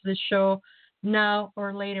listen to this show now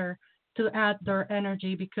or later to add their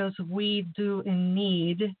energy, because we do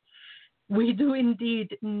indeed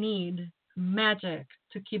need magic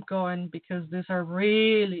to keep going, because these are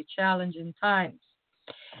really challenging times.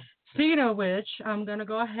 Speaking of which, I'm going to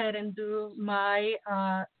go ahead and do my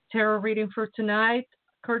tarot reading for tonight,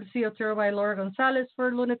 courtesy of Tarot by Laura Gonzalez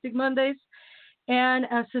for Lunatic Mondays. And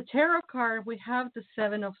as a tarot card, we have the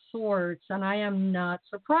Seven of Swords, and I am not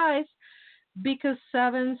surprised, because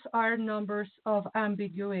sevens are numbers of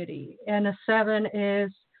ambiguity, and a seven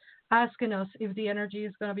is asking us if the energy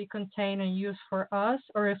is going to be contained and used for us,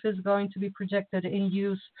 or if it's going to be projected and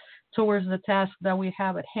used towards the task that we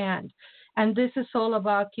have at hand. And this is all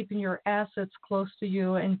about keeping your assets close to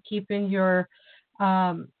you and keeping your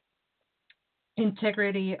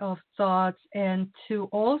integrity of thoughts, and to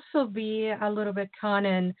also be a little bit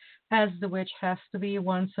cunning, as the witch has to be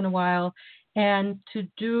once in a while, and to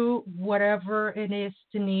do whatever it is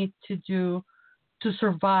to need to do to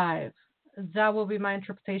survive. That will be my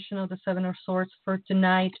interpretation of the Seven of Swords for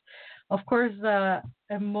tonight. Of course, the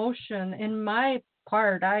emotion in my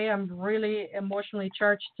part, I am really emotionally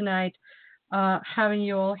charged tonight, having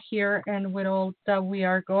you all here and with all that we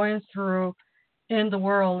are going through in the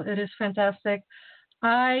world. It is fantastic.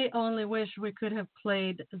 I only wish we could have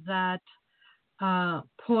played that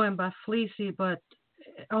poem by Fleecy, but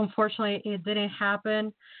unfortunately it didn't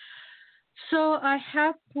happen. So I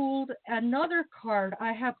have pulled another card.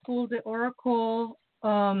 I have pulled the Oracle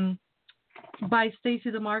by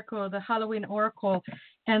Stacy DeMarco, the Halloween Oracle,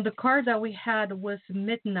 and the card that we had was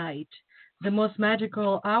Midnight, the most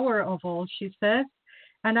magical hour of all, she says.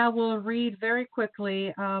 And I will read very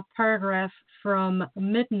quickly a paragraph from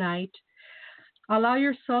Midnight. Allow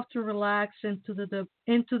yourself to relax into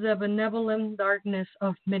the benevolent darkness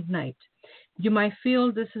of midnight. You might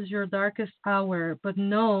feel this is your darkest hour, but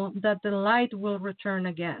know that the light will return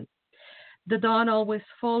again. The dawn always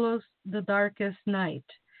follows the darkest night.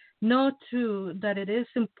 Know, too, that it is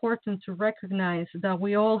important to recognize that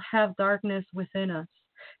we all have darkness within us,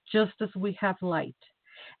 just as we have light.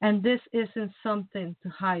 and this isn't something to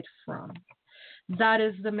hide from. That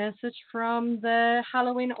is the message from the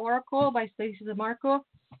Halloween Oracle by Stacey DeMarco.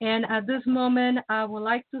 And at this moment, I would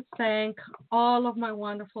like to thank all of my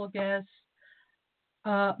wonderful guests,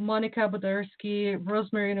 Monica Bodirsky,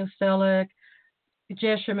 Rosemary Stehlik,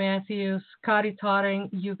 Yeshe Matthews, Kari Tauring.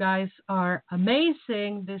 You guys are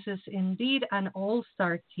amazing. This is indeed an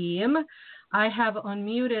all-star team. I have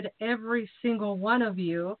unmuted every single one of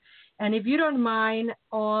you. And if you don't mind,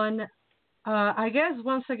 on I guess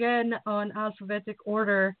once again on alphabetic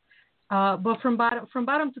order, but from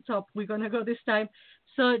bottom to top, we're gonna go this time.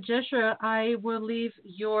 So Yeshe, I will leave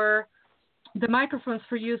the microphones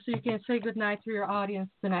for you so you can say goodnight to your audience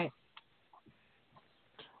tonight.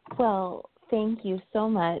 Well, thank you so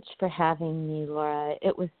much for having me, Laura.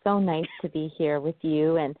 It was so nice to be here with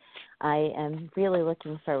you, and I am really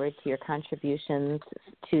looking forward to your contributions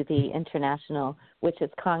to the International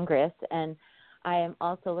Witches Congress, and I am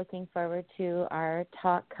also looking forward to our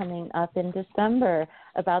talk coming up in December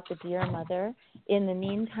about the Dear Mother. In the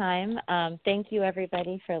meantime, thank you,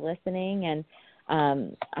 everybody, for listening, and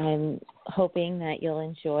I'm hoping that you'll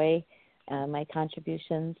enjoy my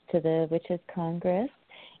contributions to the Witches Congress.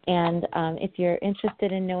 And if you're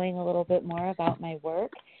interested in knowing a little bit more about my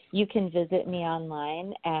work, you can visit me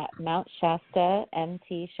online at Mount Shasta,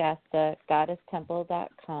 MTShasta,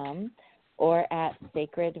 GoddessTemple.com, or at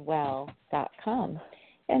sacredwell.com.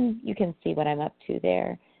 And you can see what I'm up to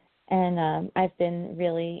there. And I've been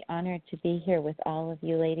really honored to be here with all of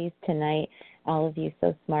you ladies tonight, all of you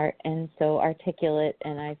so smart and so articulate,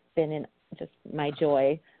 and I've been in just my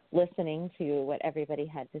joy listening to what everybody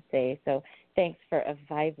had to say. So thanks for a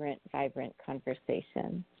vibrant, vibrant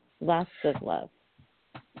conversation. Lots of love.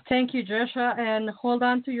 Thank you, Yeshe, and hold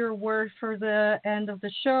on to your word for the end of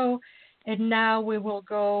the show. And now we will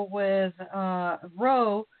go with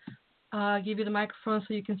Ro. Give you the microphone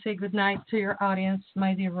so you can say goodnight to your audience,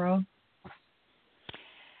 my dear Ro.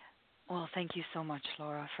 Well, thank you so much,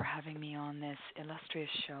 Laura, for having me on this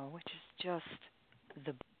illustrious show, which is just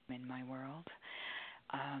the boom in my world.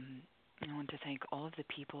 I want to thank all of the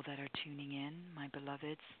people that are tuning in, my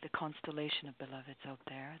beloveds, the constellation of beloveds out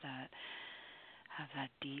there that have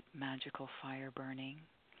that deep, magical fire burning.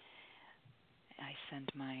 I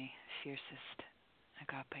send my fiercest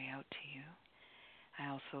agape out to you. I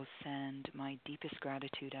also send my deepest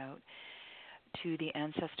gratitude out to the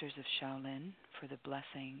ancestors of Shaolin for the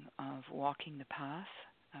blessing of walking the path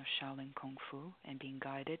of Shaolin Kung Fu and being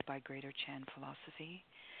guided by Greater Chan philosophy.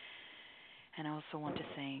 And I also want to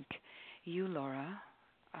thank you, Laura,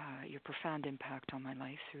 your profound impact on my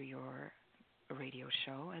life through your radio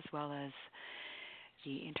show, as well as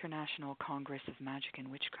the International Congress of Magic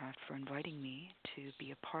and Witchcraft for inviting me to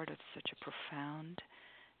be a part of such a profound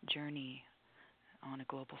journey on a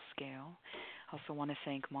global scale. I also want to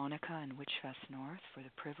thank Monica and WITCHfest North for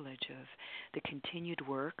the privilege of the continued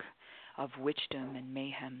work of witchdom and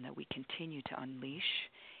mayhem that we continue to unleash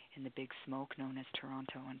in the big smoke known as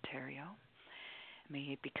Toronto, Ontario.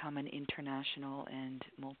 May it become an international and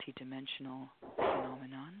multidimensional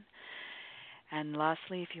phenomenon. And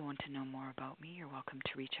lastly, if you want to know more about me, you're welcome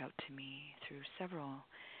to reach out to me through several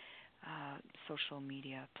social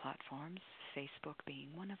media platforms, Facebook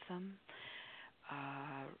being one of them,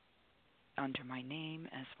 under my name,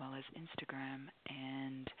 as well as Instagram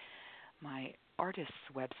and my artist's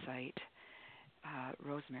website,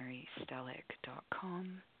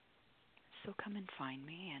 rosemarystehlik.com. So come and find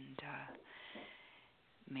me, and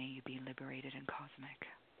may you be liberated and cosmic.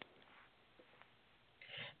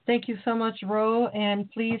 Thank you so much, Ro, and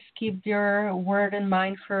please keep your word in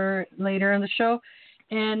mind for later in the show.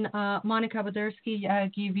 And Monica Bodirsky, I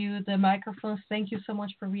give you the microphones. Thank you so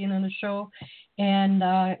much for being on the show. And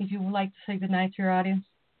if you would like to say goodnight to your audience.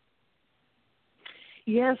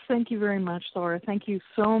 Yes, thank you very much, Laura. Thank you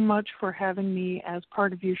so much for having me as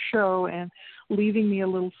part of your show and leaving me a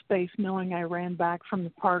little space knowing I ran back from the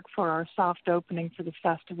park for our soft opening for the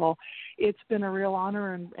festival. It's been a real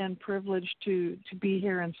honor and privilege to be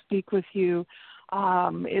here and speak with you.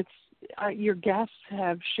 Your guests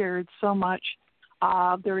have shared so much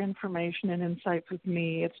of their information and insights with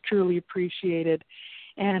me. It's truly appreciated.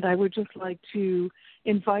 And I would just like to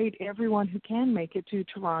invite everyone who can make it to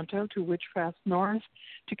Toronto, to WitchFest North,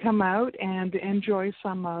 to come out and enjoy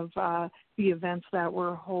some of the events that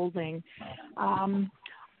we're holding.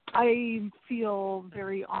 I feel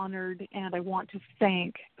very honored, and I want to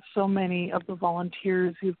thank so many of the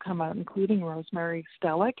volunteers who've come out, including Rosemary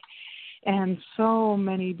Stehlik, and so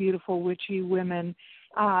many beautiful witchy women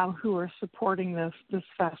who are supporting this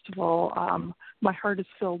festival. My heart is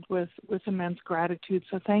filled with immense gratitude.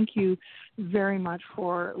 So thank you very much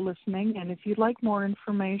for listening. And if you'd like more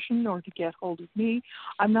information or to get hold of me,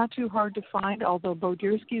 I'm not too hard to find, although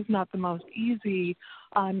Bodirsky is not the most easy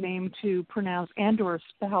name to pronounce and or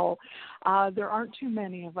spell. There aren't too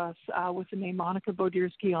many of us with the name Monica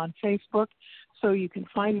Bodirsky on Facebook, so you can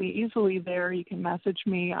find me easily there. You can message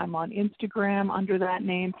me. I'm on Instagram under that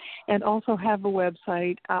name, and also have a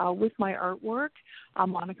website with my artwork,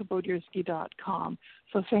 monicabodirsky.com.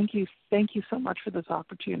 So thank you so much for this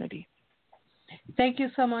opportunity. Thank you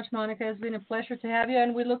so much, Monica. It's been a pleasure to have you,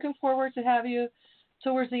 and we're looking forward to have you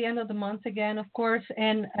towards the end of the month again, of course.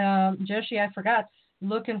 And Yeshe, I forgot,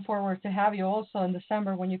 looking forward to have you also in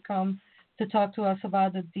December when you come to talk to us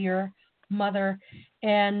about the Dear Mother.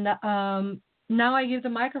 And now I give the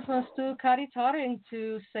microphones to Kari Tauring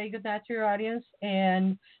to say goodnight to your audience.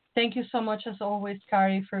 And thank you so much, as always,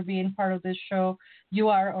 Kari, for being part of this show. You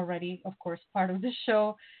are already, of course, part of this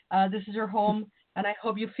show. This is your home, and I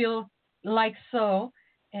hope you feel like so.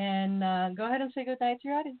 And go ahead and say goodnight to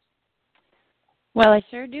your audience. Well, I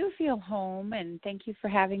sure do feel home, and thank you for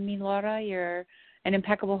having me, Laura. You're an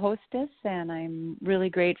impeccable hostess, and I'm really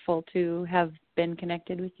grateful to have been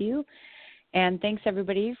connected with you. And thanks,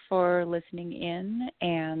 everybody, for listening in,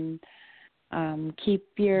 and keep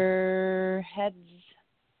your heads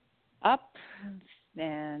up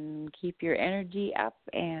and keep your energy up,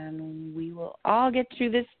 and we will all get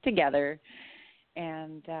through this together.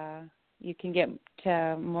 And you can get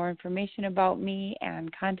more information about me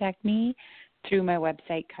and contact me through my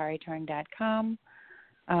website, karitauring.com.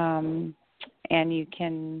 And you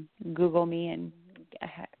can Google me and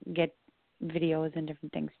get videos and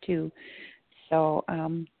different things too. So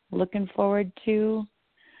looking forward to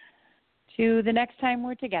the next time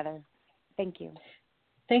we're together. Thank you.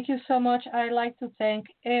 Thank you so much. I'd like to thank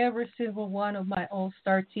every single one of my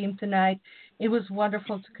all-star team tonight. It was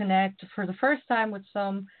wonderful to connect for the first time with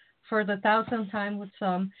some, for the 1,000th time with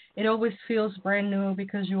some. It always feels brand new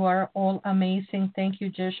because you are all amazing. Thank you,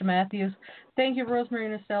 Yeshe Matthews. Thank you,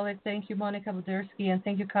 Rosemary Stehlik. Thank you, Monica Bodirsky. And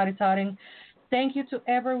thank you, Kari Tauring. Thank you to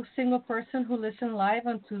every single person who listened live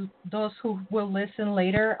and to those who will listen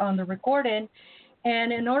later on the recording.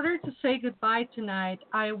 And in order to say goodbye tonight,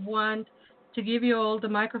 I want to give you all the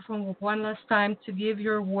microphone one last time to give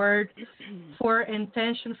your word for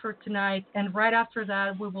intention for tonight. And right after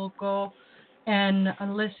that, we will go and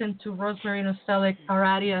listen to Rosemary Stehlik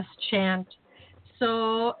Aradia's chant.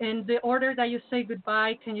 So in the order that you say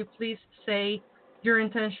goodbye, can you please say your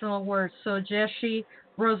intentional words? So Yeshe,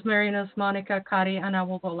 Rosemary, Monica, Kari, and I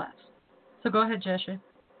will go last. So go ahead, Yeshe.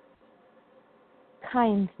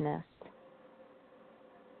 Kindness.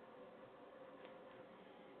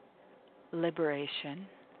 Liberation.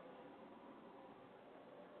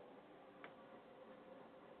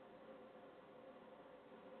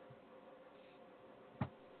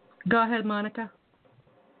 Go ahead, Monica.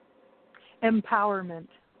 Empowerment.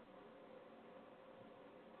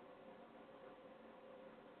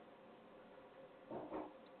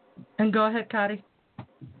 And go ahead, Kari.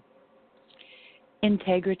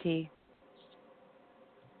 Integrity.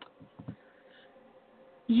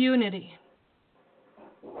 Unity.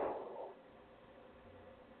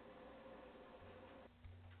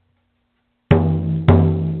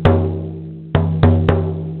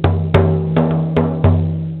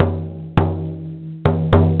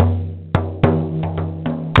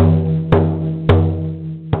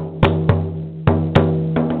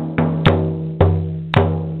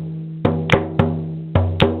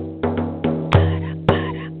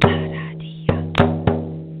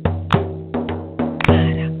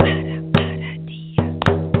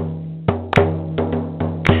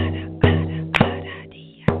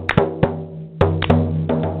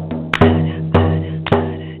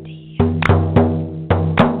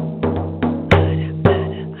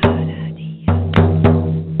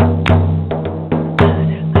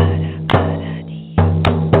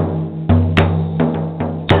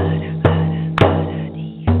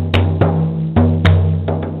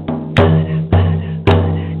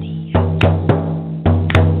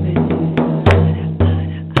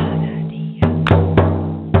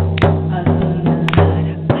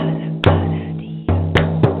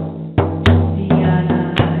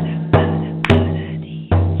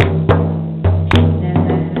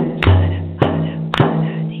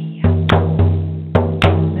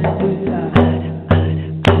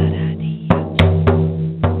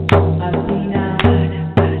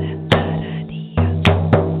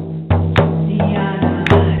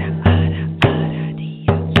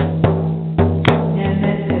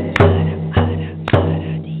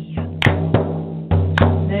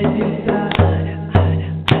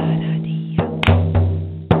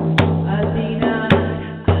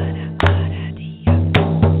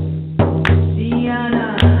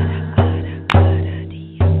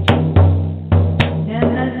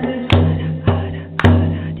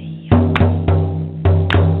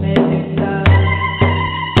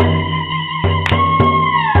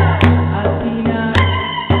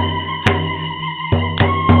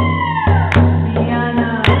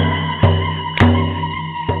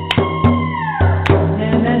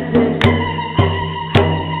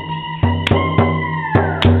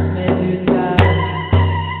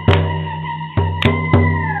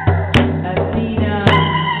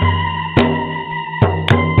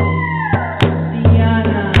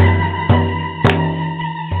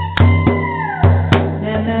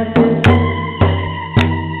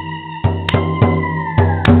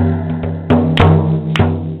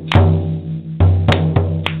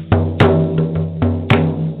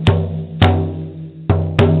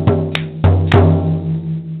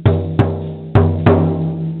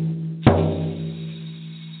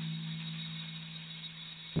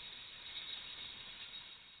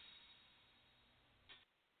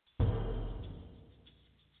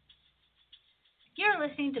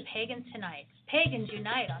 listening to Pagans Tonight. Pagans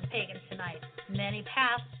unite on Pagans Tonight. Many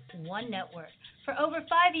paths, one network. For over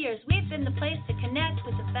 5 years, we've been the place to connect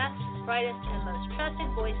with the best, brightest, and most trusted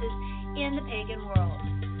voices in the pagan world.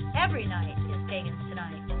 Every night is Pagans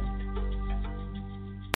Tonight.